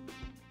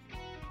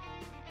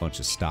 Bunch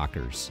of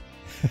stalkers.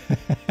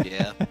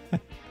 Yeah.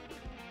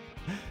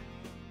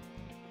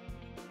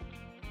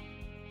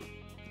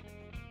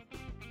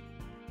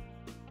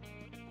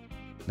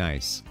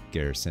 Nice,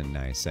 Garrison.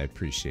 Nice. I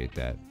appreciate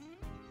that.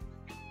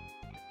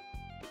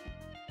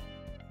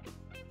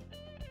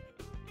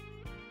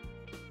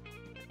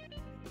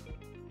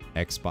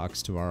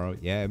 Xbox tomorrow?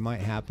 Yeah, it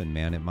might happen,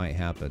 man. It might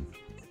happen.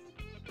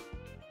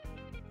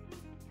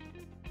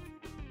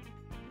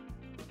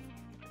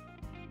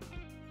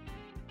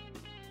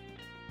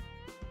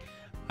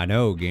 I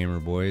know, gamer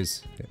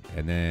boys.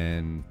 And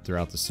then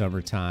throughout the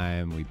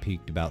summertime, we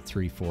peaked about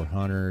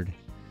 300-400.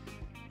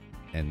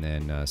 And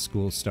then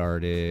school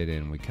started,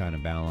 and we kind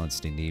of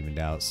balanced and evened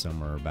out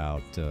somewhere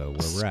about where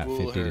we're at,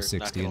 50 to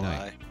 60 a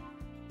night.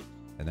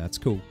 And that's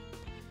cool.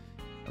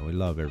 And we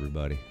love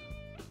everybody.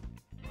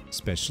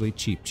 Especially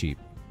Cheap Cheap.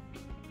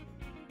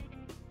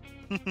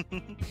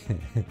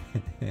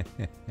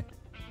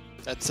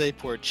 I'd say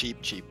poor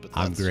Cheap Cheap, but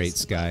I'm that's great,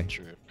 just Sky. not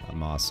true.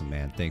 I'm awesome,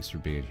 man. Thanks for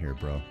being here,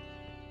 bro.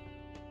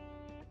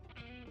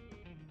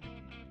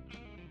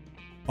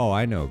 Oh,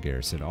 I know,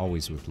 Garrison.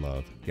 Always with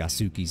love.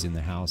 Yasuki's in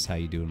the house. How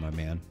you doing, my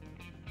man?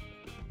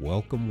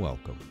 Welcome,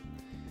 welcome.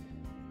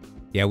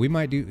 Yeah, we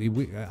might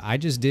do... I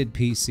just did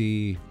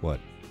PC...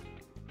 What?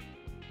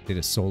 Did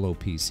a solo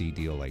PC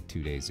deal like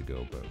 2 days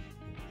ago, but...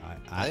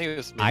 I think it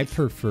was I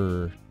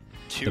prefer...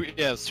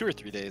 it was 2 or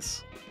 3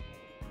 days.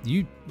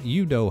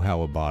 You know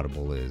how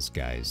abominable is,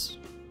 guys.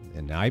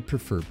 And I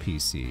prefer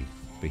PC,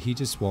 but he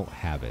just won't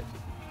have it.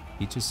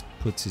 He just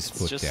puts his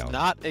foot down. It's just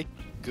not a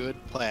good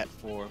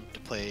platform to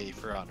play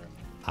For Honor.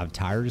 I'm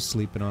tired of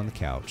sleeping on the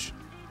couch.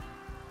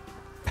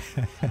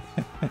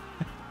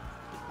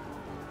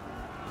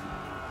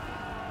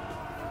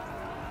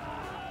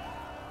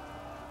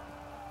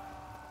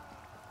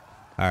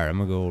 Alright, I'm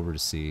gonna go over to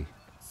C.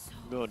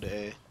 Going to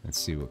A. And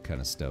see what kind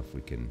of stuff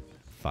we can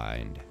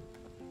find.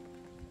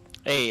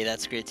 Hey,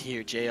 that's great to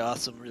hear, Jay.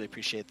 Awesome. Really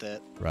appreciate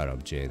that. Right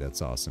up, Jay.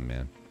 That's awesome,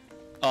 man.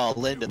 Oh,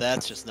 Linda,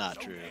 that's just not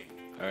true.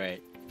 All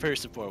right.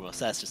 First and foremost,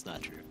 that's just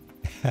not true.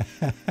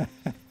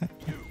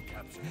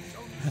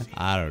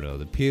 I don't know.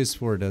 The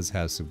PS4 does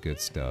have some good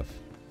stuff.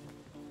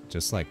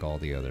 Just like all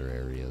the other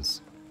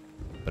areas.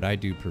 But I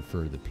do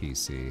prefer the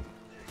PC.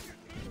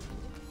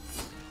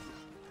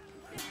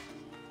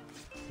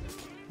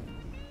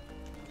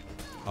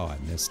 Oh, I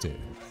missed it.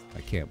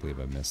 I can't believe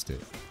I missed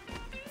it.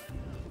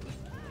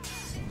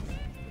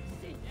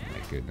 My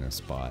goodness,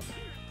 spot.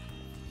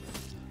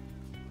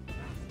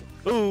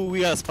 Ooh,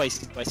 we got a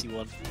spicy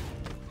one.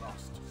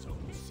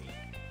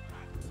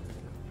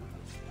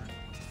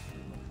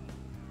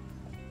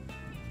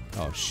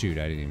 Oh shoot,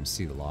 I didn't even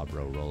see the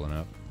Lobro rolling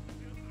up.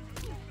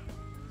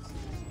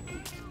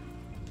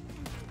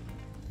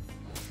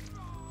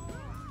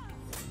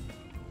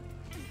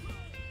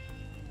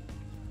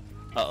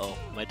 Uh-oh,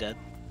 am I dead?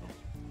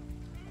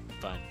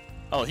 Fine.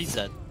 Oh, he's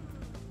dead.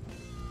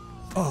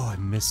 Oh, I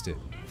missed it.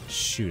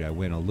 Shoot, I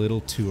went a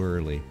little too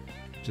early.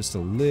 Just a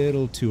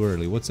little too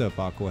early. What's up,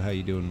 Aqua? How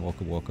you doing?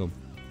 Welcome, welcome.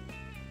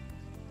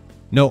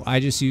 No, I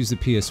just use the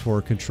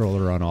PS4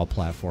 controller on all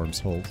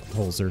platforms,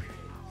 Holzer.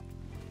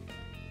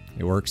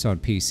 It works on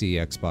PC,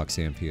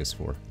 Xbox, and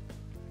PS4.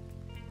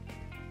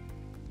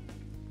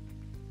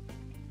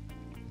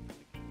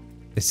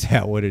 Is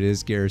that what it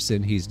is,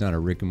 Garrison? He's not a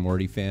Rick and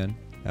Morty fan?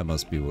 That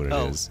must be what it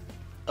is.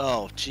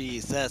 Oh,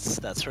 jeez,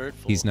 that's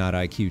hurtful. He's not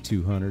IQ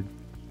 200?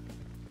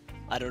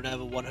 I don't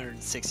have a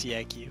 160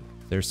 IQ.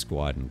 They're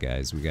squadding,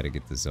 guys. We got to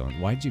get the zone.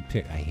 Why'd you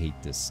pick? I hate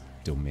this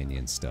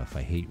Dominion stuff.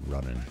 I hate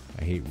running.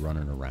 I hate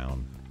running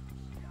around.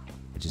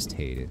 I just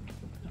hate it.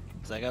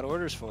 Because I got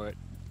orders for it.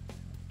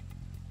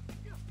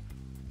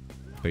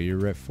 But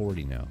you're at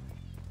 40 now.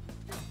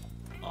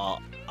 Oh,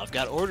 I've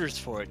got orders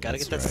for it. Gotta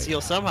That's get that right.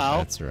 steel somehow.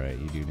 That's right.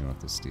 You do know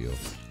what to steal.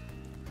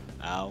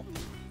 Ow.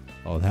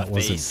 Oh, that My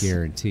wasn't face.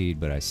 guaranteed,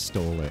 but I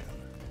stole it.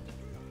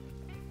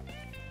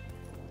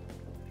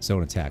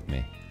 Don't attack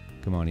me.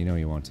 Come on, you know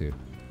you want to.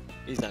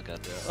 He's not gonna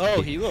do it.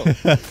 Oh, he will.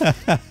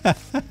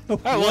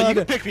 Alright, well, you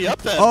can pick me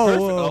up then. Oh,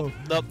 Perfect. whoa. Oh,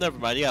 nope, never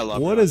mind. You got a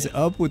lot What more is on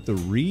you. up with the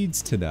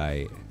reeds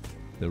tonight?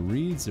 The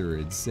reeds are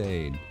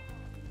insane.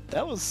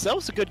 That was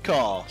a good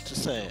call.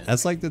 Just saying.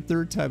 That's like the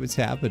third time it's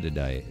happened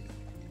tonight.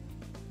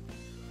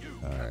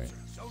 Alright.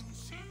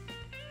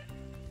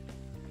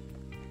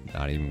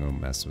 Not even gonna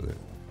mess with it.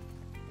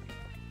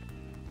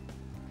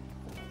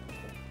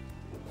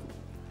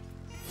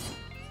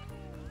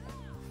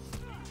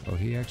 Oh,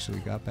 he actually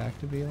got back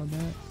to me on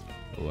that?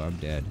 Oh, I'm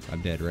dead.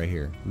 I'm dead right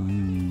here.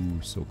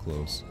 Ooh, so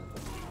close.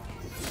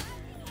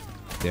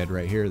 Dead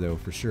right here, though,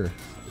 for sure.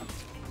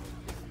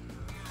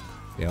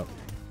 Yep.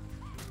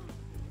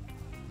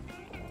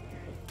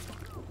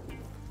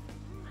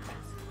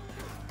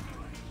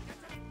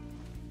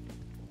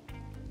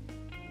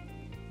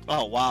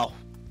 Oh, wow.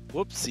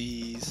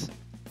 Whoopsies.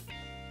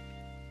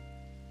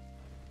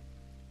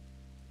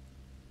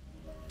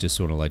 Just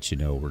want to let you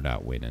know we're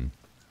not winning.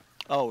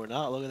 Oh, we're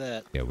not? Look at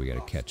that. Yeah, we got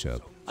to catch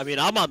up. I mean,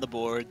 I'm on the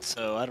board,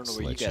 so I don't know Just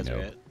where you let you guys know.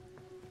 are at.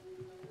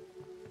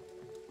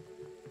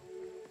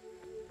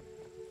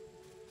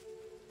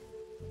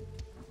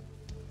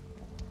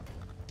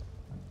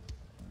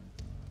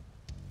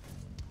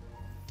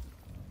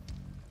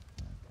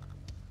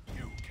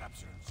 You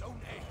captured Zone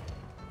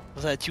A.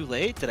 Was I too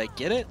late? Did I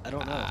get it? I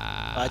don't know.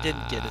 I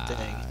didn't get it,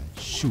 dang.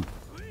 Shoot.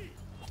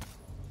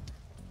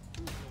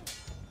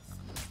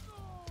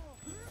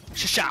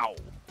 Show.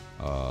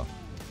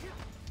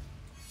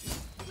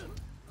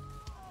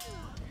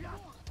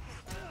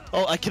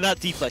 Oh, I cannot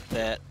deflect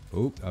that.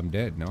 Oop, I'm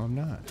dead. No, I'm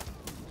not.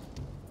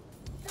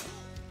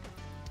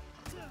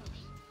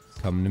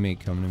 Come to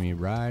me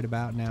right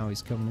about now.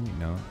 He's coming to me.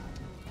 No.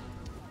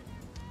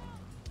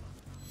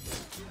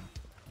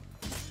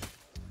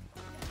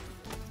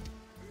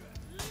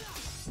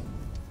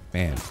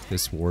 Man,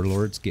 this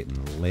warlord's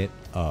getting lit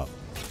up.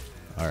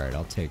 All right,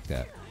 I'll take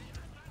that.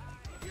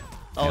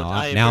 Oh,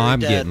 now I'm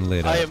dead. getting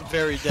lit up. I am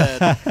very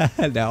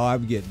dead. Now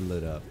I'm getting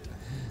lit up.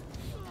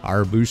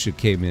 Arabusha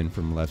came in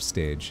from left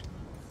stage.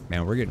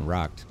 Man, we're getting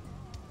rocked.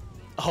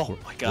 Oh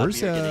my god,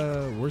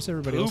 Where's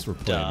everybody else we're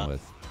pooped playing up.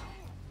 with?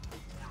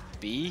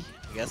 B?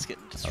 I guess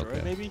getting destroyed,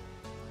 Okay. maybe?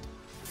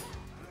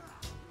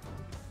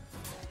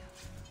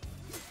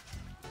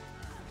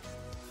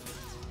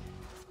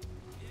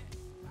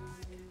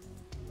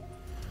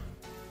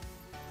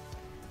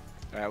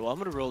 Alright, well, I'm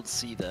gonna roll to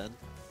C then.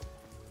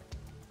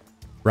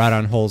 Right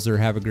on, Holzer.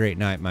 Have a great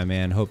night, my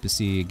man. Hope to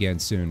see you again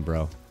soon,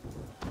 bro.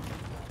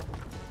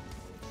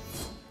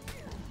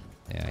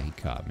 Yeah, he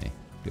caught me.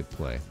 Good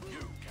play. You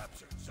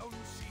captured Zone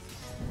C.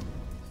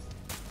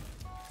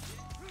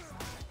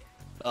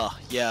 Oh,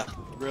 yeah.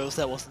 Rose,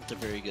 that wasn't a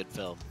very good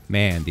film.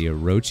 Man, the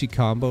Orochi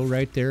combo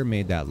right there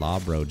made that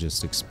Labro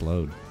just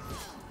explode.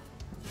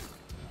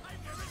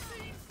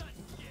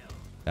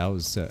 That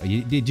was...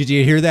 did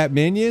you hear that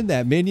minion?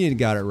 That minion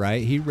got it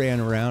right. He ran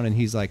around and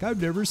he's like,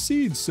 I've never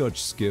seen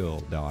such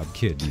skill. No, I'm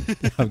kidding.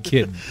 I'm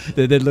kidding.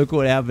 Then look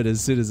what happened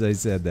as soon as I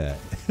said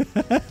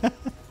that.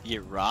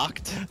 You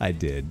rocked? I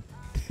did.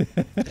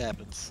 It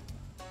happens.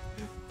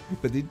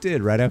 But it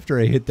did. Right after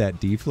I hit that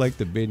deflect,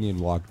 the minion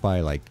walked by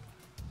like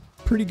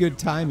pretty good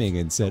timing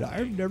and said,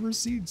 I've never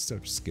seen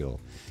such skill.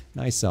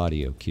 Nice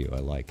audio cue. I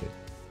like it.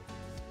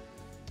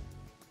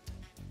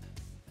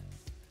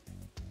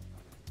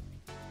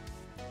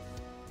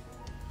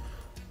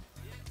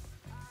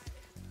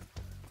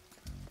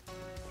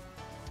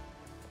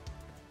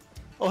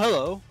 Oh,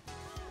 hello.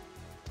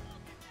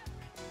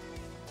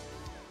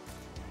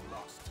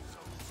 Lost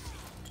Zone C.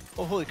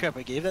 Oh, holy crap,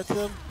 I gave that to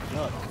them?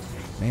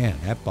 Yuck. Man,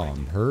 that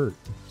bomb hurt.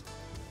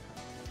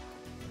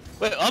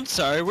 Wait, I'm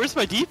sorry, where's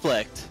my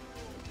deflect?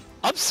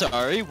 I'm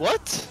sorry,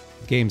 what?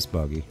 Game's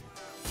buggy.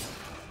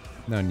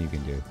 Nothing you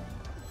can do.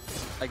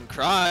 I can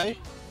cry.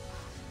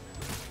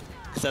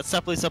 Cause that's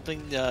definitely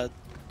something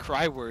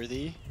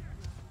cry-worthy.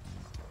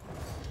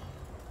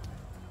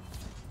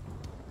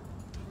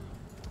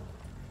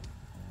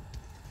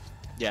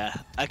 Yeah,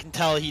 I can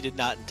tell he did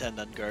not intend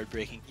on guard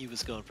breaking. He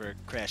was going for a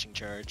crashing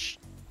charge.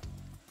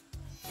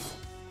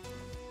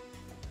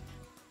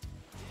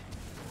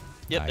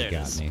 Yep, there He it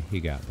got is. me. He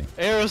got me.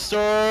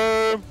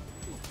 Aerostorm!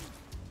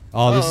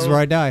 Oh, this is Uh-oh. where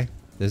I die.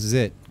 This is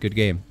it. Good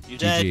game. You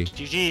dead.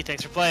 GG. GG,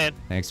 thanks for playing.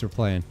 Thanks for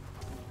playing.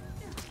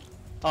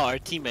 Oh, our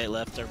teammate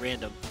left, a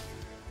random.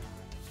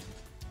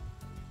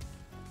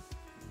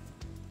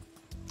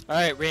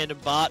 Alright, random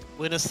bot,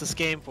 win us this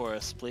game for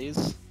us,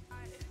 please.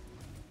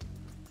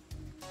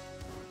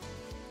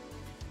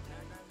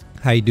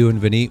 How you doing,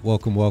 Vineet?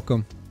 Welcome,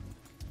 welcome.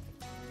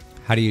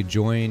 How do you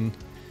join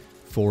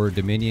for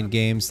Dominion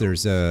games?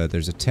 There's a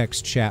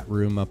text chat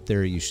room up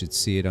there. You should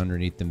see it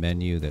underneath the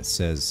menu that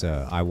says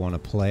I want to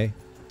play.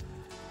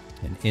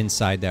 And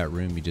inside that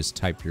room, you just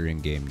type your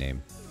in-game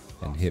name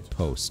and hit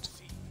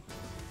post.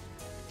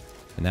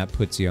 And that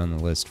puts you on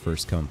the list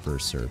first come,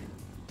 first serve.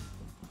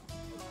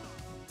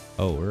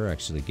 Oh, we're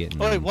actually getting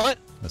Oh, wait, what?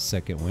 a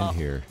second win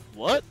here.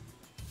 What?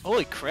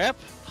 Holy crap.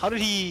 How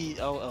did he...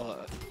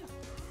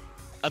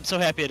 I'm so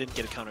happy I didn't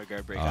get a counter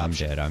guard break Oh, I'm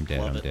option. dead, I'm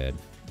dead, Love I'm it. dead.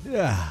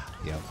 Yeah.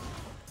 Yep.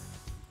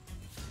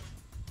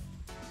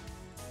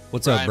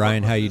 What's up,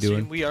 Brian? welcome How to you the stream.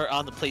 doing? We are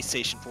on the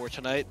PlayStation 4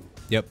 tonight.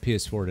 Yep,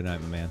 PS4 tonight,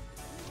 my man.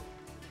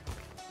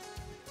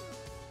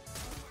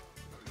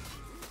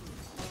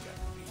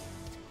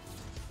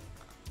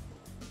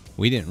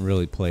 We didn't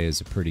really play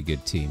as a pretty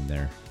good team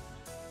there.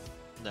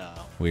 No.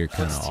 We were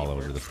kind of What's all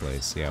over teamwork? the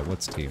place. Yeah,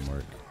 what's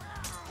teamwork?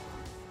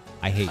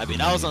 I hate I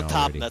mean, I was on Dominion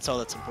top, already. and that's all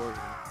that's important.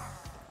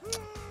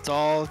 That's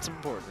all that's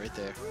important right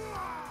there.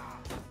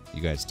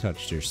 You guys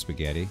touched your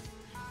spaghetti.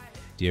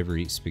 Do you ever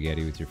eat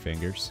spaghetti with your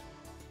fingers?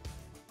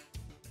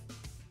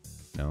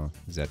 No?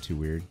 Is that too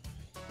weird?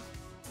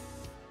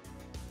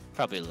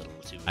 Probably a little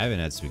too. I haven't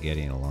had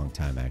spaghetti in a long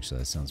time, actually.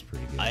 That sounds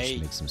pretty good. I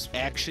should make some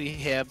spaghetti. actually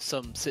have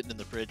some sitting in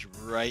the fridge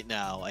right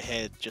now. I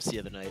had just the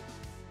other night.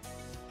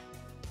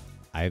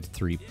 I have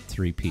three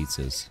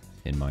pizzas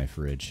in my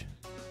fridge.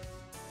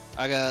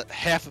 I got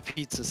half a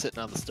pizza sitting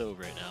on the stove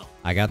right now.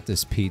 I got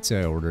this pizza.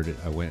 I ordered it.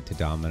 I went to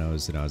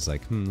Domino's and I was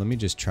like, let me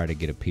just try to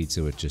get a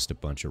pizza with just a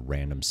bunch of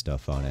random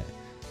stuff on it.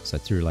 So I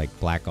threw like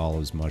black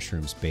olives,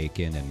 mushrooms,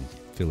 bacon, and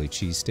Philly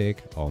cheesesteak.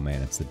 Oh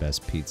man, it's the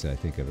best pizza I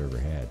think I've ever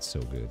had. So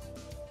good.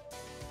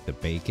 The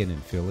bacon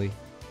and Philly,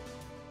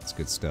 it's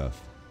good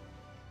stuff.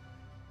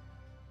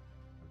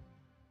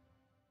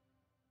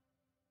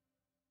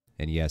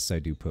 And yes, I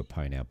do put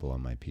pineapple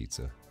on my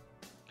pizza.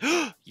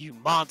 You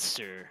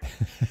monster.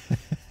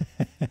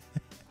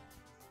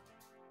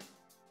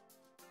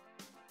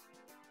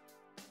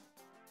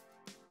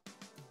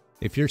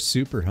 If you're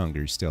super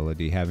hungry, Stella,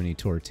 do you have any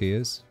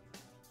tortillas?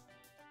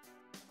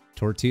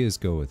 Tortillas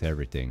go with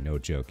everything, no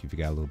joke. If you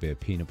got a little bit of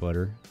peanut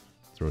butter,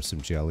 throw some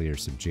jelly or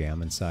some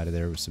jam inside of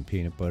there with some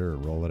peanut butter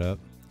and roll it up,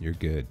 you're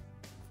good.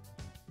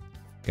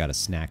 Got a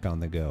snack on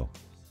the go.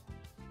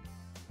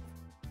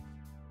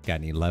 Got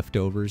any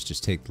leftovers?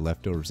 Just take the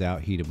leftovers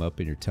out, heat them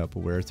up in your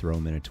Tupperware, throw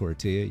them in a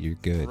tortilla, you're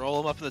good. Roll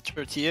them up in the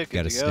tortilla, good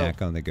Got a to go.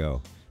 snack on the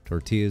go.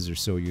 Tortillas are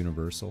so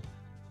universal.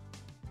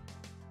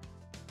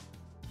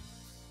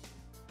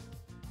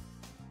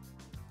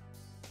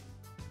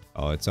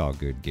 Oh, it's all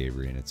good,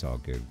 Gabriel. It's all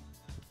good.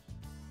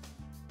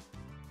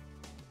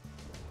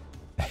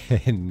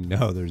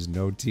 No, there's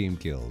no team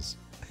kills.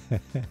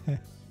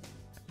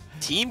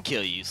 Team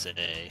kill, you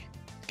say?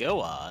 Go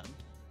on.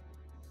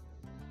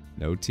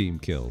 No team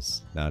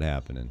kills. Not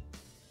happening.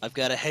 I've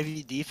got a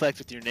heavy defect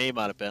with your name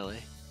on it, Bentley.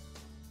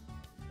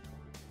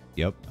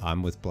 Yep,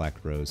 I'm with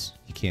Black Rose.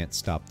 You can't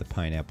stop the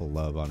pineapple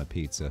love on a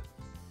pizza.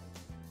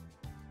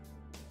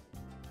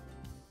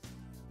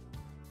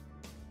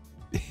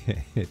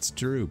 It's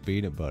true,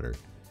 peanut butter.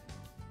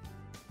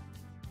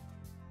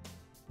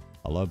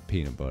 I love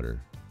peanut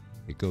butter.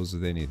 It goes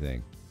with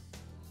anything.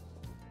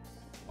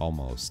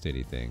 Almost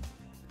anything.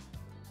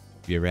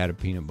 Have you ever had a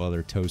peanut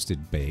butter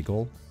toasted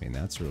bagel? I mean,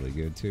 that's really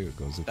good too. It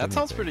goes with That anything.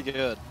 sounds pretty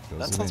good. Goes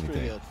That with sounds pretty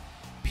anything. good.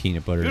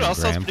 Peanut butter Dude, and that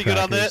sounds graham pretty good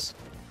on that. crackers.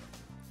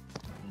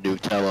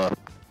 Nutella.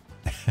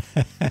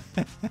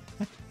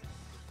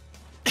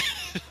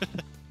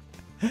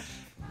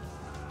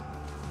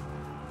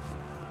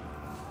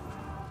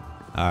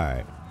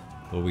 Alright.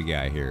 What we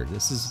got here?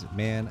 This is,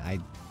 man,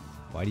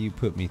 why do you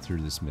put me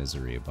through this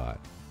misery about?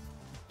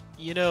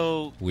 You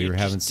know, We you're were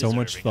having just so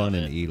much deserving fun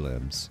of in it.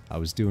 Elims. I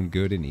was doing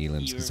good in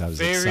Elims You're because I was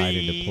very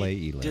excited to play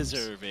Elims.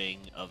 deserving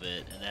of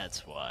it, and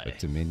that's why. But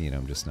Dominion,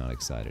 I'm just not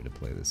excited to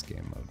play this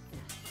game mode.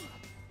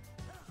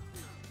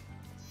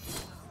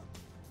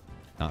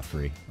 Not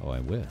free. Oh, I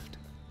whiffed.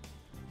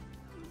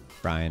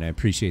 Brian, I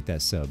appreciate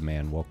that sub,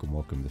 man. Welcome,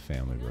 welcome to the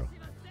family, bro.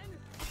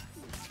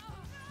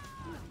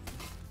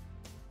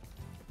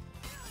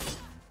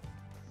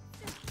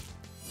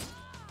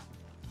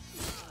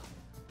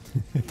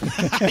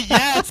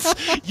 Yes!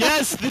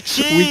 Yes, the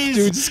cheese!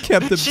 We just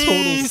kept The them total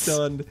cheese!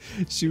 stunned.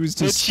 She was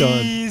The just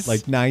stunned. cheese!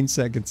 Like 9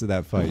 seconds of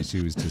that fight,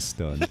 she was just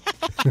stunned.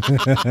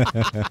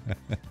 That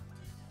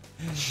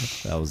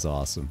was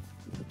awesome.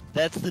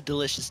 That's the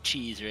delicious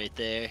cheese right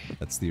there.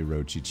 That's the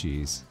Orochi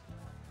cheese.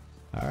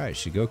 All right,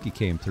 Shigoki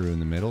came through in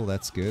the middle.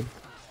 That's good.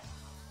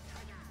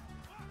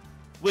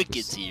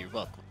 Wicked's here.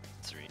 Welcome.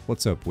 Three.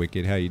 What's up,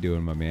 Wicked? How you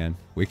doing, my man?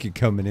 Wicked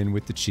coming in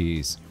with the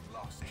cheese.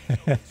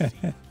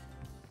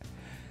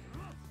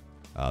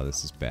 Oh,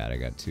 this is bad. I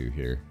got 2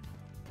 here.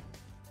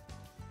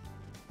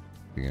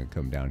 You gonna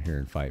come down here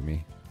and fight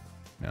me?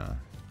 Nah,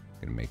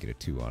 gonna make it a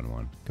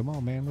 2-on-1. Come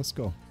on, man. Let's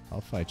go.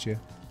 I'll fight you.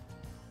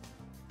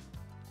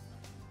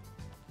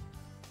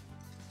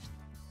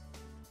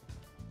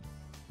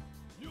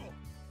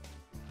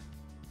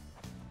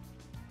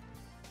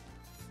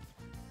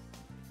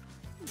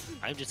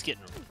 I'm just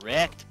getting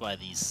wrecked by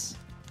these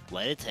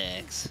light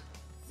attacks.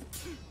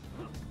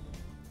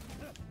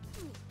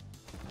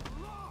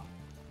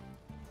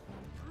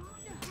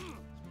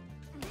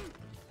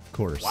 Of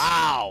course.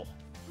 Wow!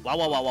 Wow,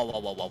 wow, wow, wow, wow,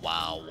 wow, wow,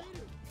 wow.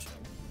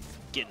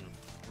 Getting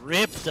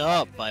ripped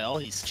up by all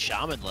these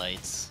shaman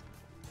lights.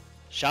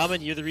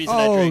 Shaman, you're the reason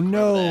I Oh drank.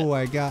 no,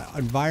 I got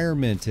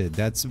environmented.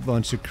 That's a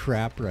bunch of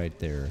crap right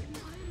there.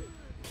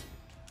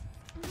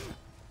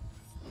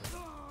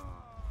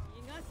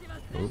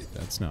 Oh,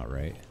 that's not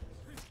right.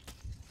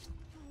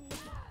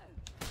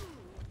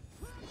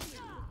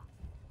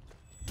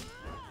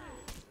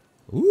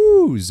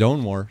 Ooh,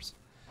 Zone Wars.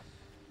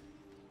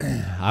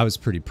 I was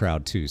pretty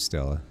proud too,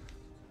 Stella.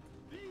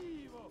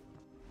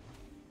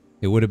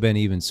 It would have been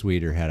even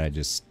sweeter had I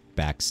just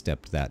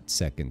backstepped that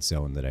second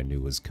zone that I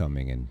knew was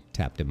coming and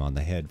tapped him on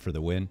the head for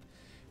the win.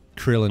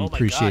 Krillin, Oh my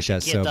appreciate gosh, I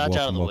that can't sub. dodge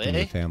out of Welcome, the welcome to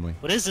way. the family.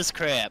 What is this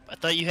crap? I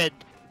thought you had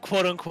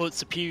quote-unquote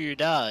superior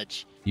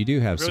dodge. You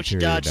do have Orochi superior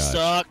dodge dodge.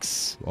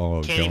 sucks.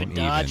 Oh, Can't don't even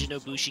dodge even. a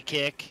Nobushi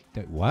kick.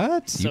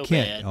 What? So you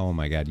can't. bad. Oh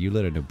my god, you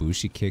let a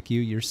Nobushi kick you?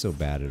 You're so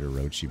bad at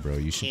Orochi, bro.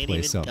 You should Can't play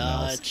even something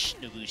else. dodge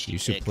Nobushi You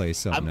should kick. play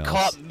something I'm else.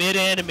 caught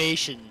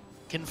mid-animation.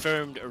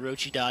 Confirmed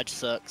Orochi dodge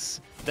sucks.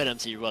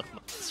 Venom's here. Welcome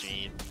to the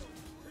stream.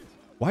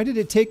 Why did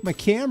it take my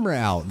camera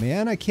out,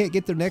 man? I can't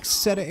get the next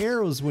set of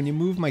arrows when you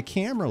move my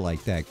camera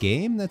like that,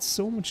 game. That's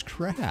so much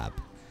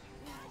crap.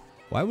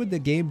 Why would the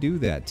game do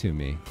that to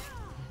me?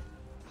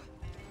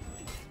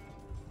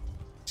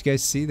 Did you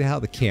guys see how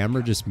the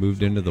camera just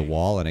moved into the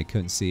wall and I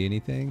couldn't see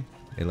anything?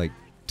 It like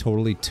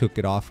totally took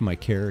it off my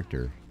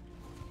character.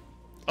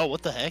 Oh,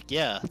 what the heck?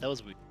 Yeah, that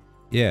was weird.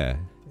 Yeah.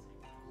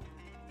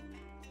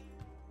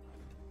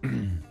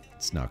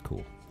 It's not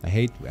cool. I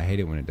hate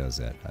it when it does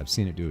that. I've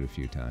seen it do it a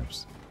few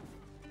times.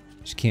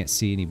 Just can't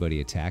see anybody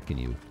attacking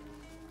you.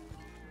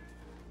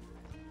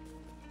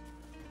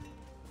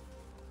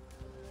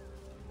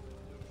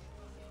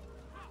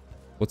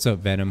 What's up,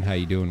 Venom? How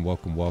you doing?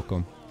 Welcome,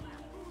 welcome.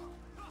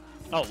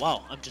 Oh,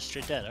 wow. I'm just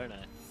straight dead, aren't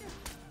I?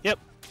 Yep.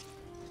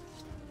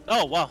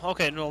 Oh, wow.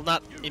 Okay, no,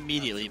 not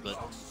immediately,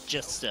 but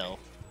just still.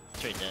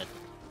 Straight dead.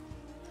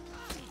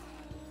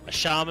 A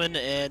Shaman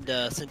and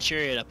a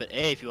Centurion up at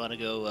A if you want to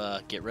go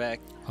get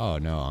wrecked. Oh,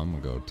 no. I'm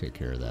going to go take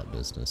care of that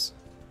business.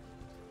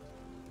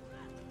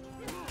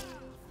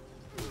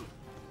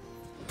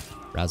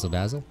 Razzle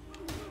dazzle.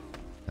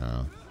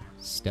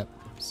 Step.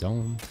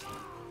 Zone.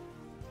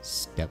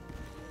 Step.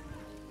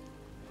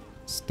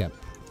 Step.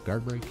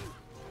 Guard break.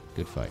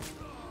 Good fight.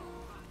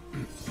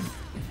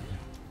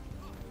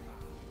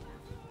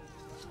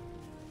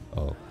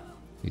 Oh,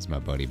 he's my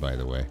buddy, by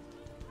the way.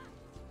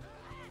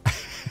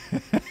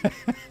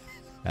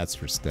 That's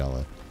for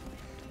Stella.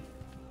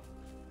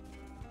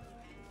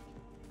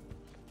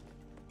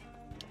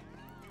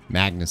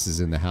 Magnus is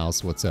in the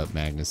house. What's up,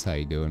 Magnus? How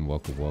you doing?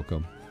 Welcome,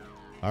 welcome.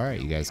 All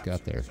right, you guys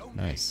got there.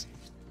 Nice.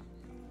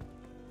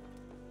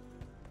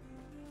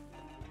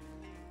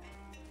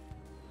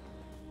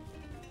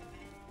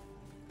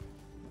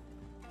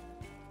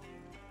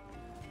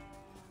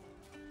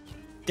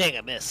 Dang,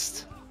 I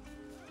missed.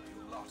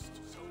 You lost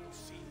Zone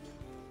C.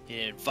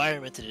 He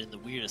environmented it in the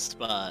weirdest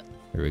spot.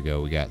 Here we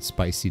go. We got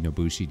spicy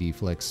Nobushi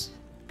deflex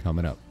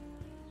coming up.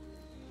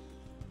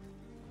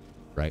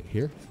 Right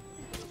here.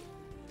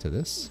 To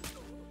this.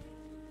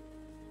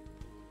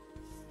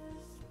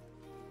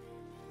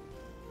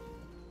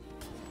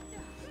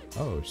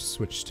 Oh,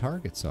 switch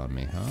targets on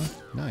me, huh?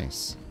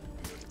 Nice.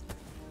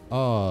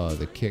 Oh,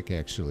 the kick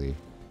actually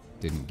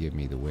didn't give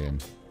me the win.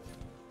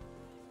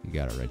 You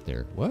got it right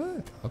there.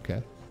 What?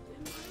 Okay.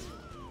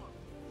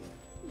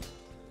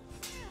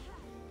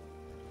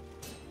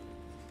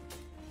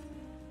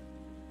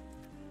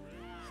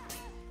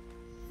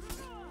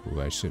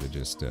 Ooh, I should have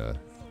just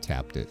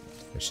tapped it.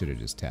 I should have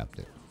just tapped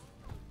it.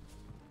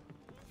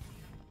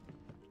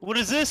 What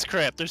is this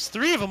crap? There's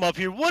 3 of them up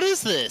here. What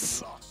is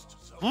this?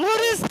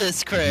 What is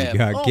this crap? You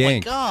got Oh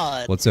ganked. my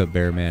god. What's up,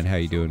 Bear Man? How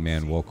you doing,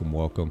 man? Welcome,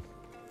 welcome.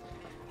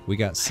 We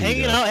got C.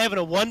 Hanging out, having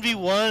a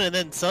 1v1, and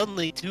then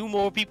suddenly 2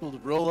 more people to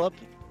roll up.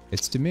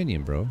 It's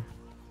Dominion, bro.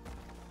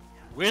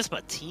 Where's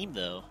my team,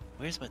 though?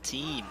 Where's my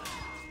team?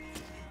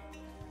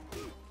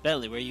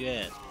 Bentley, where you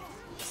at?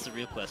 That's the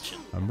real question.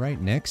 I'm right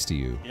next to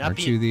you. You're not Aren't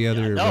being- you the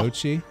other Yeah, no.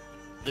 Orochi?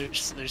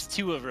 There's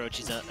 2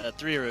 Orochis,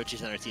 3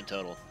 Orochis on our team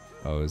total.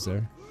 Oh, is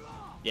there?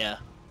 Yeah.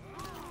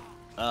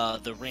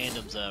 The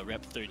random's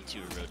Rep 32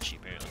 Orochi,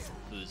 apparently,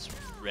 who's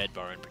red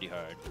barring pretty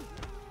hard.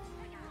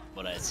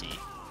 What I see.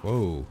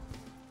 Whoa.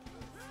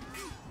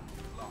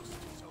 Lost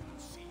Zone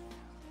C.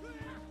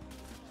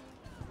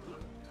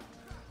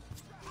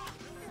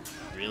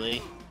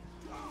 Really?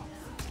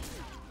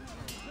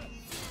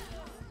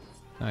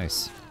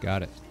 Nice.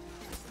 Got it.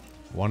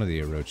 One of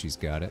the Orochis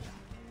got it.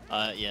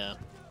 Yeah.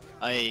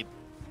 I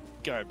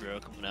guard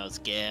broke when I was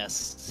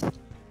gassed.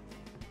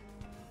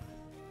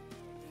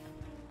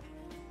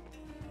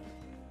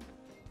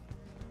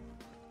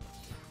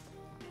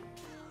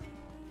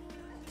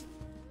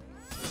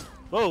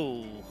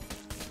 Whoa!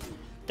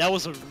 That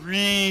was a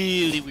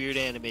really weird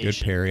animation.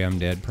 Good parry. I'm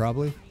dead,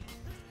 probably.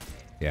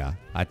 Yeah,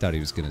 I thought he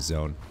was going to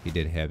zone. He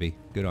did heavy.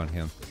 Good on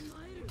him.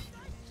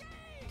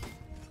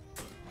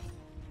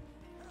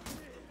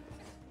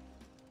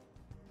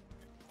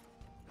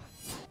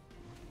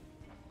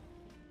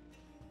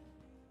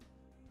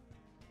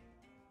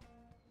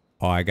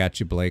 Oh, I got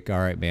you, Blake. All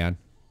right, man.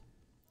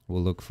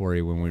 We'll look for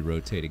you when we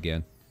rotate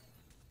again.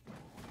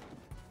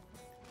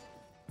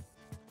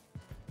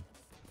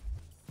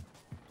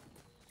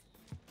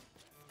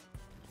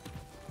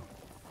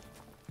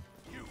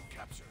 You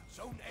captured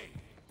Zone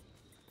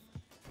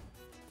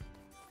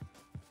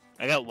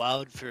A. I got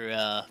wowed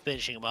for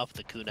finishing him off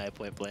with the kunai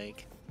point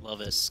blank.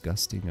 Love it.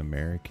 Disgusting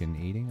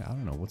American eating? I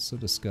don't know. What's so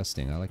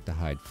disgusting? I like to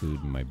hide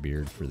food in my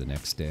beard for the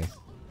next day.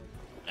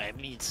 I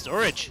mean,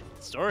 storage.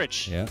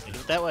 Storage. Yeah. Think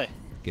of it that way.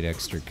 Get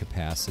extra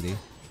capacity.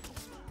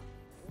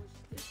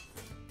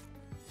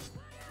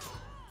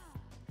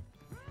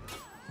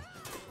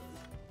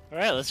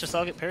 Alright, let's just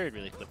all get parried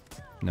really quick.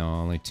 No,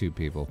 only 2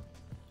 people.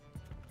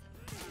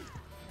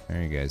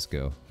 There you guys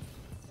go.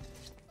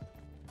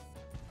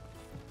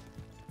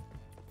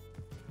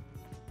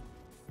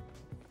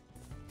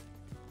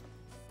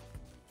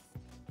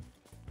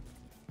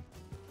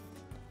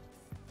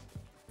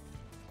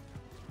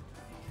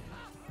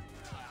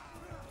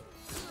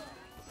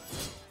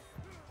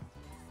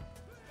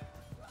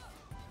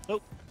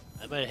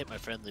 might have hit my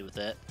friendly with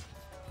that.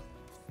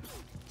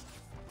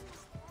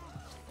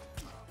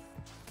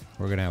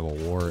 We're gonna have a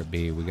war at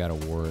B. We got a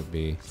war at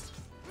B.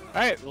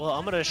 Alright, well,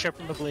 I'm gonna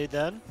sharpen the blade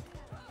then.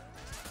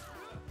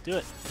 Do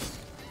it.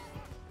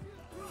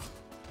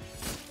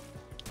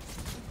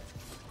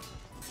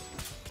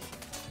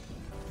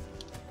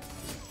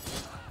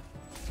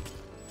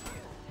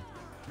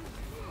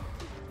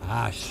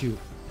 Ah, shoot.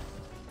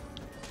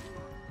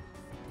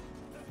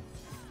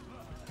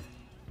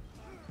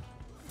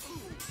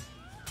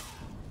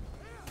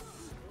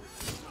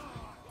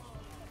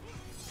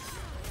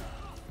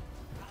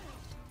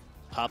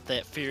 Pop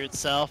that fear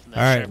itself. And that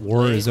All right, sharp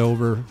war blade. is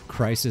over.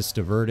 Crisis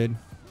diverted.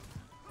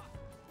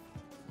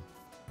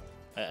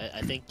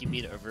 I think you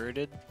mean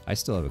averted. I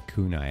still have a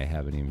kunai I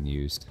haven't even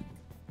used.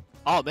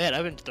 Oh man,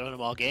 I've been throwing them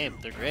all game.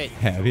 They're great.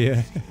 Have you?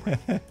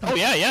 Oh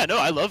yeah, no,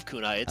 I love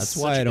kunai. It's That's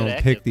such why a I good don't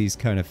active. pick these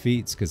kind of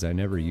feats, because I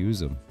never use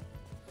them.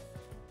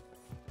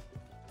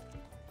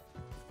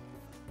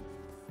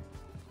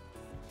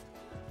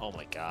 Oh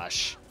my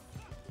gosh.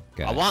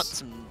 Guys. I want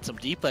some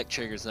deflect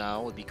triggers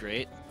now. Would be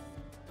great.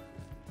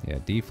 Yeah,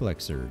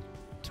 deflects are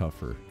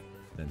tougher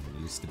than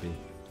they used to be.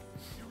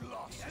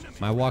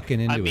 Am I walking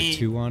into a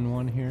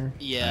 2-on-1 here? I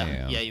Yeah,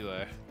 am. yeah, you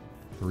are.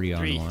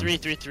 3-on-1.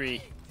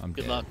 3-3-3. I'm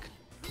Good dead. luck.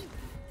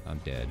 I'm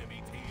dead.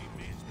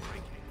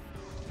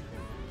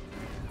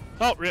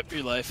 Oh, rip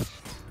your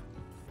life.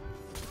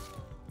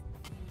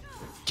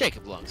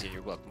 Jacob belongs here.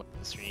 You're welcome up to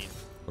the stream.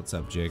 What's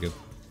up, Jacob?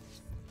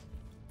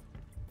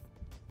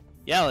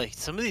 Yeah, like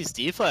some of these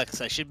deflects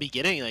I should be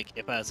getting like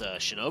if I was a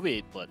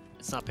shinobi, but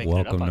it's not picking it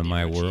up Welcome on to the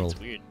my emoji. world. It's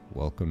weird.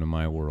 Welcome to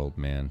my world,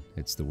 man.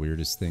 It's the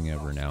weirdest thing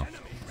ever now.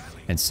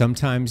 And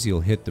sometimes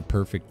you'll hit the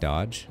perfect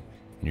dodge,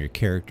 and your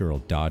character will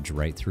dodge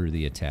right through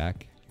the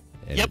attack.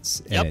 And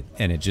Yep,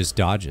 and it just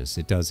dodges.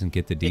 It doesn't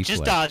get the deflect. It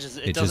just dodges.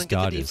 It doesn't just get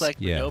dodges. the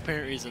deflect Yeah. for no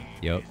apparent reason.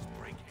 Yep.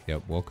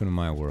 Yep. Welcome to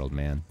my world,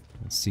 man.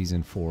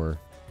 Season 4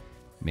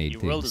 made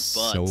Your world things is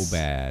so butts.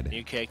 bad.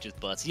 Your character's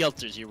butts.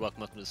 Yelters, you're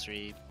welcome up to the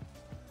stream.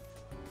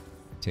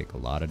 Take a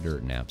lot of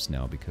dirt naps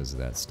now because of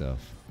that stuff.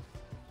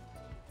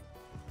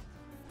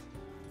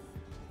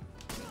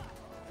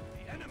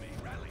 The enemy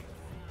rally.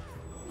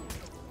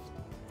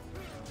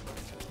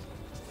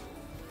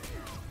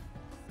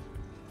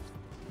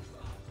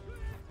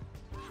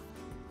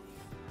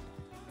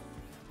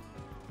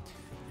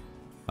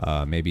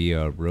 Maybe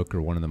Rook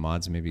or one of the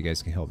mods. Maybe you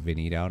guys can help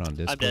Vinny out on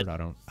Discord. dead. I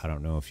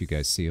don't know if you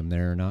guys see him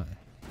there or not.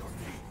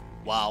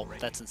 Wow,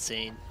 that's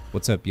insane.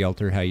 What's up,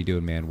 Yelter? How you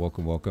doing, man?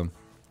 Welcome, welcome.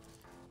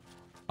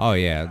 Oh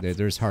yeah,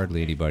 there's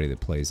hardly anybody that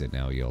plays it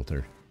now,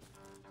 Yelter.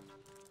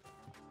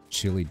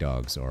 Chili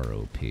dogs are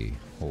OP.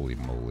 Holy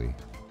moly.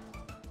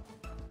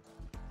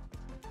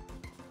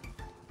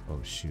 Oh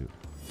shoot.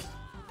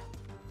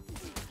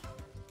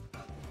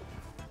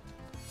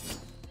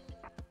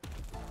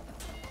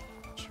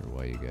 Not sure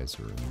why you guys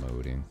are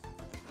emoting.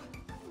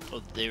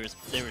 Oh, they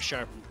were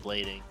sharp and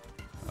blading.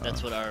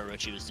 That's what our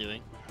Orochi was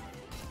doing.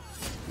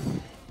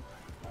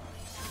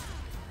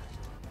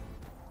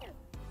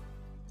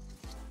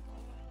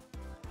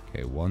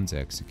 Okay, one's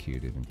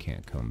executed and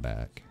can't come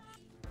back.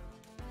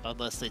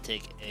 Unless they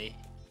take A.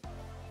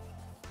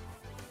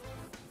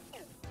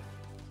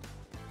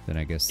 Then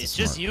I guess the It's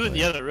just smart you and the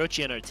play- other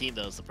Orochi on our team,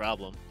 though, is the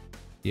problem.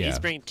 Yeah. He's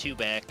bringing 2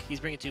 back. He's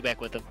bringing 2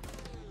 back with him.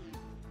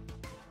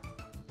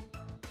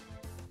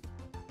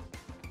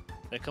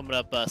 They're coming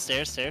up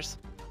stairs.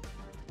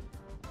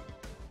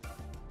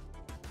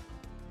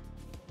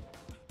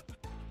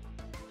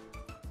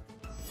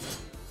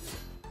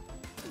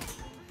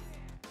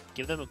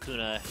 Give them a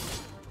kunai.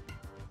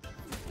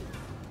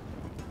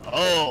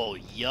 Oh,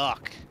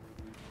 yuck.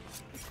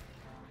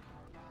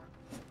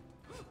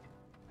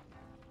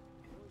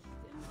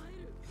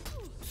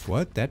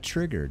 What? That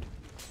triggered.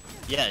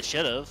 Yeah, it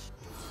should have.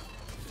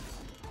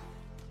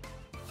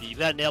 You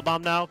got a nail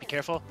bomb now. Be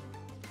careful.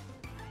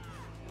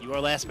 You are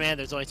last man.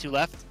 There's only 2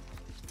 left.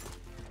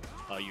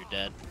 Oh, you're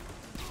dead.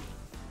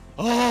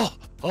 Oh!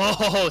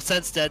 Oh!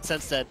 Sense dead.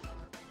 Sense dead.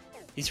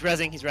 He's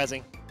rezzing. He's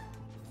rezzing.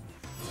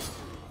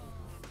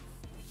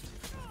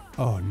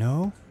 Oh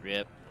no.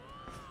 Rip.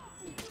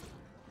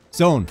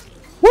 Zone.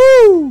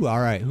 Woo! All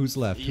right, who's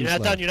left? You're Who's not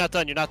done. left? You're not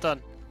done. You're not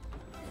done.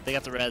 They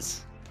got the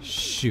res.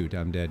 Shoot,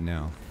 I'm dead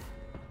now.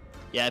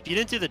 Yeah, if you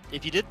didn't do the,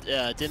 if you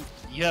didn't,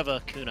 you have a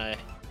kunai,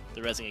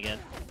 the rezzing again.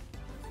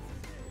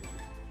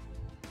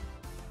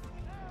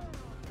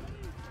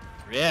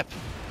 Rip.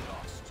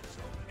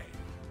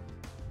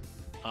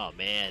 Oh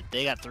man,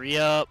 they got 3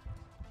 up.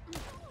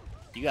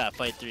 You gotta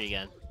fight 3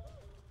 again.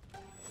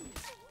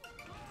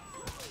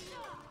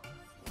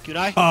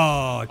 Kunai?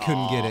 Oh, I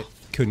couldn't get it.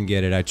 Couldn't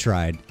get it. I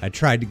tried. I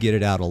tried to get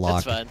it out of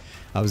lock. That's fine.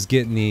 I was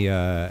getting the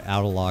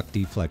out of lock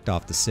deflect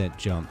off the scent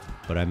jump,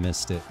 but I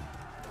missed it.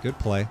 Good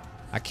play.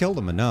 I killed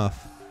him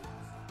enough.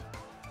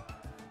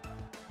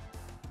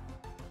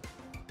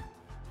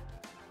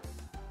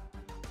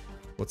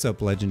 What's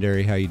up,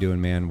 Legendary? How you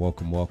doing, man?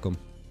 Welcome, welcome.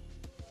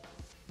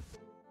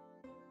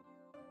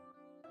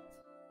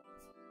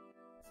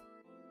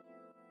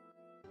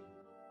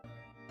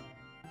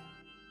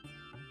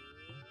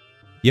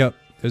 Yep.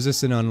 Is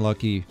this an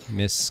unlucky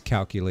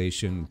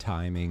miscalculation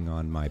timing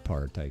on my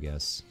part, I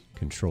guess?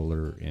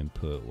 Controller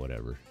input,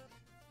 whatever.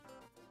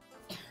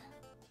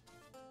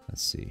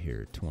 Let's see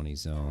here. 20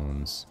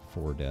 zones,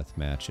 4 death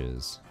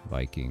matches,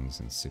 Vikings,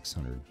 and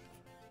 600.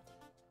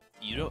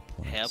 You don't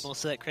points. have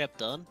most of that crap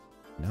done?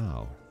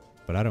 No,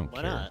 but I don't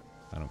Why care. not?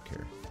 I don't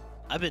care.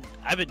 I've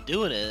been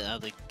doing it.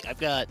 I've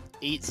got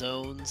 8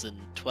 zones and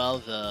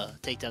 12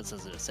 takedowns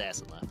as an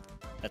assassin left.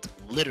 That's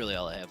literally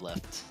all I have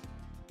left.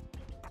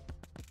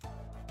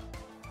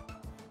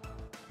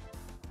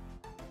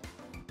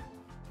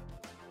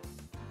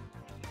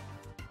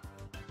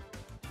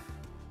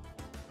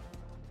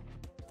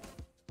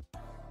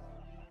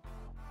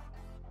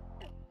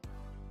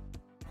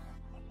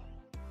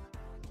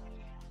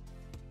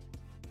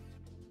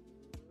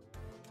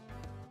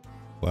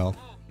 Well,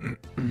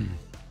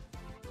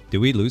 did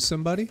we lose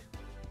somebody?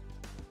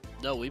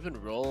 No, we've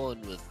been rolling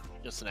with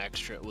just one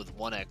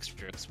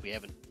extra, because we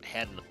haven't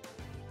had enough.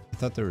 I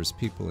thought there was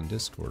people in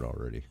Discord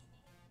already.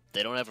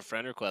 They don't have a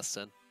friend request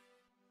in.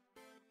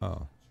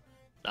 Oh.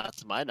 Not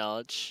to my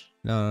knowledge.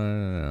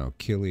 No.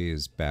 Killy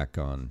is back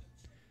on.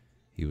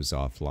 He was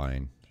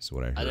offline, is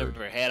what I heard. I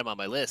never had him on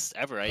my list,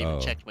 ever. I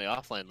even checked my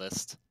offline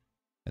list.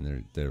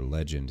 And their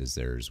legend is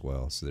there as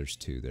well, so there's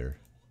 2 there.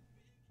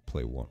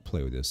 Play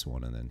with this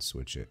one and then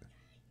switch it.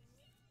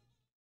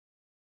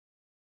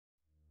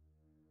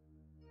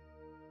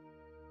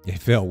 It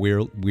felt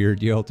weird,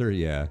 Yelter.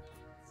 Yeah.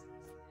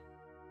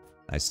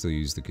 I still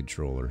use the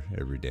controller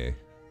every day,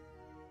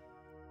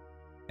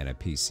 and a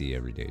PC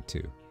every day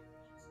too.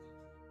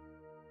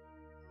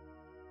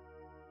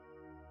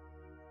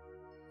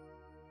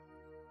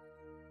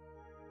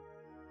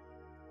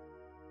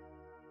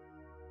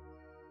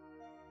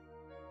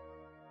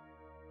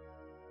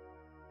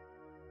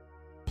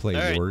 Play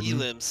All right, Warden.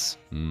 elims.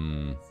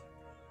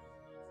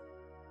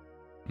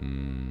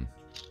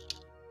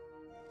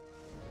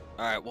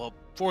 All right, well,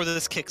 before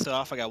this kicks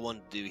off, I got one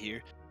to do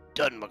here.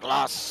 Done my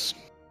gloss.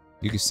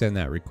 You can send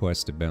that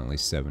request to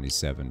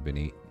Bentley77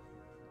 Benit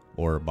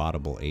or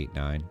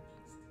Bottable89.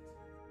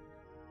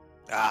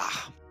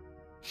 Ah.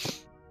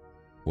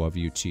 Love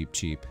you,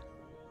 cheap.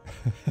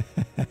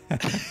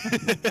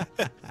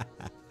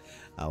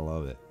 I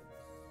love it.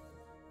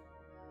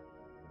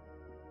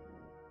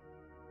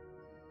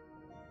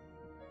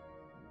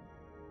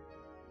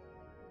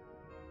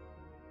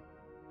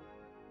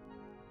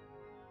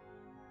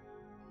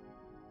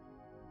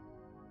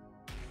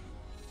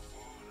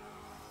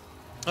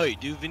 Oh, you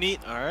do,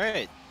 Vinit?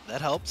 Alright, that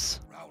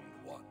helps. Round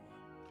 1.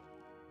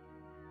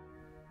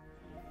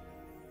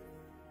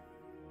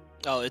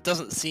 Oh, it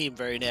doesn't seem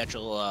very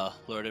natural,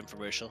 Lord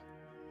Infomercial.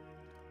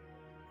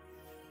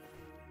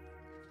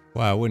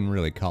 Well, I wouldn't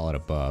really call it a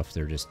buff.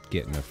 They're just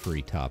getting a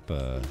free top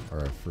or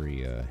a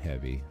free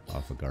heavy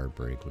off a guard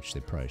break, which they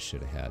probably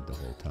should have had the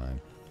whole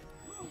time.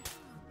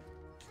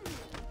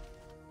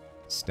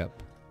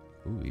 Step.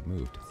 Ooh, he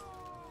moved.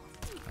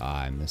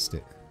 Ah, I missed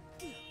it.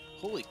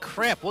 Holy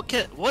crap, what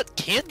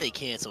can't they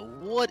cancel?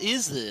 What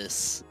is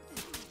this?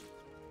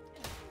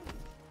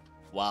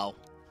 Wow.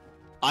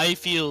 I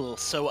feel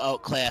so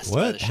outclassed by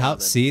the What? How? shaman.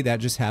 See, that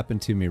just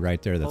happened to me right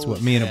there. That's Holy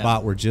what me and a crap.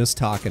 bot were just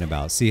talking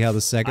about. See how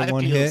the second I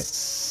one feel hit?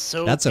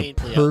 so That's a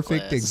painfully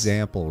perfect outclassed.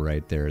 example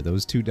right there.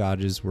 Those 2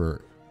 dodges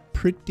were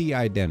pretty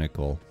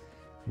identical.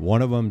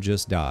 One of them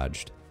just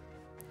dodged,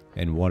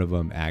 and one of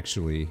them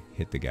actually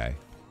hit the guy.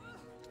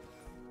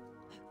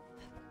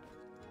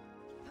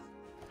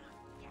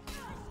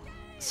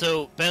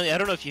 So, Bentley, I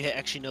don't know if you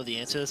actually know the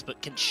answer to this,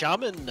 but can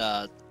Shaman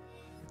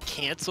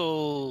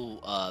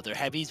cancel their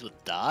heavies with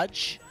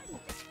dodge?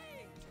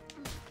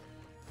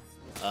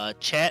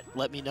 Chat,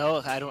 let me know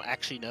if I don't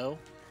actually know.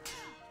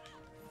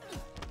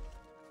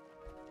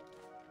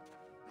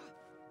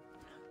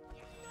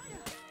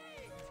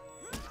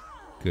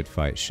 Good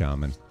fight,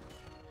 Shaman.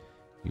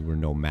 You were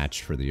no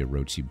match for the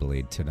Orochi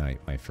Blade tonight,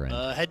 my friend.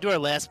 Head to our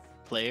last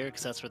player,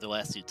 because that's where the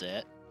last dude's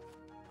at.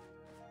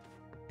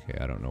 Okay,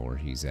 I don't know where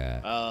he's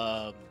at.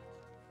 Oh,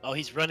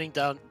 he's running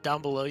down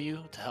below you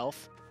to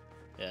health.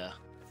 Yeah.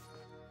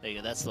 There you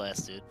go, that's the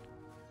last dude.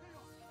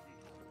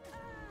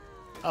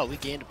 Oh, we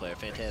gained a player,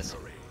 fantastic.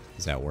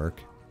 Does that work?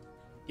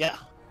 Yeah,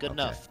 good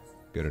Okay. enough.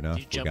 Good enough.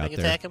 Did you We got jumping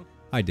there. attack him?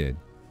 I did.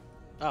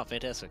 Oh,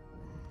 fantastic.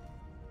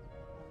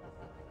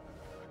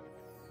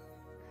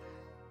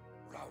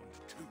 Round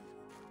 2.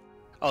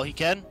 Oh, he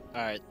can?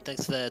 Alright,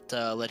 thanks for that,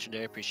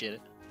 legendary, appreciate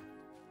it.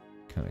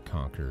 What kind of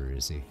conqueror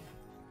is he?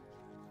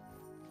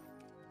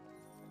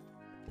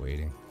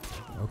 Waiting.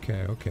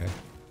 Okay. Ooh,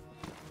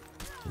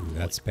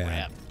 that's Holy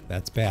bad. crap.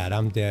 That's bad.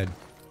 I'm dead.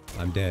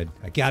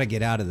 I gotta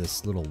get out of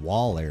this little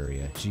wall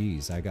area.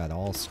 Jeez, I got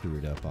all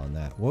screwed up on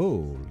that.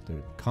 Whoa,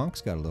 the conk's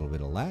got a little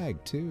bit of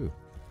lag too.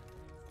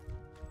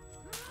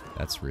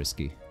 That's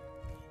risky.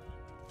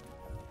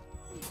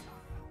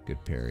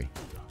 Good parry.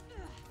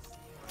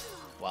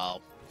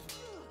 Wow.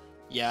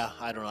 Yeah,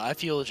 I don't know. I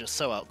feel just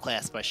so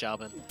outclassed by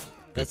Shaman.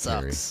 That Good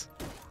parry. sucks.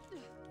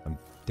 I'm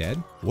dead.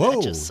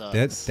 Whoa, just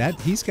sucks.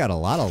 that he's got a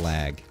lot of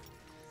lag.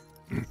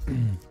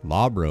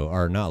 Lawbro,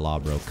 or not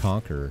Lawbro,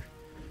 Conqueror.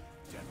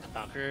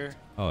 Conqueror.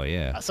 Oh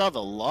yeah. I saw the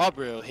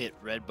Lawbro hit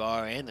red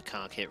bar and the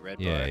Conk hit red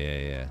bar.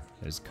 Yeah.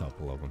 There's a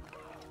couple of them.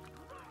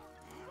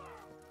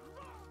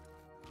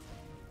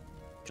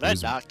 Could I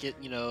not get,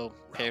 you know,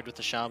 paired with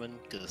the Shaman?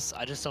 Because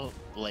I just don't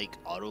like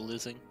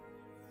auto-losing.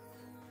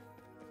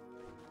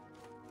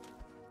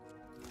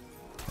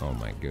 Oh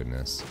my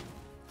goodness.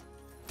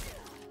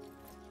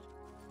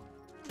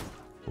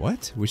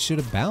 What? We should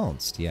have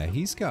bounced. Yeah,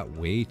 he's got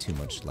way too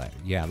much lag.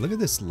 Yeah, look at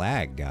this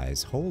lag,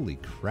 guys. Holy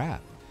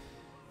crap.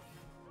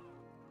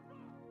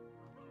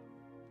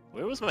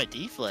 Where was my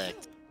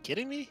deflect?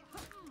 Kidding me?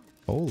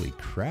 Holy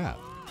crap.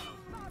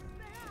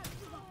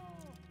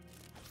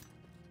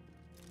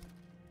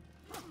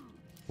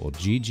 Well,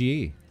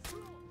 GG.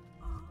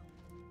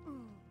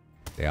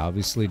 They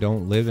obviously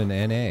don't live in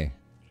NA.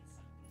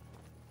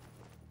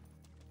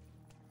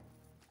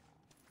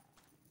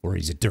 Or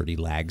he's a dirty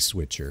lag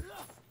switcher.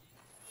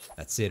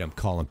 That's it, I'm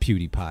calling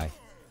PewDiePie.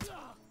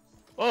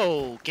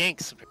 Oh,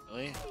 ganks,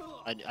 apparently.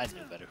 I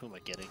knew better. Who am I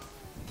getting?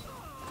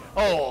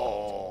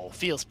 Oh,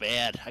 feels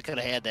bad. I could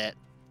have had that.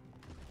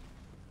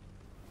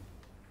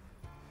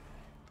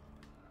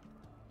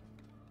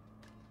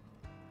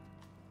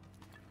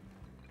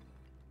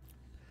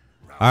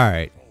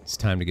 Alright, it's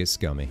time to get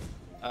scummy.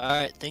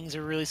 Alright, things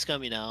are really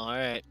scummy now.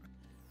 Alright.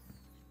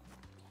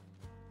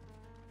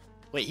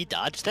 Wait, he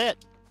dodged that?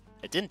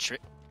 It didn't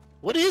trick.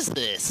 What is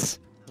this?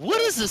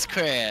 What is this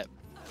crap?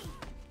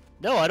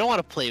 No, I don't want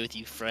to play with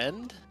you,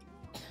 friend.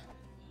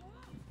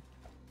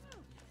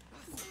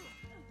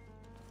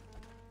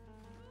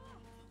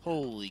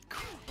 Holy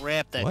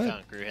crap, that What?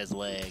 Conqueror has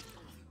lag.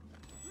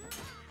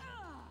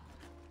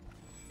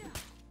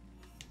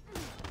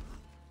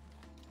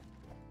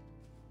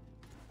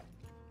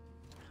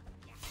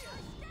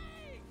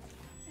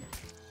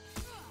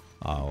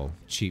 Oh,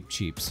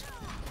 cheaps.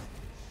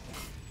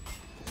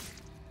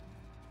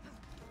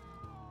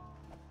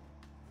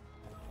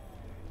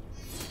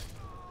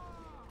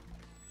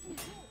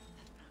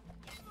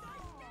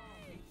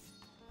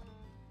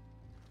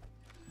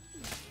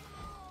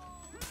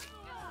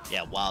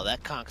 Yeah, wow,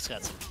 that Conk's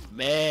got some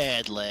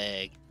mad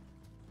lag.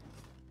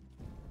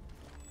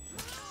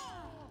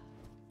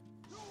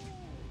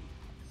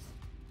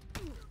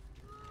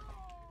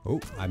 Oh,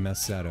 I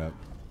messed that up.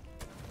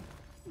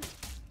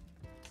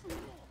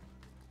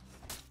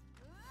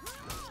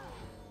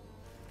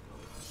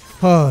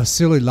 Oh,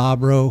 silly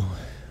Labro.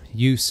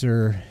 You,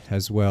 sir,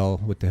 as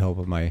well, with the help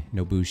of my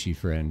Nobushi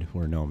friend,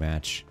 were no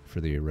match for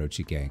the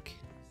Orochi gank.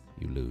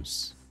 You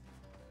lose.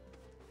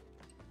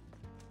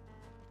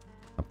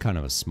 I'm kind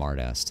of a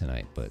smartass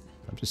tonight, but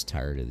I'm just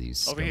tired of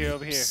these Over here,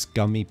 over here.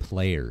 scummy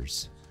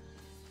players.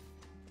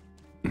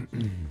 He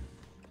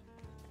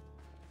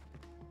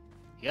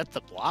got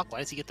the block? Why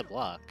does he get the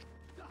block?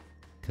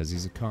 Because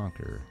he's a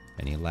conqueror,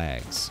 and he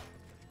lags.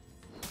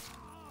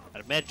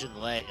 I'd imagine the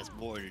lag is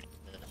more.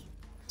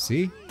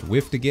 See?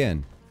 Whiffed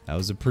again. That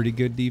was a pretty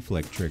good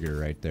deflect trigger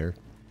right there.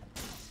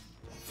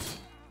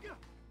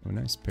 Oh,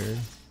 nice parry.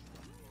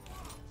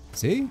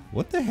 See?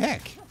 What the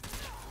heck?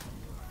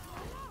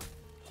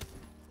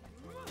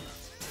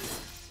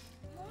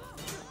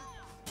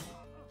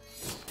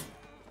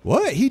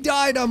 What? He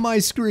died on my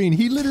screen.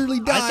 He literally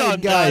I saw died,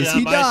 him guys. die on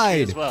He my screen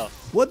died. as well.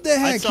 What the I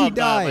heck? saw He him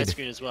die on my died.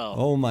 screen as well.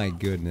 Oh my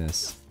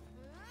goodness.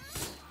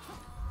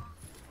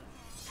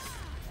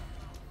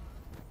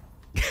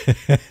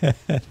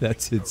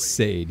 That's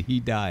insane. He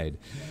died.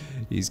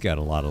 He's got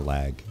a lot of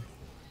lag.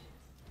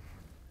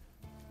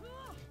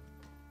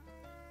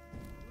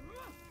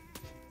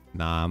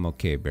 Nah, I'm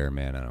okay, Bear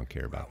Man. I don't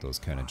care about those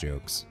kind of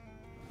jokes.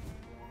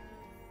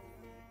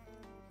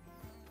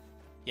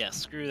 Yeah,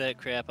 screw that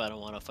crap. I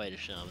don't want to fight a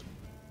shaman.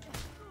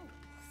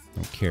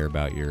 Don't care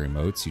about your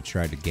emotes. You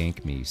tried to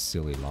gank me, you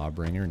silly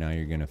lawbringer. Now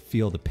you're gonna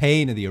feel the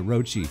pain of the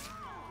Orochi.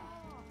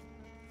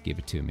 Give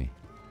it to me.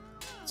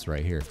 It's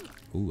right here.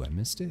 Ooh, I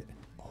missed it.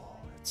 Oh,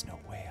 that's no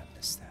way I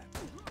missed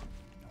that.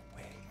 No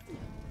way.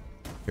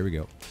 Here we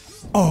go.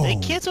 Oh, They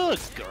cancel a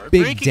guard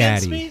Big break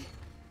against Daddy. me?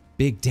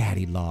 Big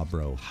Daddy Law,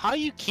 bro. How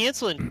you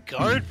canceling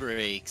guard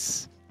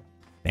breaks?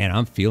 Man,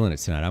 I'm feeling it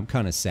tonight. I'm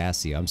kind of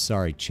sassy. I'm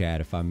sorry,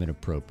 Chad, if I'm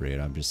inappropriate.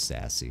 I'm just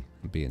sassy.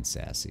 I'm being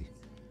sassy.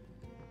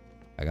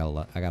 I got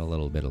a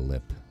little bit of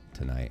lip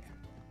tonight.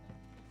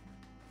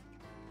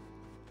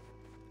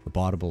 The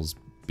Baudible's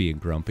being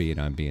grumpy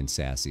and I'm being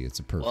sassy. It's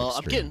a perfect Well,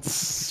 I'm stream. getting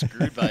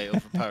screwed by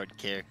overpowered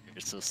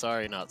characters, so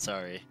sorry, not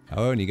sorry.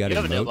 Oh, and you got You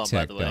a have an emote L-bomb, by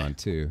tech the way. on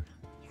too.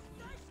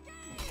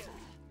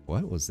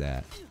 What was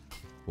that?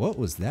 What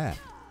was that?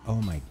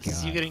 Oh my This is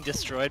god. you getting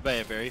destroyed by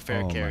a very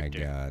fair Oh character.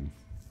 my god.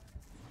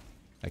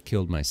 I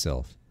killed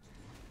myself.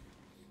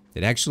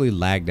 It actually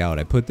lagged out.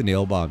 I put the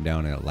nail bomb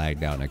down and it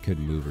lagged out and I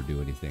couldn't move or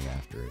do anything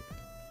after it.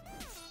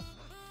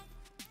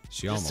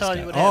 She Just almost telling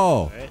you got. what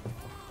Oh! happened, right?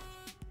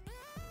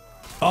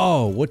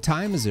 Oh, what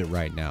time is it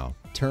right now?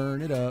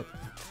 Turn it up.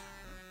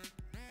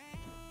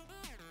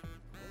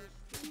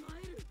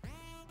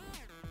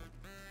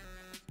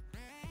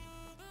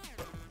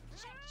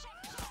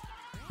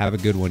 Have a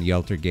good one,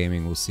 Yelter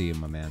Gaming. We'll see you,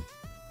 my man.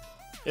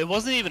 It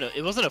wasn't even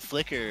it wasn't a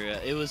flicker.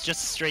 It was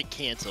just a straight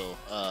cancel.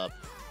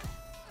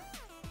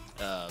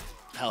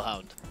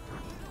 Hellhound.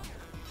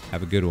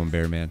 Have a good one,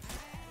 Bear Man.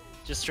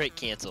 Just straight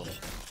cancel.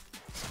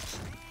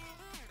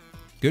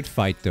 Good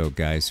fight, though,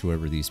 guys,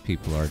 whoever these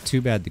people are.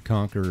 Too bad the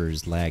Conqueror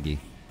is laggy.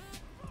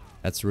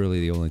 That's really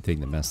the only thing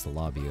that messed the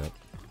lobby up.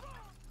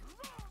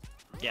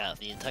 Yeah,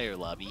 the entire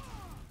lobby.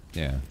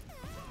 Yeah,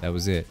 that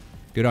was it.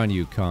 Good on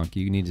you, Conk.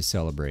 You need to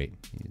celebrate.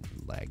 You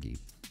laggy.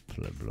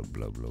 Blub, blub,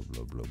 blub, blub,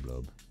 blub, blub,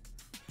 blub.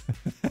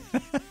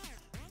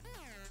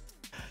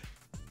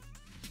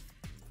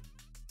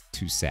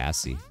 Too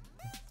sassy.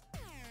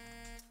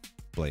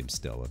 Blame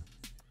Stella.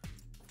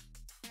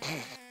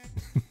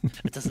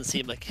 It doesn't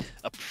seem like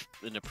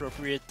an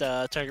appropriate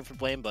target for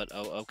blame, but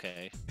oh,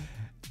 okay.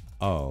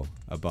 Oh,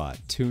 a bot.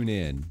 Tune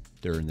in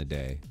during the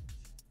day.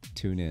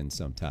 Tune in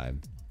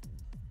sometime.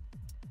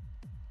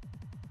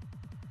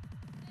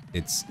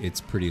 It's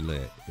pretty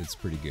lit. It's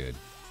pretty good.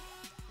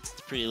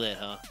 It's pretty lit,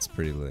 huh? It's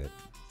pretty lit.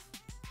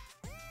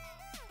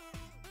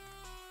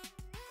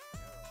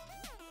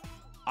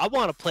 I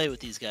want to play with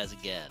these guys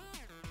again.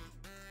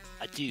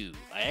 I do.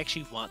 I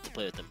actually want to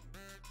play with them.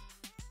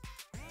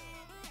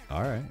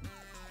 All right.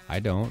 I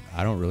don't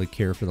really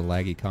care for the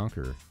laggy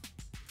Conqueror.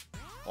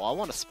 Well, I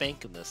want to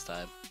spank them this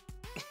time.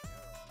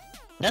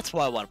 That's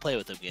why I want to play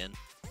with them again.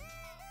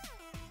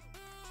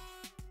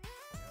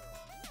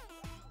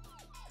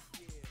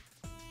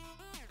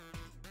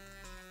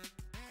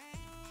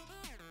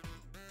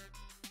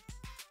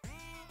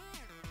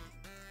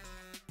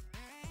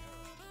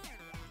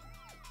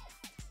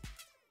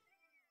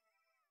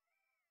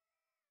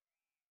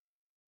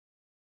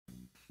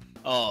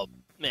 Oh,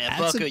 man,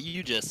 Bucka,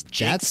 you just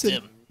jinxed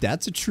him.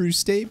 That's a true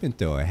statement,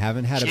 though. I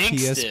haven't had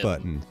Jinxed a PS him.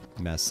 button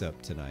mess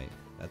up tonight.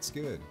 That's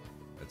good.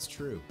 That's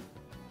true.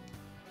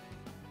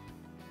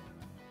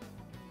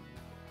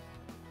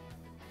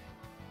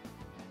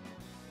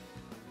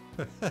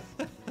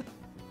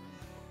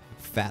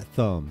 Fat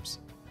thumbs.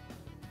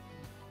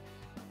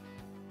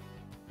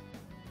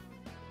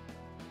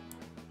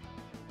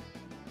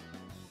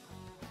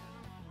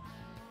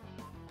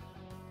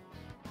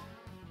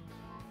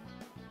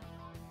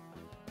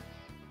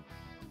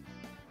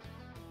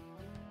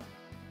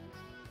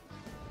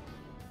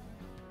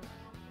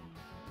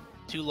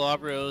 Two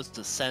Lobros,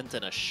 Descent,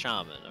 and a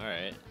Shaman.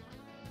 Alright.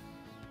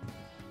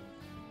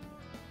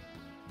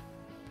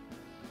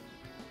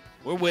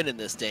 We're winning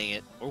this, dang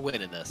it. We're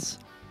winning this.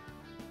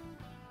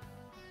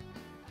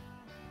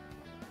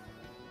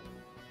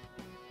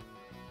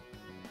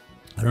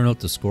 I don't know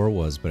what the score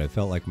was, but I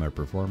felt like my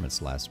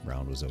performance last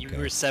round was okay. You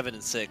were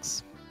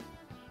 7-6.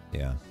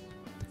 Yeah.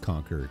 The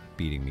Conqueror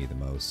beating me the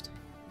most.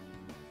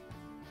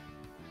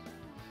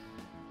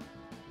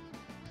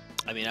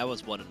 I mean, I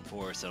was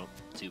 1-4, so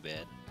too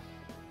bad.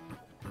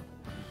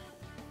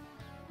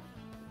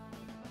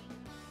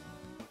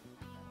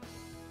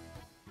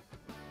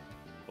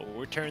 But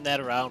we'll turn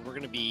that around. We're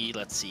gonna be,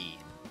 let's see,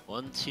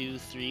 1, 2,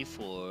 3,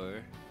 4,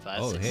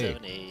 5, 6,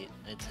 7, 8,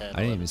 9, 10. I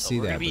didn't even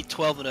see we're that. We're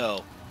gonna be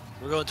 12-0.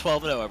 We're going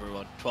 12-0,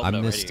 everyone. 12-0 I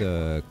right missed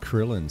here.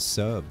 Krillin's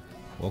sub.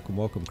 Welcome,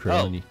 welcome,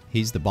 Krillin. Oh.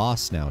 He's the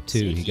boss now too.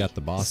 Sneaky. He got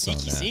the boss on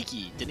that.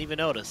 Sneaky. Didn't even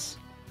notice.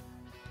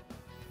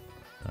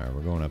 All right,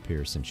 we're going up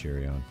here,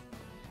 Centurion.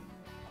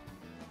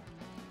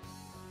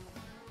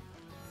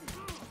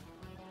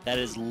 That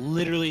is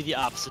literally the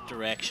opposite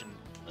direction.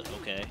 But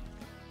okay.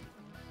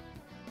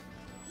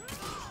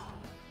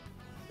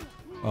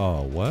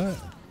 Oh, what?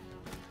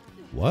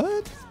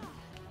 What?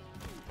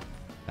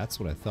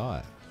 That's what I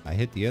thought. I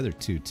hit the other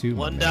two too.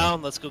 One my down.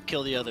 man. Let's go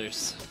kill the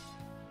others.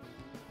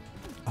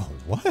 Oh,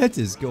 what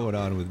is going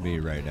on with me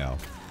right now?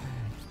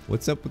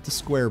 What's up with the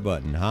square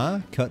button, huh?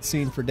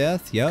 Cutscene for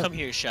death? Yep. Come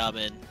here,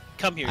 Shaman.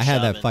 Come here, I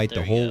had Shaman. that fight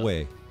There the we whole go.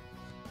 way.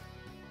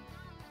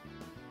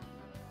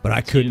 But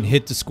I couldn't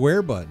hit the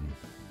square button.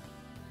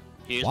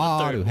 Here's Wow,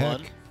 the third heck.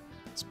 one.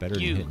 It's better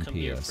You than come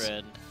hitting here, PS.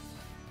 friend.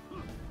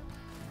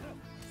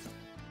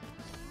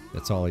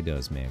 That's all he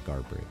does, man.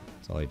 Guard break.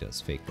 That's all he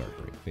does. Fake guard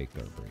break. Fake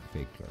guard break.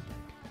 Fake guard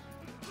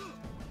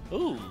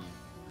break. Ooh.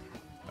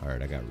 All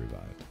right, I got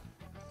revived.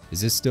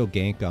 Is this still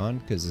gank on?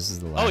 Because this is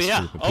the last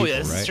yeah. group of Oh, people, yeah,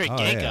 this is right? straight Oh,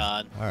 gank yeah.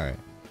 on. All right.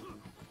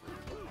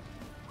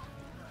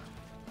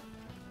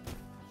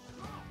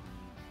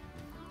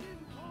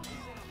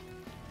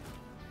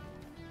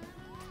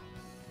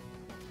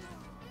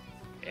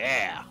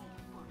 Yeah.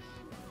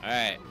 All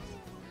right.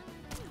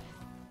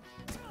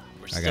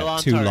 We're I still got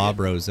on two target.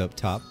 Lobros up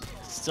top.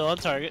 Still on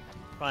target.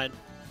 Fine.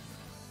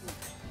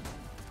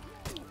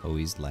 Oh,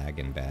 he's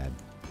lagging bad.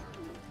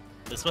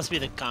 This must be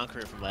the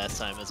Conqueror from last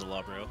time as a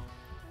Lobro.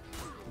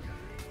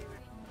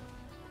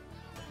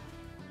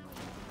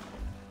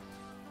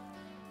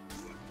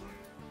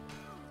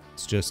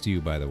 It's just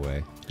you, by the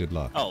way. Good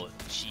luck. Oh,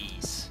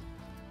 jeez.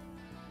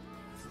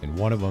 And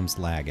one of them's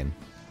lagging.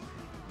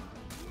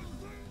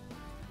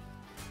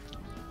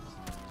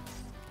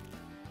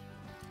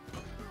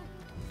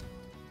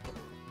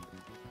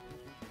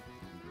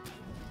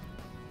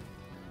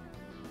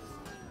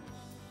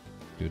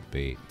 Good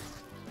bait.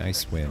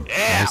 Nice win.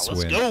 Yeah, nice let's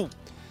win. go.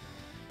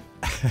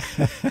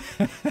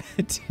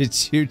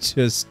 Did you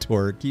just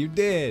twerk? You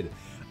did.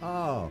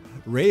 Oh,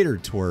 Raider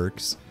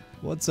twerks.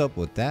 What's up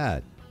with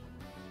that?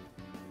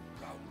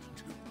 Round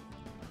two.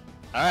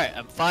 All right,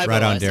 I'm 5-0.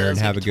 Right on, I said I Darren. was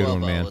Have a gonna good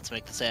one, 12-0. man. Let's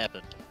make this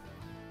happen.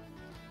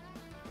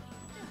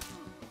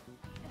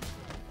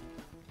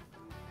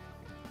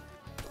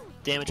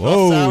 Damage buffs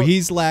Whoa, out.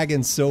 he's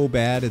lagging so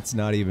bad it's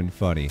not even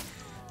funny.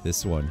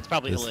 This one. It's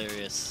probably this,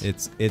 hilarious.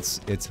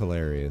 It's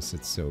hilarious.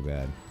 It's so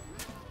bad.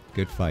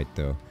 Good fight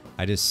though.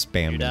 I just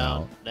spammed You're him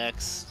down. out.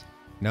 Next.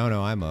 No,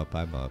 I'm up.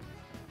 I'm up.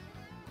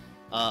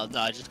 No,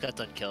 I just got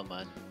done killing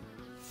mine.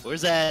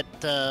 Where's that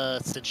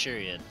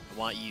Centurion? I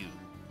want you.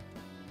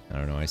 I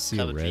don't know. I see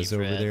Coming a for you, res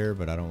over Fred. there,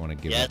 but I don't want to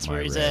give Yeah, up that's my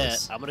where he's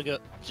res. at. I'm gonna go.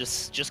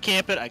 Just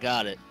camp it. I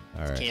got it.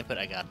 All Just right. camp it.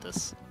 I got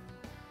this.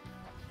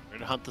 We're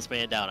gonna hunt this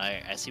man down.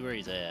 I see where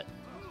he's at.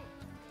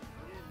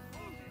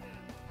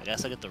 I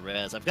guess I get the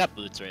res. I've got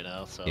boots right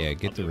now, so Yeah, I'll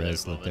get the be ready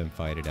res. in a Let them moment.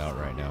 fight it out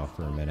right now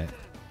for a minute.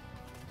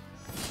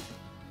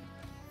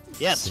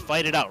 Yes,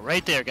 fight it out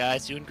right there,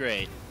 guys. Doing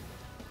great.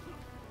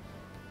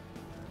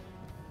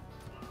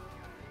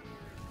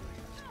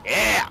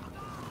 Yeah!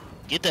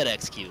 Get that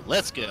execute.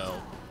 Let's go.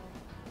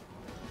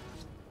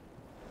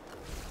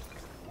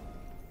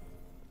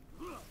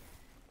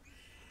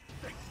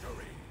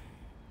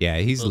 Yeah,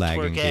 he's Little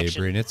lagging, twerk action.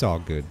 Gabriel. It's all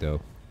good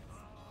though.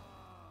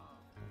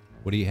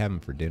 What are you having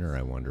for dinner?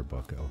 I wonder,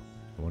 Bucko.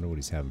 I wonder what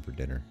he's having for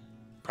dinner.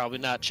 Probably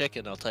not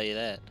chicken, I'll tell you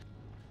that.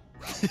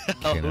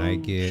 Can I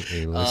get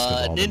a list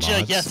of all the Ninja,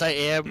 mods? yes, I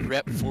am.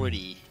 Rep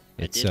 40.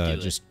 It's I did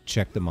do just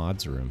check the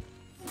mods room.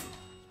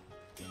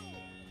 it.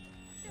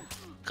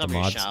 Come The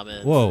here, mods.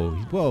 shaman.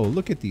 Whoa!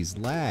 Look at these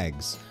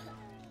lags.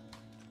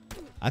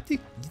 You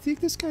think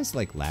this guy's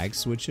like lag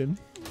switching?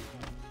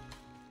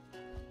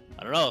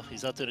 I don't know.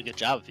 He's not doing a good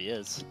job if he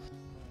is.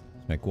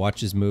 Like, watch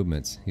his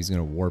movements. He's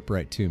gonna warp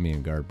right to me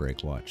and guard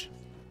break. Watch.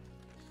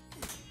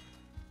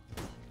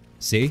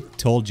 See,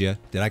 told you.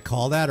 Did I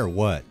call that or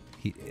what?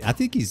 I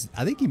think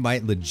he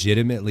might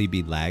legitimately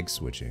be lag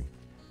switching.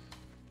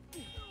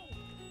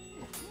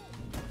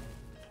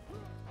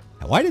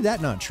 Why did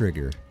that not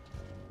trigger?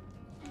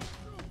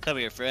 Come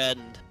here,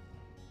 friend.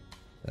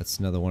 That's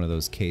another one of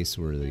those cases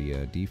where the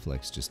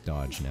deflex just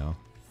dodged now.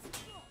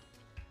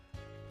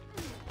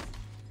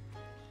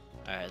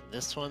 Alright,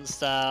 this one's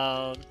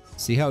down.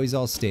 See how he's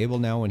all stable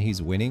now when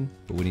he's winning,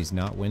 but when he's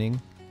not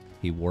winning,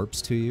 he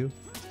warps to you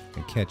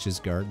and catches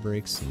guard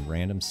breaks and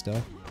random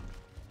stuff.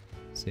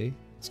 See?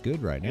 It's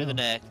good right You're now. the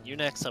next. You're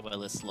next on my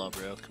list, low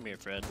bro. Come here,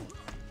 friend.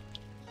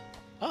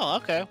 Oh,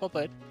 okay. Well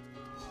played.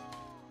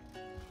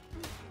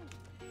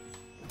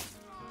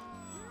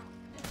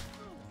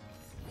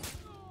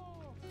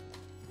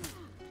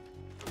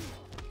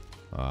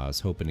 I was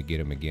hoping to get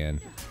him again.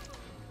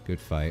 Good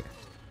fight.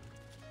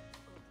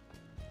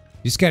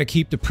 You just got to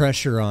keep the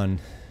pressure on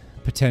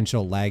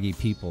potential laggy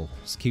people.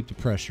 Just keep the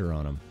pressure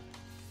on them.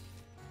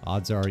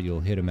 Odds are you'll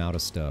hit them out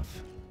of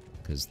stuff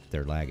because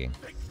they're lagging.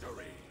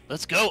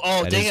 Let's go.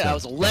 Oh, That dang is it. the- I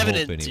was the 11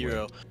 hope and anyway.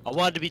 0. I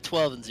wanted to be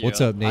 12 and 0.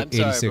 What's up, Nate? I'm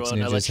sorry, 86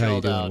 everyone. I let Ninjas. you How all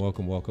you doing?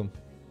 down. Welcome.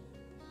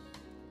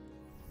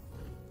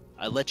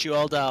 I let you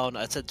all down.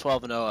 I said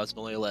 12 and 0. I was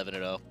only 11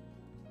 and 0.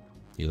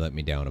 You let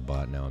me down a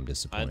bot. Now I'm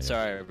disappointed. I'm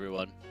sorry,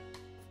 everyone.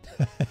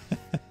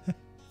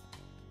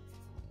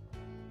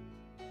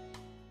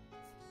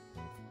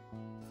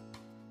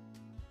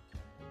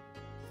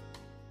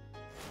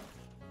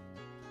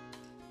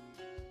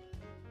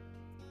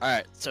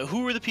 Alright, so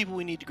who are the people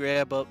we need to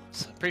grab up?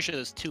 I'm pretty sure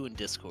there's 2 in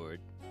Discord.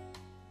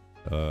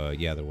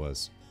 Yeah, there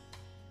was.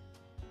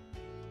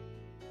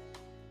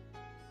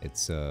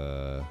 It's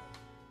XX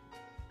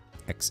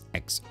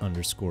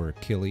underscore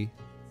Killy,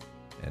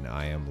 and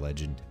I am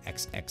legend.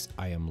 XX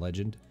I am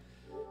legend.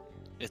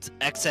 It's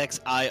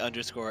XXI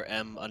underscore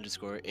M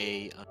underscore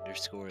A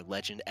underscore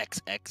legend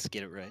XX.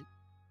 Get it right?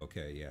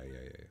 Okay, yeah.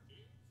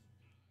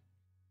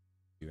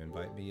 You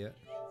invite me yet?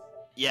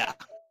 Yeah,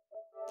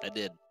 I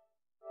did.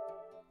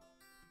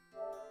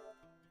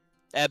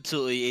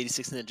 Absolutely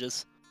 86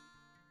 ninjas.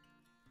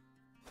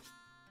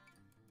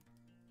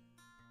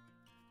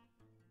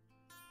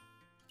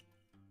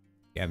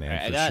 Yeah, man,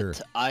 Alright, for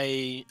sure.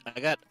 I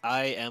got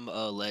I am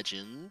a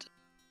legend.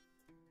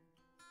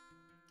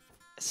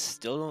 I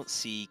still don't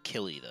see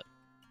Killy though.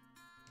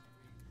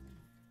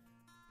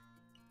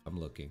 I'm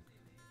looking.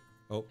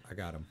 Oh, I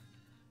got him.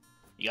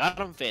 You got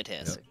him?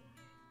 Fantastic.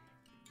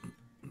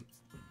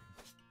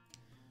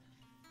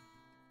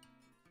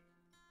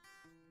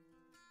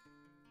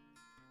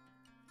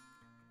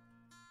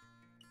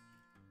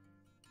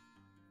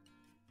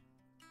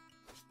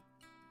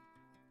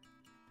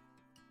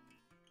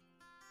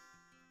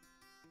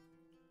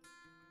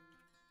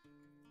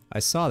 I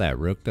saw that,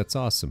 Rook. That's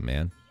awesome,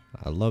 man.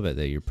 I love it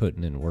that you're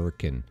putting in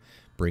work and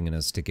bringing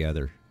us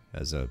together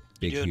as a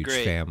big, You're doing huge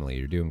great. family.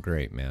 You're doing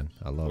great, man.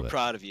 I love We're it.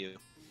 proud of you.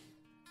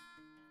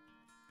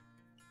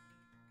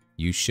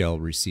 You shall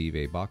receive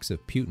a box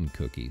of Putin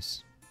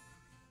cookies.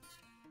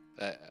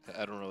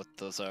 I don't know what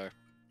those are.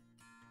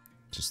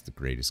 Just the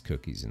greatest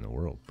cookies in the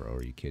world, bro.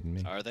 Are you kidding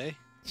me? Are they?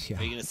 Yeah.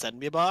 Are you gonna send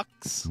me a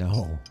box?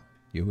 No.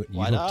 You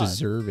Why don't not?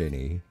 deserve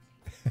any.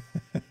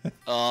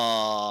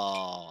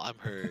 Oh, I'm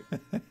hurt.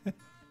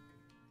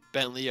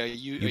 Bentley, are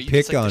you? You are you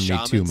pick just like on the me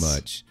too shamans?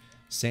 much.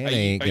 Santa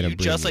ain't gonna Are you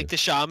bring just you. like the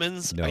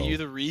shamans? No. Are you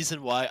the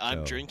reason why I'm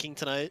No. drinking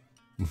tonight?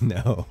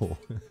 No.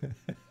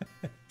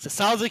 So it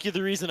sounds like you're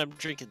the reason I'm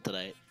drinking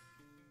tonight.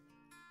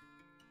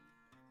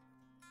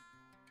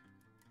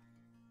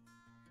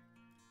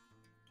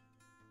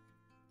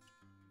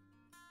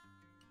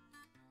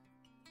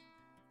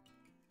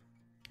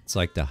 It's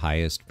like the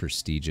highest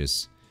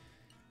prestigious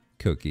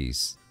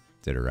cookies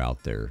that are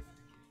out there,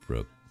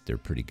 Brooke. They're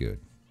pretty good.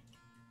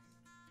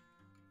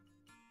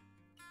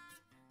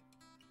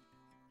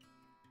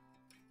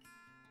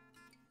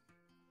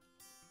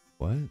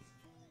 What?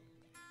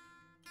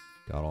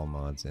 Got all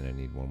mods in. I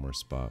need one more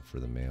spot for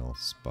the male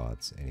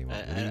spots. Anyway,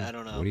 I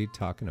don't know. What are you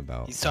talking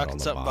about? He's Got all talking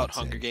the something about mods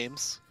Hunger in.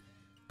 Games.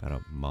 Got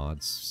a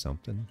mods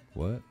something?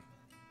 What?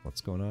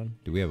 What's going on?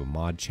 Do we have a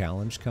mod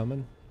challenge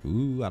coming?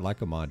 Ooh, I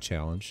like a mod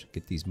challenge.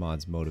 Get these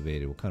mods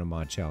motivated. What kind of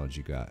mod challenge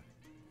you got?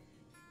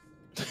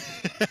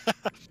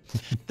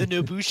 The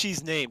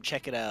Nobushi's name.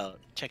 Check it out.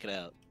 Check it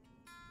out.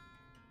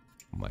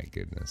 My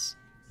goodness.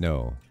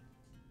 No.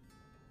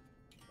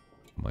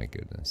 My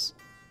goodness.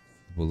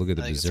 Well, look at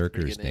the I think it's a pretty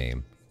Berserker's good name.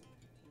 name.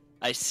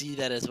 I see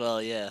that as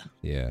well, yeah.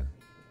 Yeah.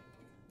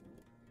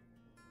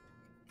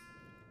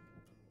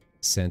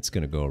 Scent's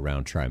gonna go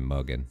around try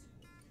mugging.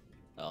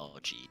 Oh,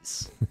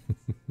 jeez.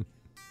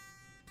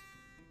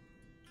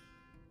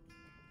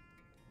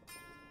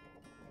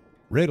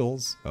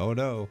 Riddles. Oh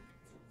no.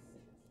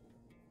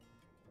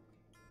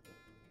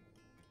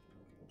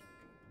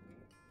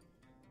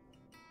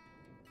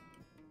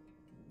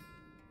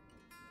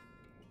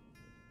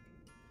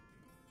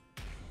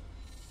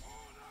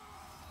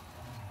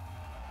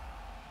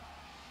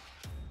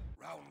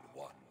 Round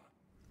one.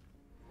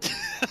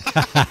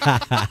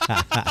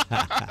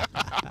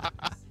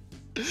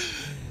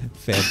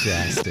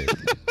 Fantastic.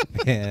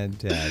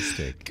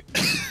 Fantastic.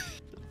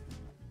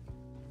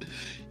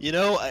 You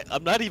know,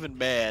 I'm not even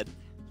mad.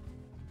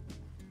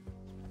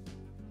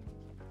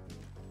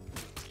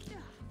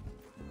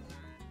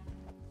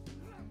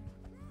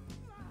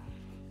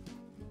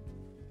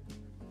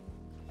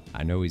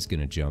 I know he's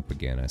gonna jump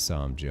again. I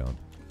saw him jump.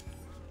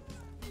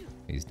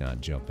 He's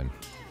not jumping.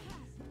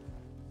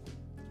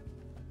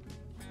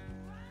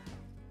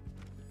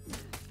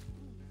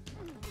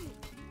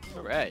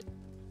 All right.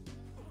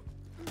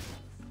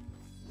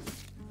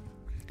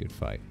 Good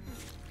fight.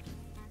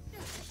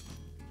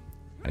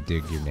 I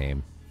dig your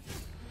name.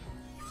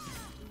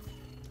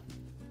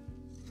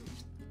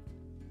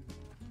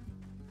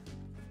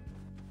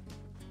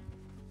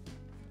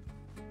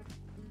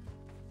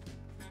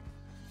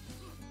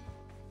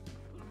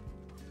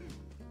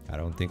 I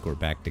don't think we're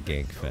back to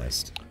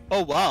Gankfest.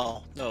 Oh,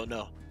 wow. No,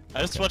 no.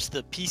 I just Okay. watched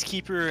the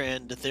Peacekeeper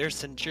and their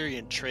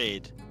Centurion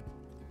trade.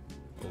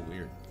 Oh,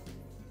 weird.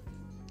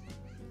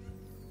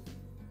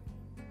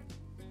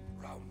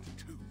 Round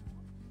two.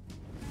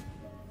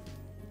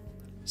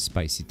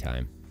 Spicy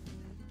time.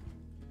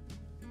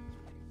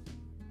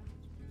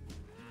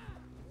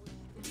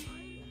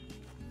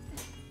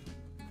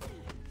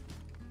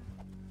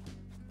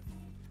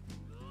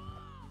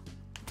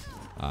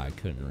 I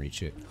couldn't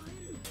reach it.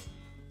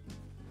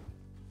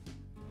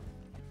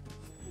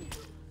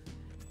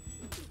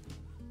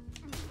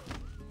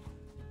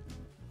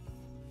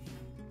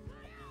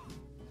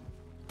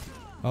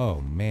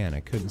 Oh man, I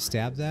couldn't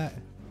stab that?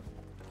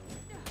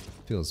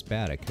 Feels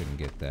bad I couldn't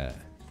get that.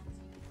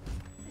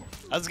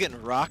 I was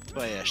getting rocked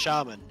by a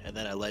shaman, and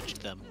then I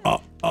ledged them.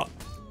 Oh, The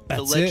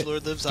that's ledge it.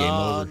 lord lives Game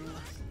on. over.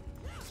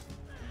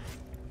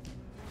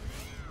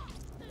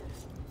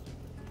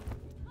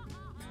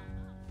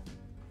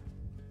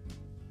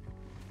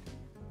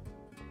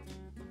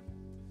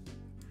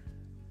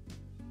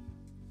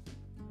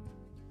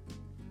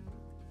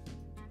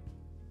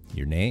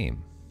 Your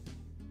name?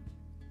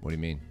 What do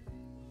you mean?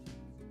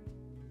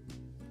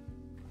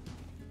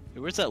 Hey,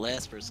 where's that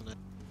last person at?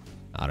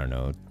 I don't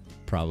know.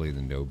 Probably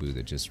the Nobu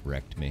that just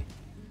wrecked me.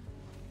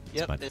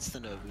 Yep, my- it's the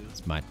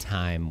Nobu. My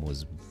timing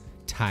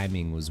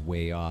was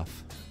way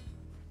off.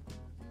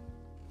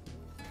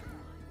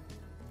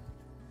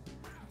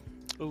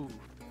 Ooh.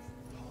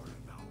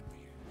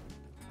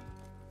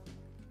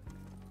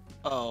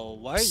 Oh,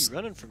 why are you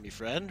running from me,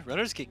 friend?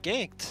 Runners get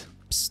ganked.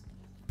 Psst.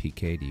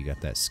 PK, do you got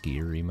that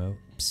skier emote?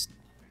 Psst.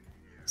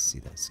 See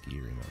that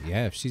skier emote?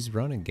 Yeah, if she's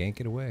running, gank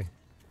it away.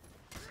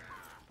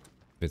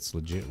 If it's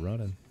legit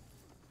running.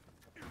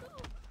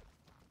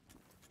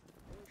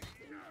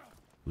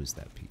 Who's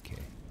that PK?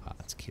 Ah,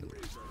 it's Killer.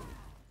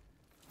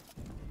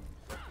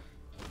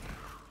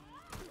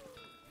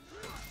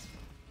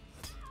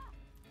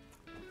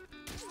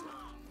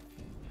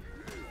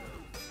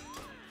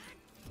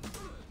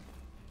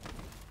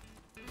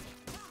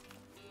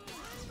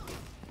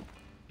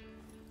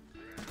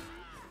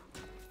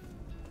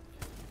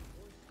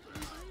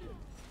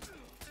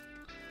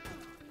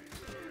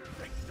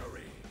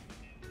 Victory.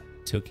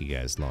 Took you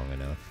guys long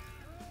enough.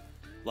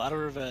 A lot of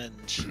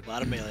revenge. A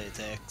lot of melee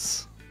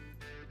attacks.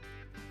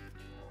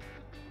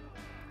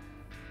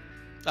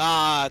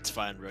 Ah, it's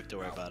fine, Rook. Don't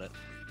worry about it.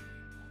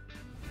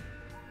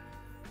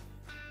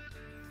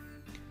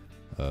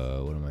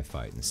 What am I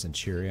fighting?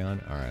 Centurion?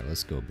 Alright,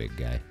 let's go, big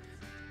guy.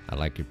 I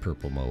like your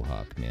purple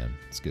mohawk, man.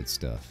 It's good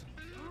stuff.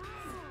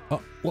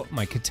 Oh, what?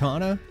 My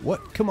katana?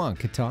 What? Come on,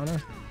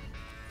 katana.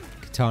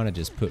 Katana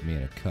just put me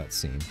in a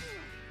cutscene.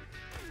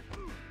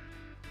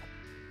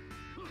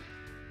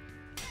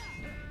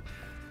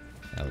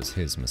 That was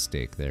his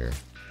mistake there.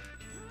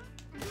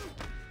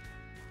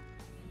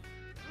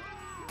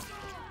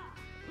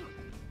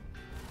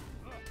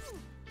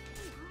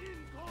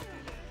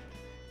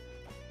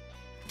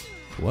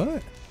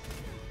 What?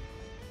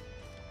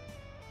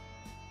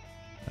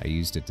 I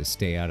used it to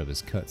stay out of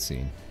his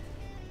cutscene.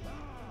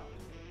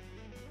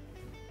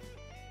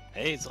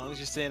 Hey, as long as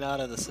you're staying out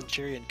of the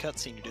Centurion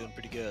cutscene, you're doing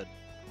pretty good.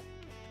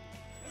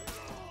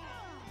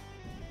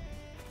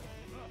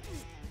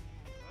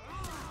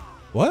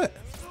 What?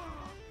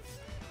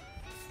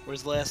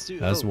 Where's the last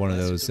dude? That was one of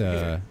last those, dude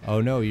over here.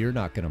 oh no, you're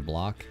not gonna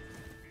block.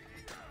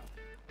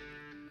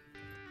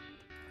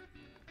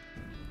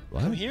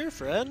 What? Come here,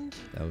 friend.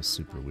 That was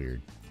super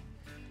weird.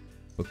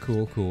 But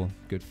cool, cool.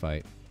 Good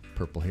fight.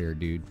 Purple hair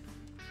dude.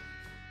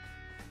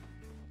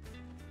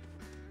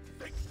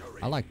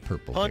 I like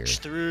purple hair. Punch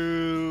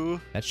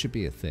through. That should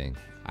be a thing.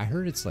 I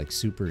heard it's like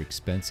super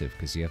expensive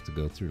because you have to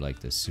go through like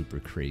this super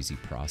crazy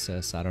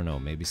process. I don't know.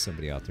 Maybe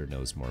somebody out there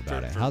knows more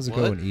about it. For How's it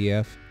what? going,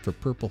 EF? For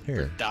purple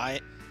hair.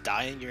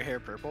 Dyeing your hair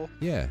purple?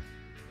 Yeah.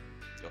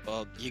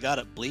 Well, you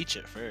gotta bleach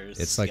it first.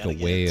 It's You like a gotta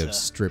get way it of to-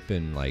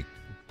 stripping like,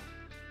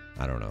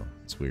 I don't know.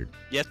 It's weird.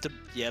 You have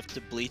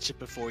to bleach it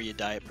before you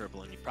dye it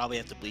purple, and you probably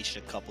have to bleach it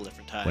a couple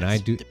different times. When I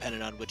do-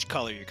 depending on which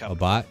color you're coming.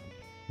 Abot,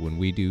 when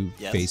we do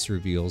Yes. face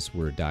reveals,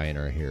 we're dyeing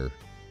our hair.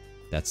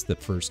 That's the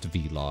first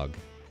vlog.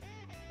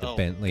 The Oh,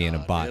 Bentley and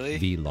God, Abot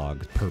really?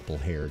 vlog, purple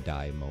hair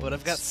dye moments. But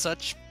I've got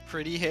such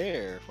pretty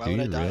hair. Why Do would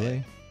I you dye really?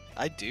 it?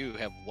 I do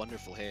have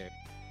wonderful hair.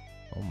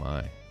 Oh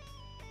my.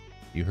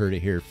 You heard it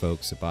here,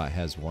 folks. Abot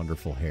has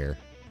wonderful hair.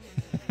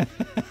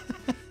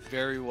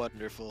 Very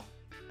wonderful.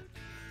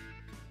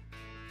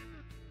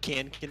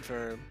 Can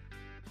confirm.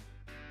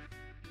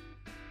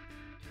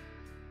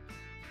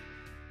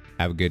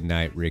 Have a good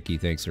night, Ricky.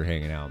 Thanks for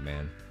hanging out,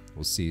 man.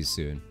 We'll see you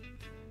soon.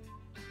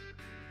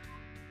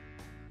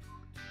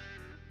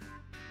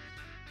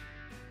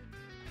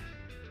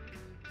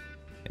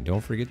 And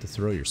don't forget to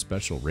throw your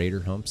special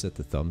Raider humps at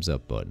the thumbs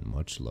up button.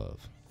 Much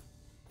love.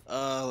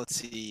 Let's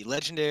see.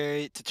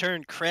 Legendary. To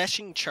turn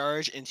Crashing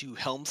Charge into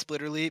Helm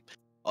Splitter Leap,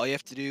 all you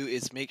have to do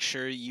is make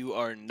sure you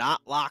are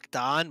not locked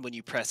on when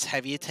you press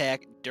Heavy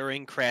Attack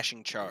during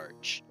Crashing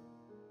Charge.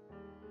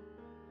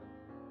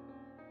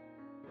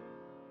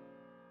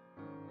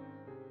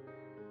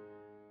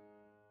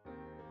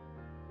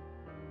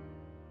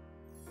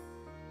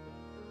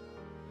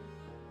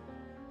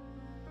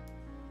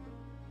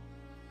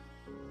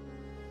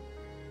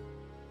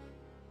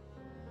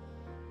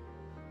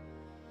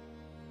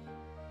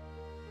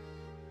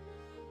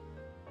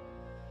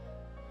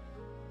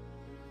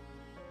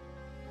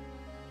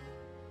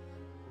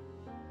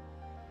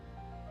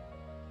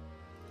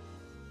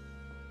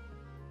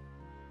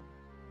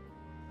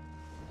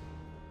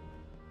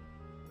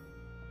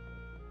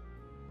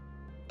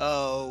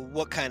 Oh,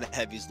 what kind of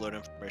heavies, Lord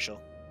Infomercial?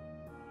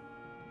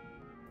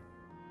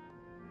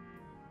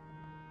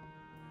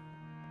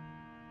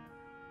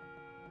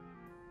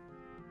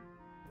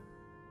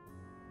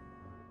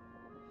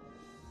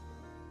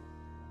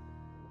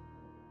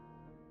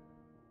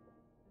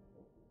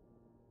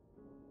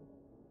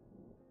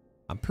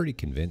 I'm pretty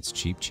convinced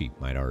Cheap Cheap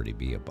might already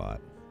be a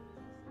bot.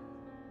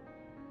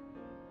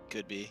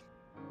 Could be.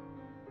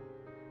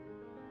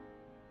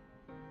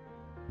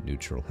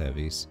 Neutral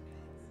heavies.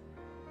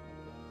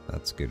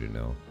 That's good to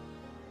know.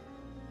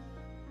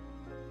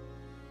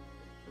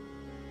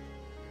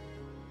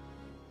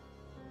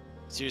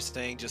 So you're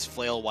saying just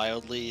flail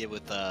wildly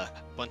with a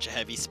bunch of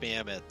heavy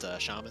spam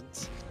at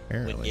shamans? Win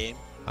Apparently. game?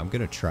 I'm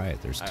going to try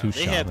it. There's two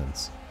They have-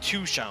 shamans.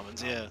 2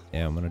 shamans, yeah.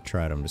 Yeah, I'm going to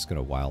try it. I'm just going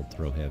to wild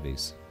throw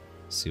heavies.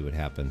 See what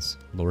happens.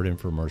 Lord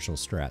Infomercial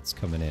strats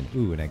coming in.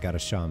 Ooh, and I got a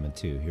shaman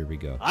too. Here we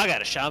go. I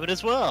got a shaman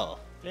as well.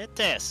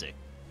 Fantastic.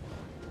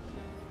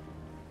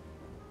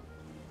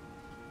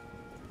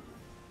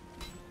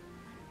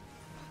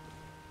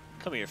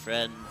 Come here,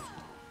 friend.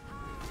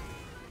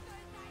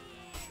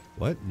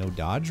 What? No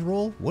dodge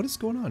roll? What is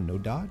going on? No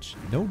dodge?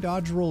 No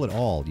dodge roll at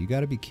all. You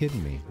got to be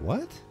kidding me.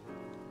 What?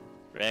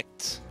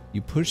 Wrecked.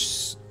 You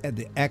push at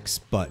the X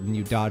button,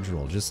 you dodge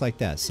roll. Just like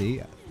that.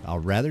 See? I'll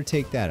rather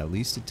take that. At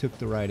least it took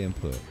the right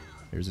input.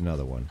 Here's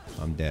another one.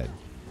 I'm dead.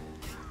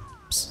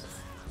 Psst.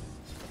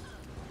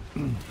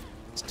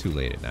 It's too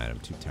late at night. I'm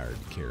too tired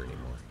to care anymore.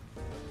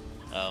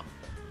 Oh,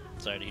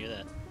 sorry to hear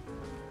that.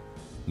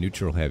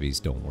 Neutral heavies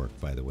don't work,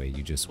 by the way.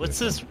 You just What's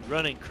whip this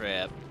running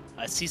crap?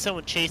 I see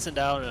someone chasing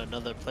down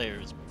another player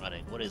who's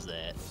running. What is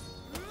that?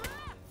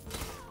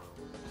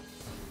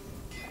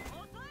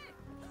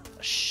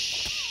 A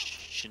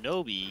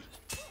shinobi?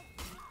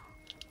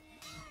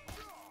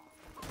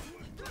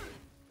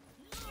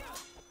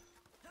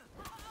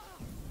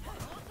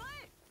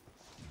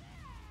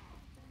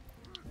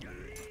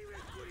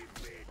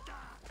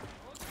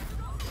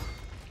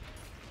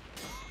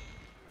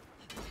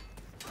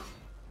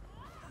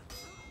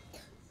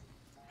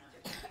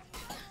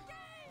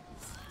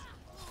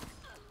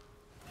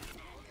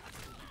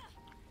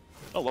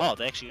 Oh wow,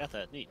 they actually got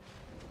that. Neat.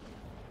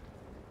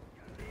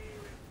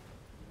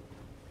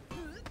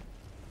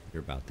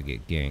 You're about to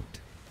get ganked.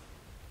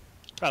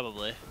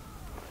 Probably.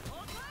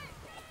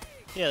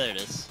 Yeah, there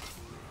it is.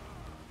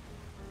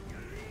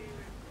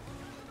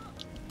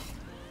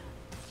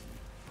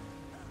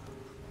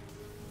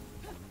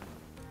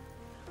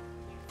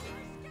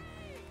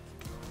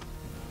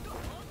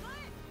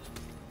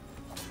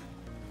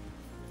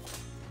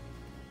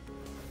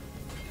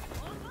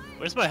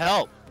 Where's my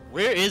help?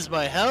 Where is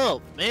my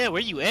help? Man,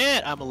 where you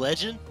at? I'm a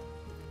legend.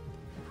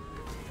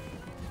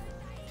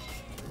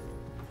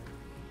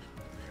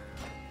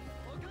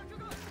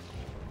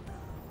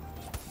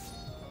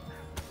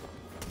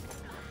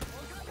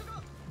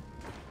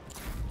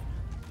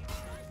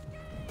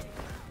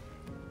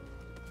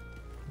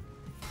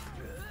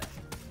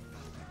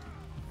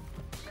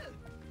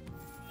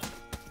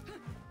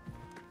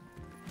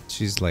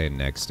 She's laying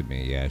next to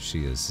me. Yeah,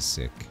 she is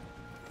sick.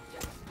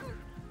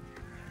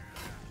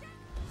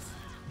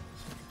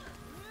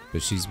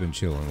 But she's been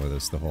chilling with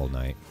us the whole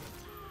night.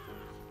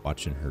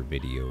 Watching her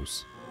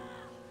videos.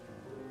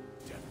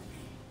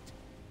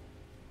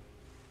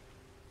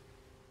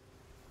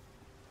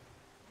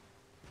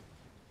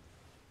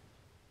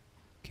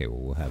 Okay, well,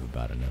 we'll have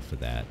about enough of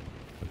that.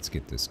 Let's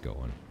get this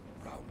going.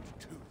 Round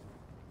 2.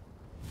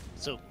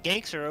 So,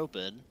 ganks are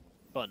open.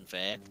 Fun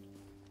fact.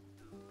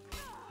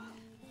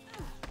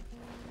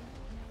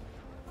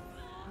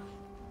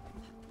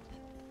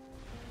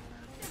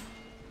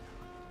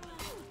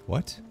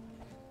 What?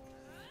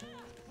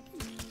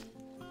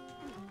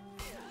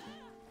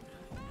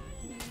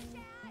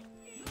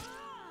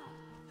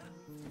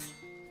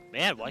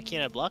 Man, why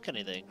can't I block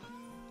anything?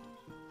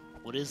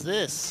 What is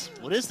this?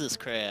 What is this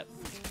crap?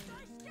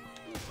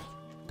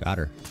 Got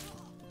her.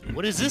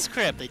 What is this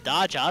crap? They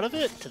dodge out of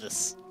it to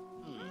this.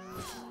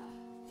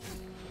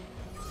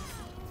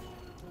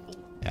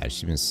 Yeah,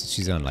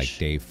 she's on like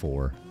day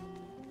 4.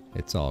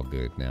 It's all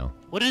good now.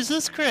 What is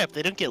this crap?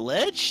 They don't get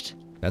ledged?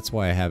 That's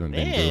why I haven't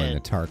been doing Man. the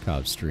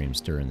Tarkov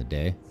streams during the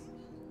day.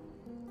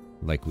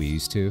 Like we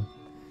used to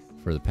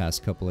for the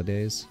past couple of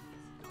days.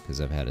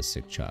 Because I've had a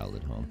sick child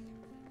at home.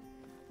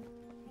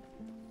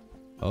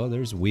 Oh,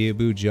 there's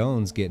Weeaboo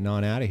Jones getting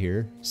on out of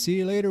here. See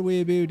you later,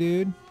 Weeaboo,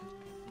 dude.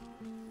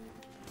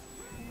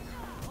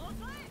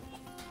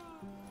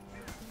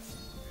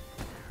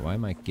 Why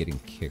am I getting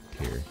kicked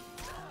here?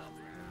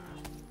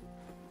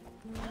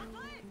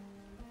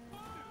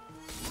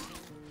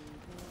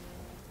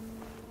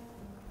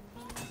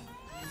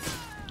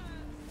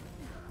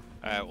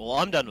 Alright, well,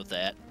 I'm done with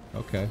that.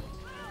 Okay.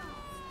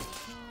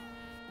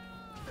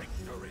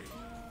 Victory.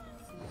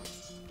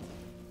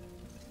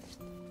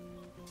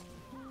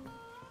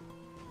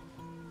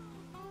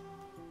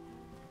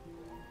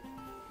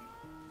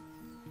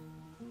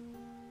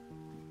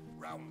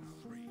 Round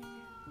 3.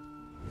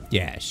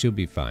 Yeah, she'll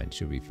be fine.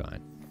 She'll be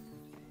fine.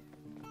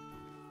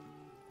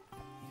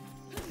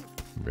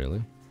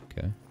 Really?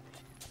 Okay.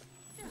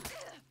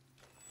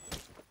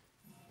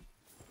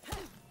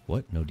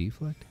 What? No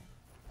deflect?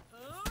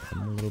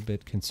 I'm a little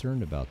bit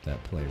concerned about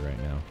that play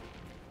right now.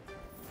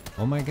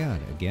 Oh my god,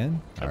 again?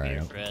 Come Alright.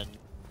 here, friend.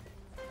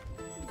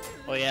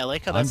 Oh yeah, I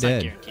like how I'm that's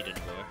dead. not guaranteed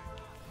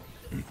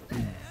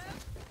anymore.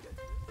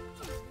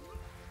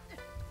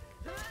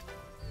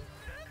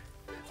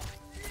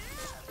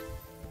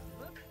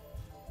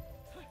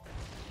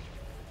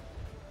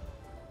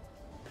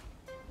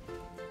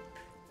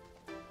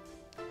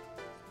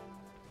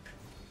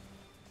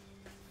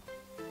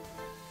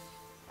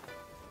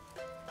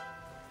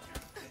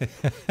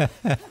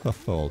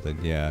 Holden,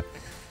 yeah.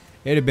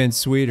 It'd have been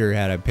sweeter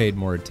had I paid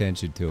more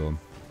attention to him.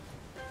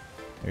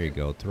 There you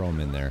go, throw him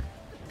in there.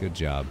 Good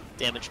job.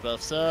 Damage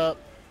buffs up.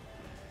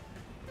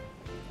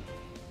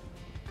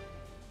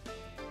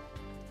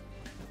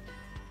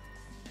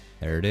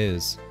 There it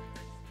is.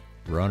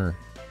 Runner.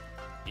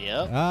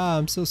 Yep. Ah,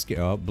 I'm so scared.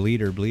 Oh,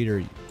 bleeder,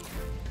 bleeder.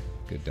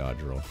 Good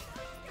dodge roll.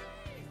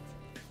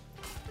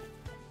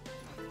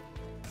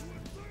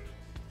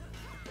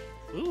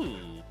 Ooh.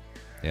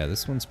 Yeah,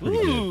 this one's pretty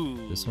Ooh.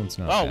 good. This one's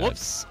not Oh, bad.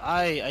 whoops.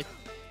 I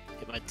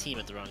hit my team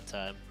at the wrong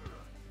time.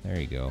 There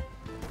you go.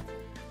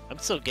 I'm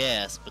still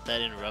gassed, but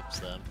that interrupts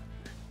them.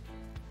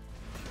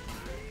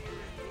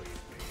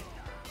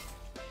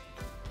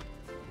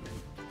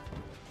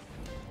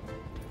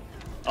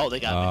 Oh, they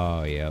got me.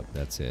 Oh, yep,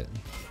 that's it.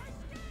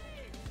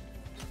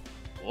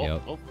 Oh,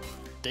 yep. oh.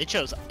 They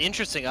chose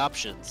interesting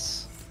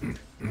options.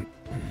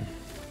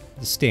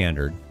 The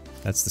standard.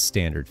 That's the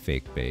standard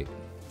fake bait.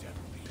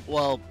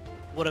 Well,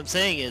 what I'm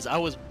saying is I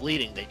was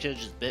bleeding. They could have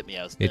just bit me.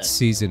 I was dead. It's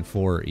season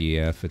 4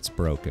 EF. It's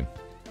broken.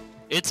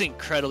 It's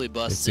incredibly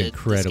busted. It's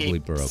incredibly This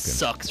game broken.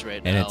 Sucks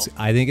right And now.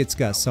 I think it's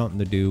got something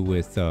to do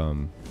with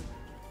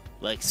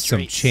like some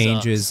straight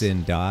changes sucks.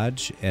 in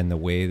dodge and the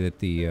way that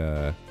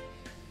the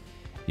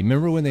you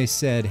remember when they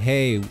said,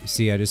 hey,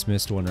 see, I just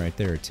missed one right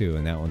there too,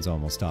 and that one's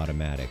almost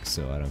automatic,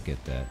 so I don't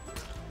get that.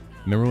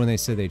 Remember when they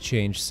said they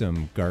changed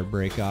some guard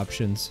break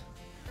options?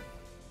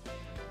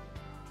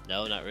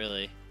 No, not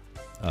really.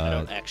 I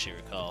don't actually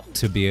recall.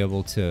 To be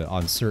able to,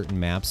 on certain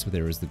maps,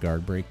 there was the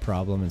guard break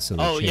problem, and so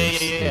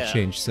they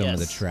changed some of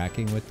the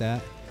tracking with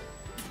that.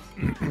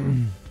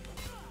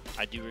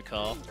 I do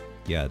recall.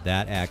 Yeah,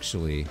 that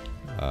actually,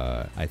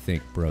 I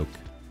think, broke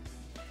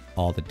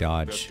all the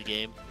dodge, the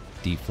game.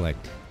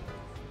 deflect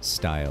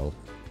style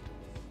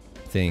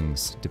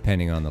things,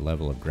 depending on the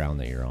level of ground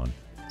that you're on.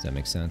 Does that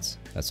make sense?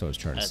 That's what I was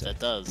trying to say. That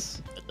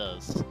does. It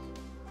does.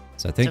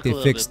 So I think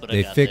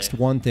they fixed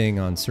one thing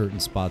on certain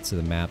spots of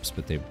the maps,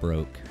 but they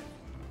broke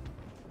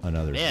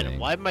another thing. Man,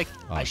 why am I?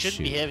 Oh, I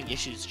shouldn't be shoot. having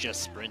issues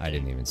just sprinting. I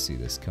didn't even see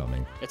this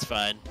coming. It's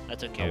fine. I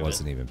took care I of it.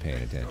 wasn't even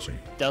paying attention.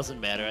 Doesn't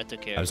matter. I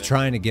took care of it. I was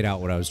trying to get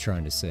out what I was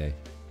trying to say,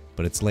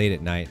 but it's late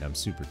at night and I'm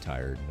super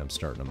tired and I'm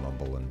starting to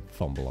mumble and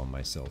fumble on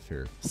myself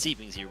here.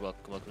 Seeping's here.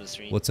 Welcome to the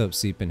stream. What's up,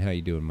 Seepin? How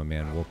you doing, my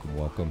man? Welcome,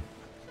 welcome.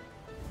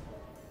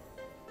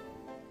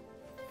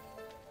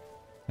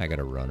 I got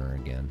a runner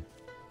again.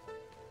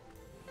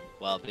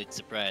 Wow, big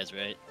surprise,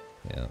 right?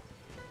 Yeah.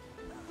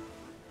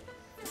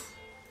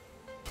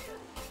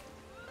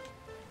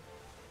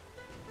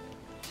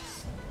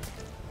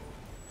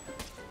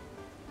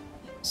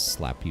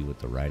 Slap you with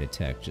the right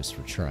attack just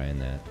for trying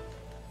that.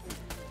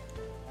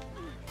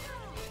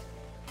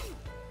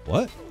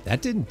 What?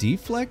 That didn't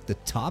deflect the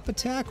top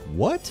attack?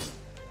 What?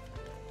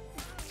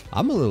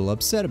 I'm a little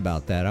upset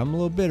about that. I'm a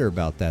little bitter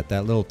about that.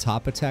 That little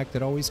top attack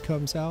that always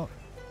comes out.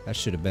 That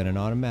should have been an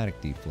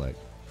automatic deflect.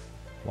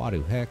 What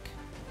the heck?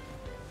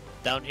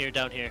 Down here,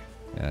 down here.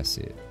 Yeah, I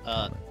see it.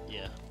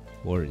 Yeah.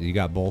 What, you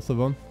got both of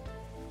them?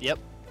 Yep.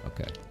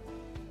 Okay.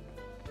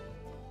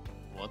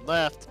 One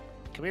left.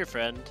 Come here,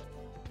 friend.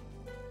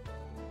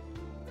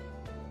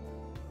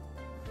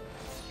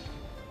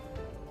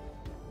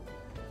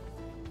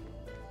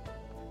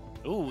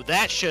 Ooh,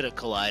 that should have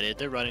collided.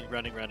 They're running,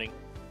 running, running.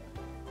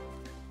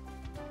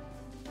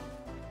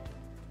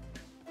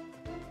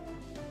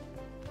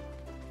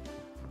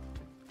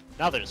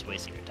 Now they're just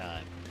wasting your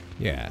time.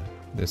 Yeah,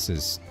 this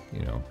is,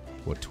 you know,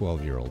 what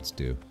 12-year-olds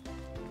do.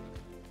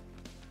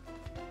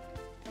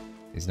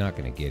 He's not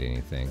going to get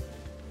anything.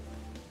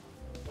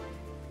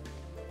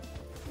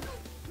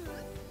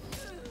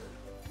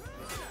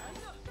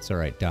 It's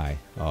alright, die.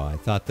 Oh, I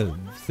thought the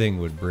thing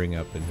would bring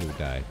up and who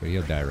died, but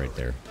he'll die right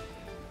there.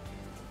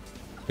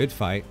 Good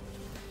fight.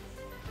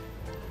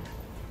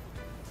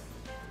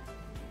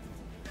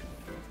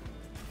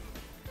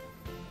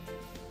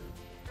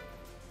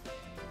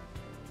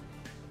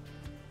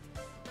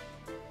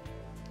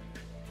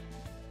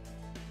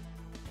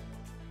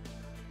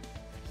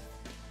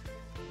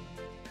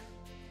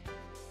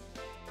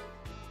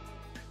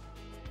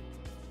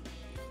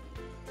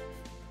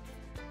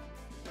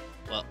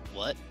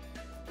 What?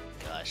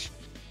 Gosh.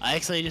 I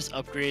actually just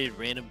upgraded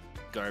random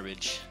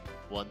garbage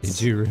once.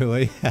 Did you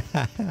really?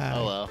 Oh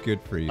well.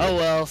 Good for you. Oh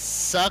well.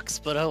 Sucks,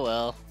 but oh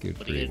well. Good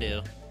what for are you you.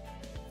 gonna do?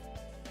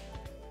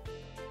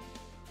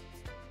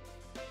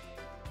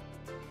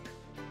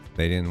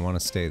 They didn't want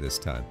to stay this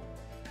time.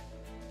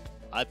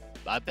 I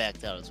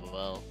backed out as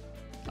well.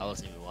 I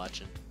wasn't even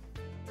watching.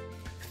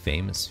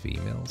 Famous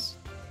females?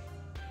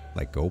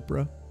 Like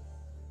Oprah?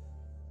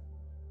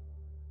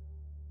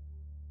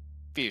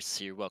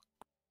 Fierce, you're welcome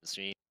to the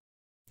stream.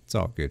 It's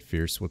all good,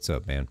 Fierce. What's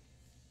up, man?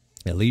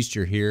 At least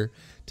you're here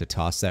to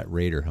toss that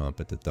Raider hump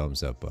at the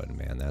thumbs up button,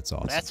 man. That's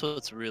awesome. That's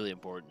what's really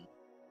important.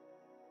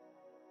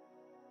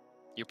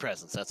 Your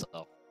presence, that's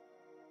all.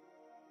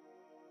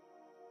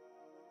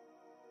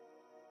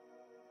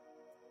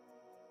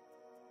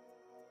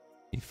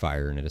 You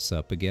firing us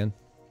up again?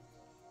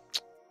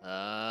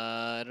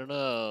 I don't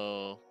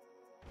know.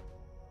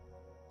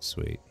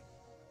 Sweet.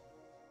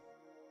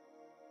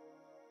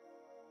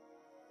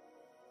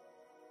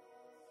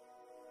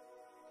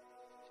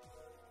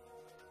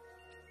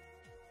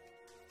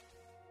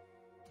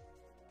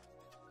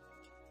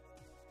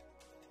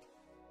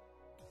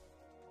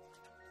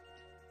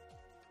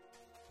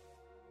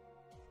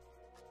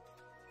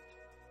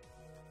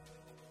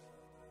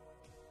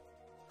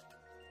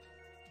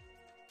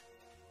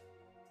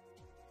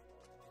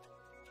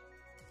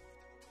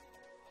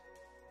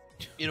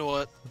 You know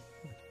what?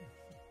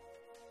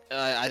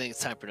 I think it's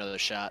time for another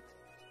shot.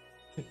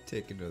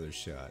 Take another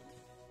shot.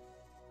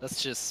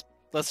 Let's just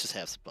have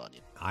some fun. You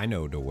know? I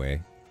know the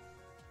way.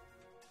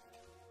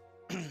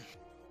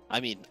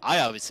 I mean, I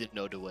obviously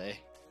know the way.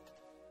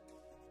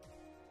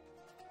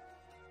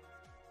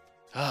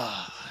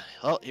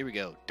 Oh, here we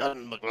go.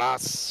 Dun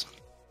McGlass.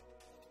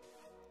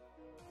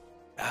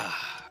 I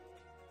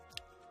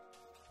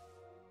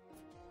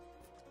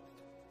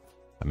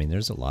mean,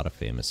 there's a lot of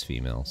famous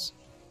females.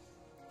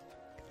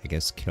 I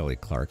guess Kelly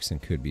Clarkson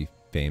could be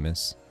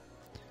famous.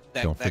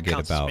 Don't forget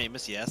about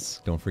famous,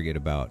 yes. Don't forget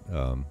about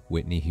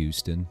Whitney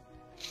Houston.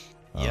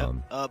 Yeah.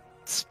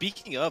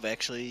 Speaking of,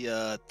 actually,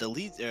 the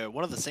lead,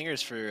 one of the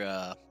singers for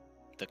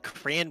the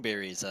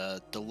Cranberries,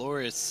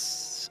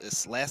 Dolores,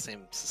 his last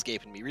name's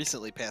escaping me,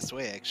 recently passed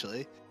away.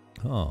 Actually.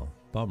 Oh,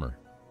 bummer.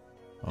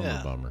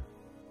 Yeah. Bummer.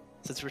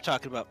 Since we're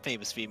talking about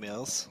famous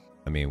females.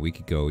 I mean, we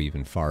could go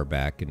even far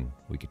back, and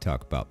we could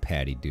talk about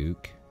Patty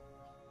Duke.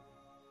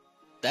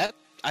 That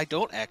I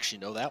don't actually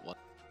know that one.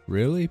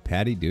 Really?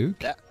 Patty Duke?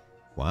 That,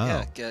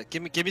 Wow. Yeah,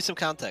 give me some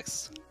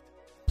context.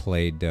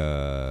 Played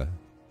the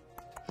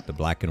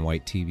black and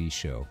white TV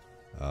show.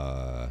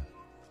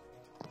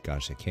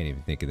 Gosh, I can't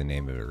even think of the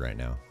name of it right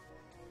now.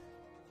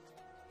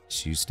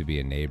 She used to be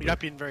a neighbor. You're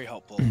not being very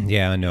helpful.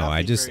 Yeah, I know.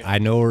 I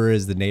know her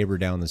as the neighbor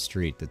down the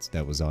street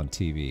that was on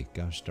TV.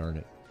 Gosh darn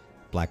it.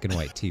 Black and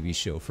white TV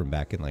show from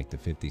back in like the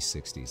 50s,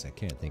 60s. I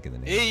can't think of the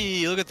name.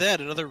 Hey, look at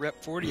that. Another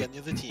rep 40 on the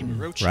other team.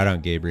 Roach. Right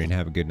on, Gabriel.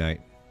 Have a good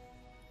night.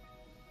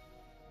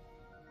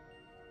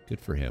 Good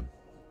for him.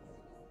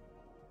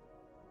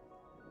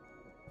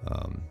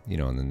 You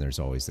know, and then there's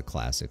always the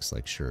classics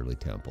like Shirley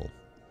Temple.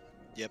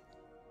 Yep.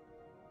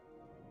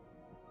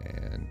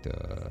 And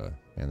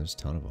there's a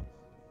ton of them.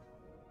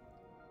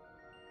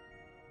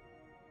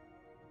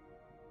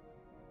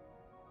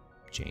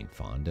 Jane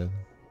Fonda.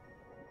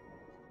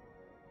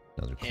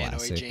 Another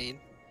classic. Hanoi Jane.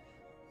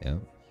 Yeah.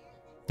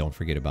 Don't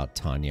forget about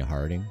Tanya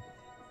Harding.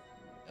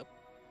 Yep.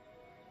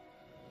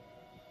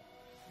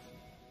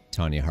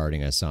 Tanya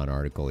Harding, I saw an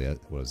article,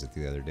 what was it,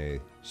 the other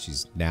day?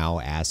 She's now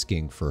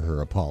asking for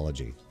her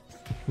apology.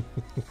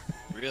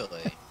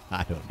 Really?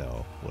 I don't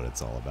know what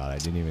it's all about. I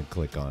didn't even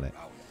click on it.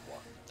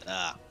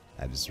 Ah.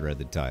 I just read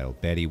the title.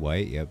 Betty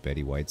White. Yep,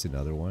 Betty White's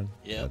another one.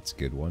 Yep. That's a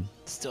good one.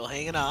 Still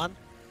hanging on.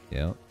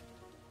 Yeah.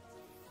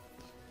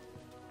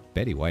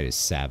 Betty White is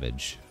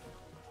savage.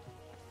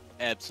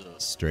 Absolutely.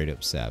 Straight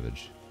up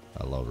savage.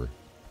 I love her.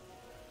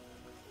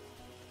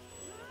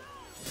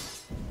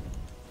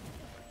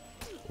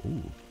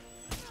 Ooh.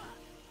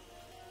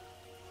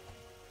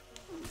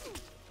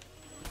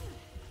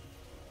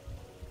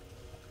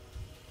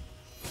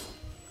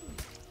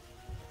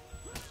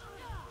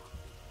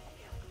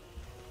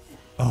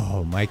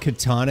 Oh, my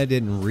katana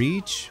didn't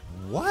reach?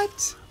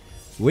 What?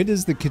 When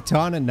does the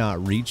katana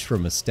not reach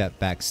from a step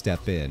back,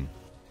 step in?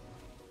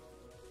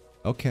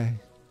 Okay.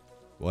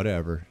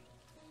 Whatever.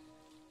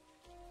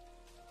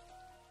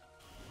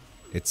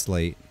 It's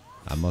late.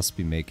 I must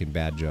be making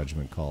bad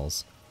judgment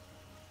calls.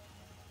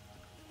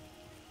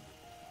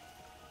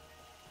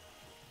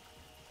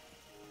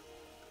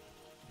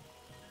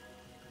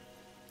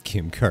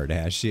 Kim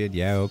Kardashian?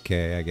 Yeah,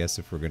 okay. I guess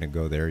if we're going to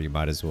go there, you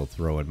might as well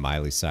throw in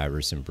Miley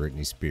Cyrus and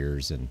Britney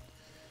Spears and...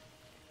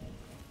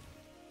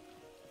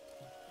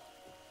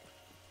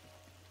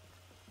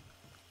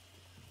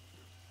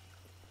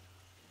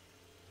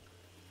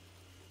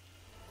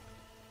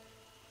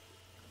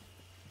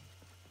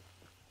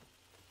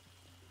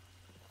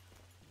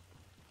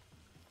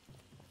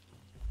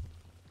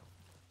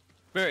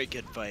 Very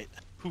good fight.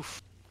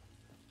 Oof.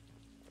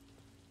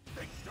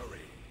 Victory.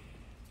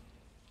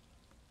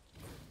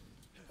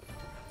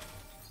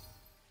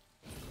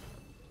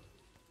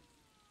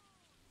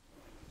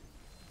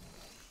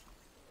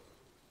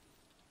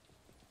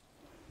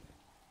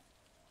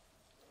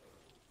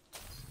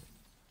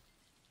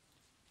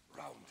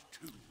 Round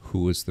 2.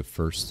 Who was the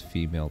first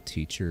female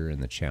teacher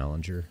in the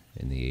Challenger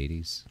in the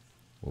 80s?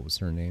 What was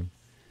her name?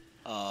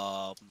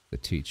 The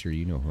teacher,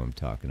 you know who I'm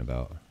talking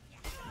about.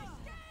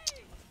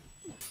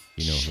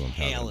 You know who I'm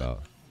talking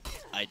about.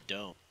 I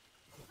don't.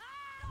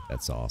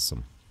 That's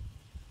awesome.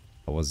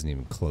 I wasn't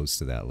even close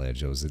to that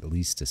ledge. I was at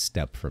least a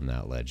step from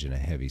that ledge, and a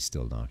heavy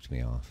still knocked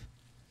me off.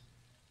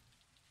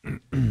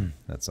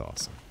 That's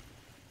awesome.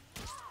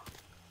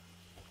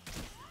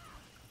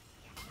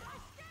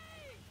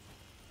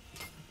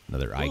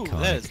 Another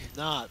iconic. That is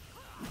not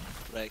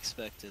what I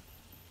expected.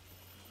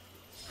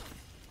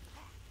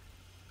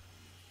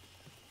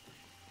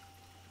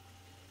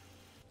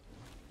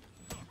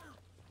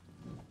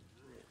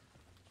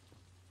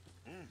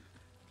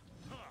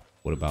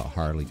 What about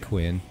Harley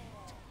Quinn?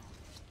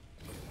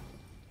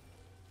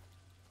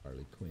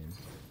 Harley Quinn.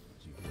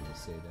 Did you hear me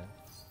say that?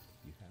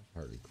 You have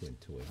Harley Quinn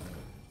toy.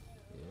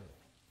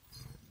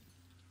 Yeah.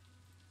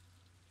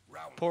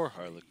 Round Poor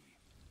Harley.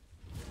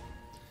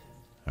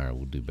 All right,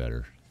 we'll do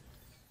better.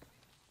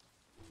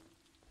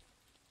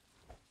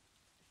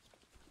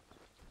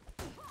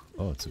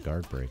 Oh, it's a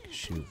guard break.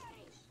 Shoot.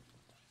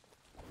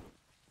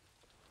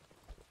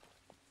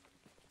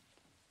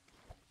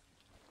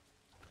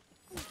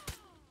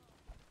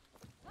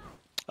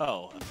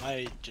 Oh, am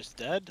I just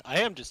dead? I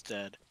am just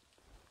dead.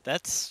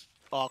 That's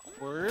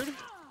awkward.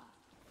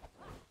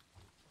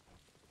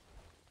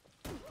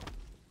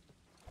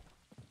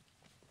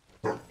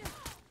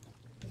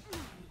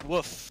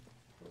 Woof.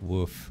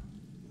 Woof.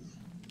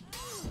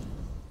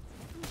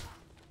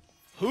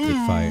 Good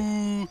Good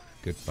fight.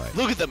 Good fight.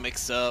 Look at the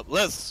mix-up.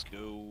 Let's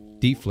go.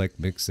 Deflect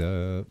mix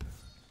up.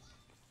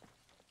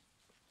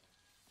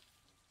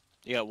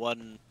 You got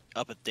one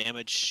up at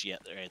damage. Yeah,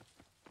 right.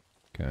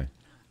 Okay.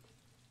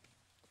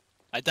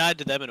 I died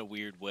to them in a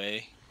weird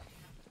way.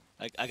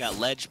 I got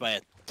ledged by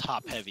a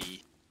top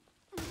heavy.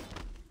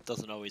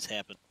 Doesn't always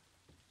happen.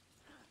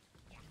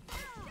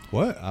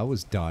 What? I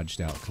was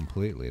dodged out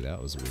completely.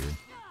 That was weird.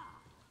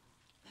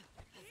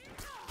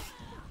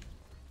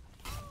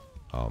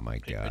 Oh my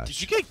gosh.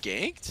 Did you get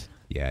ganked?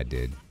 Yeah, I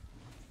did.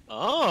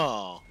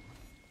 Oh.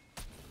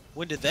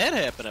 When did that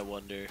happen, I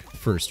wonder?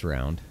 First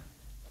round.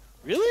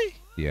 Really?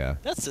 Yeah.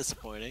 That's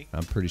disappointing.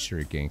 I'm pretty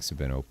sure ganks have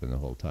been open the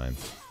whole time.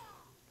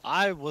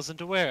 I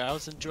wasn't aware. I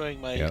was enjoying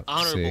my Yep,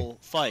 honorable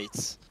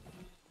fights.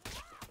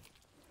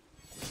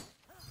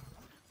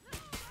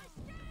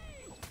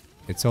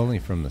 It's only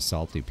from the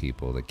salty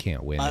people that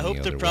can't win. I any hope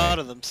other they're proud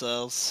way. of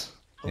themselves.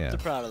 Hope Yeah. they're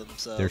proud of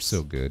themselves. They're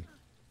so good.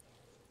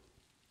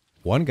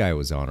 One guy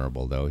was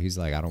honorable though. He's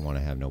like, I don't want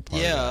to have no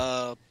part of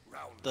that.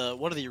 The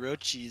one of the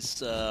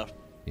Orochis,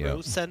 Yep.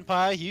 Rose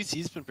Senpai,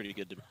 he's been pretty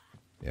good to me.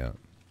 Yeah.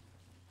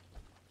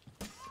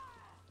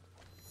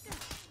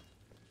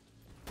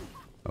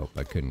 Oh,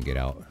 I couldn't get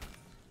out.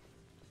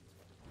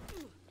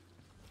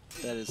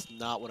 That is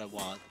not what I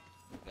want.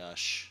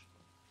 Gosh.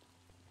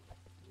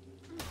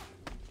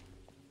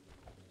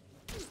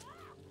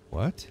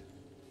 What?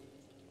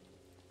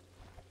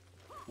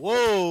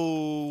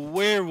 Whoa!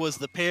 Where was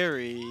the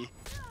parry?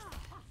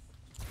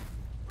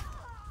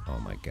 Oh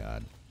my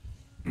god.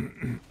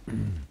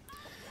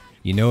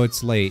 You know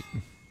it's late.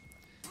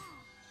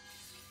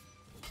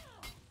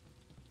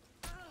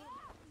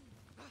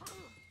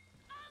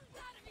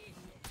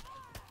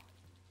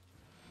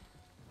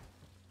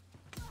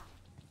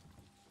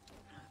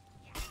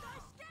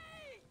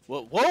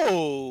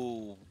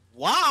 Whoa!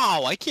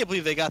 Wow! I can't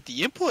believe they got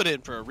the input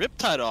in for a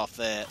Riptide off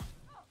that.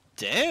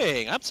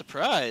 Dang, I'm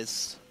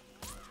surprised.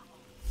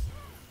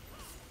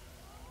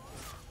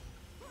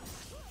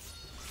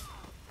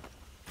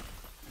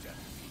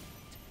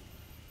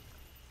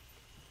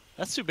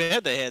 That's too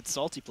bad they had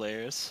salty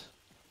players.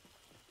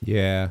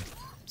 Yeah,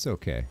 it's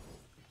okay.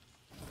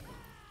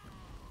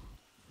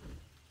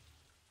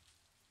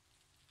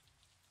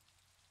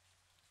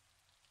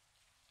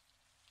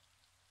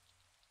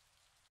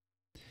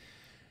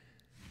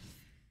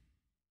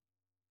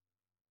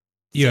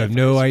 You have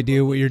no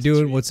idea what you're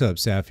doing. What's up,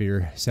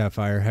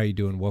 Sapphire? How you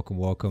doing? Welcome,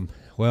 welcome.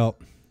 Well,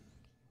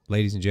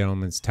 ladies and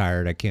gentlemen, it's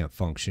tired. I can't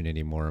function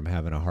anymore. I'm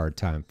having a hard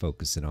time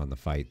focusing on the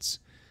fights.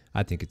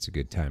 I think it's a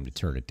good time to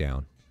turn it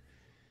down.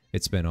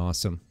 It's been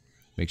awesome.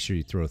 Make sure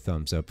you throw a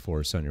thumbs up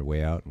for us on your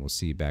way out, and we'll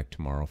see you back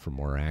tomorrow for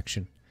more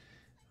action.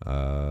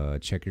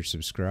 Check your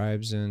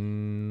subscribes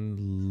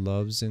and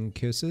loves and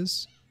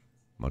kisses.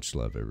 Much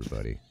love,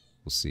 everybody.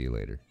 We'll see you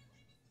later.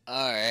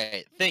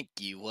 Alright, thank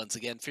you once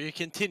again for your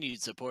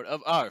continued support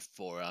of our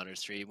For Honor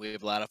stream. We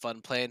have a lot of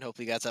fun playing.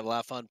 Hopefully you guys have a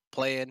lot of fun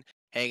playing,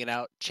 hanging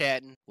out,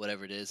 chatting,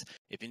 whatever it is.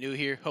 If you're new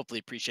here, hopefully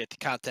appreciate the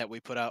content we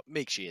put out.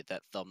 Make sure you hit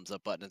that thumbs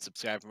up button and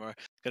subscribe for more.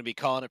 Going to be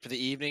calling it for the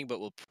evening, but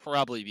we'll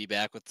probably be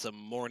back with some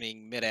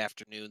morning,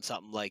 mid-afternoon,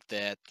 something like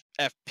that,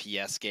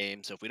 FPS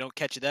game. So if we don't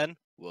catch you then,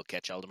 we'll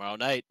catch y'all tomorrow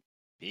night.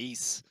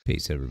 Peace.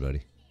 Peace,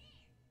 everybody.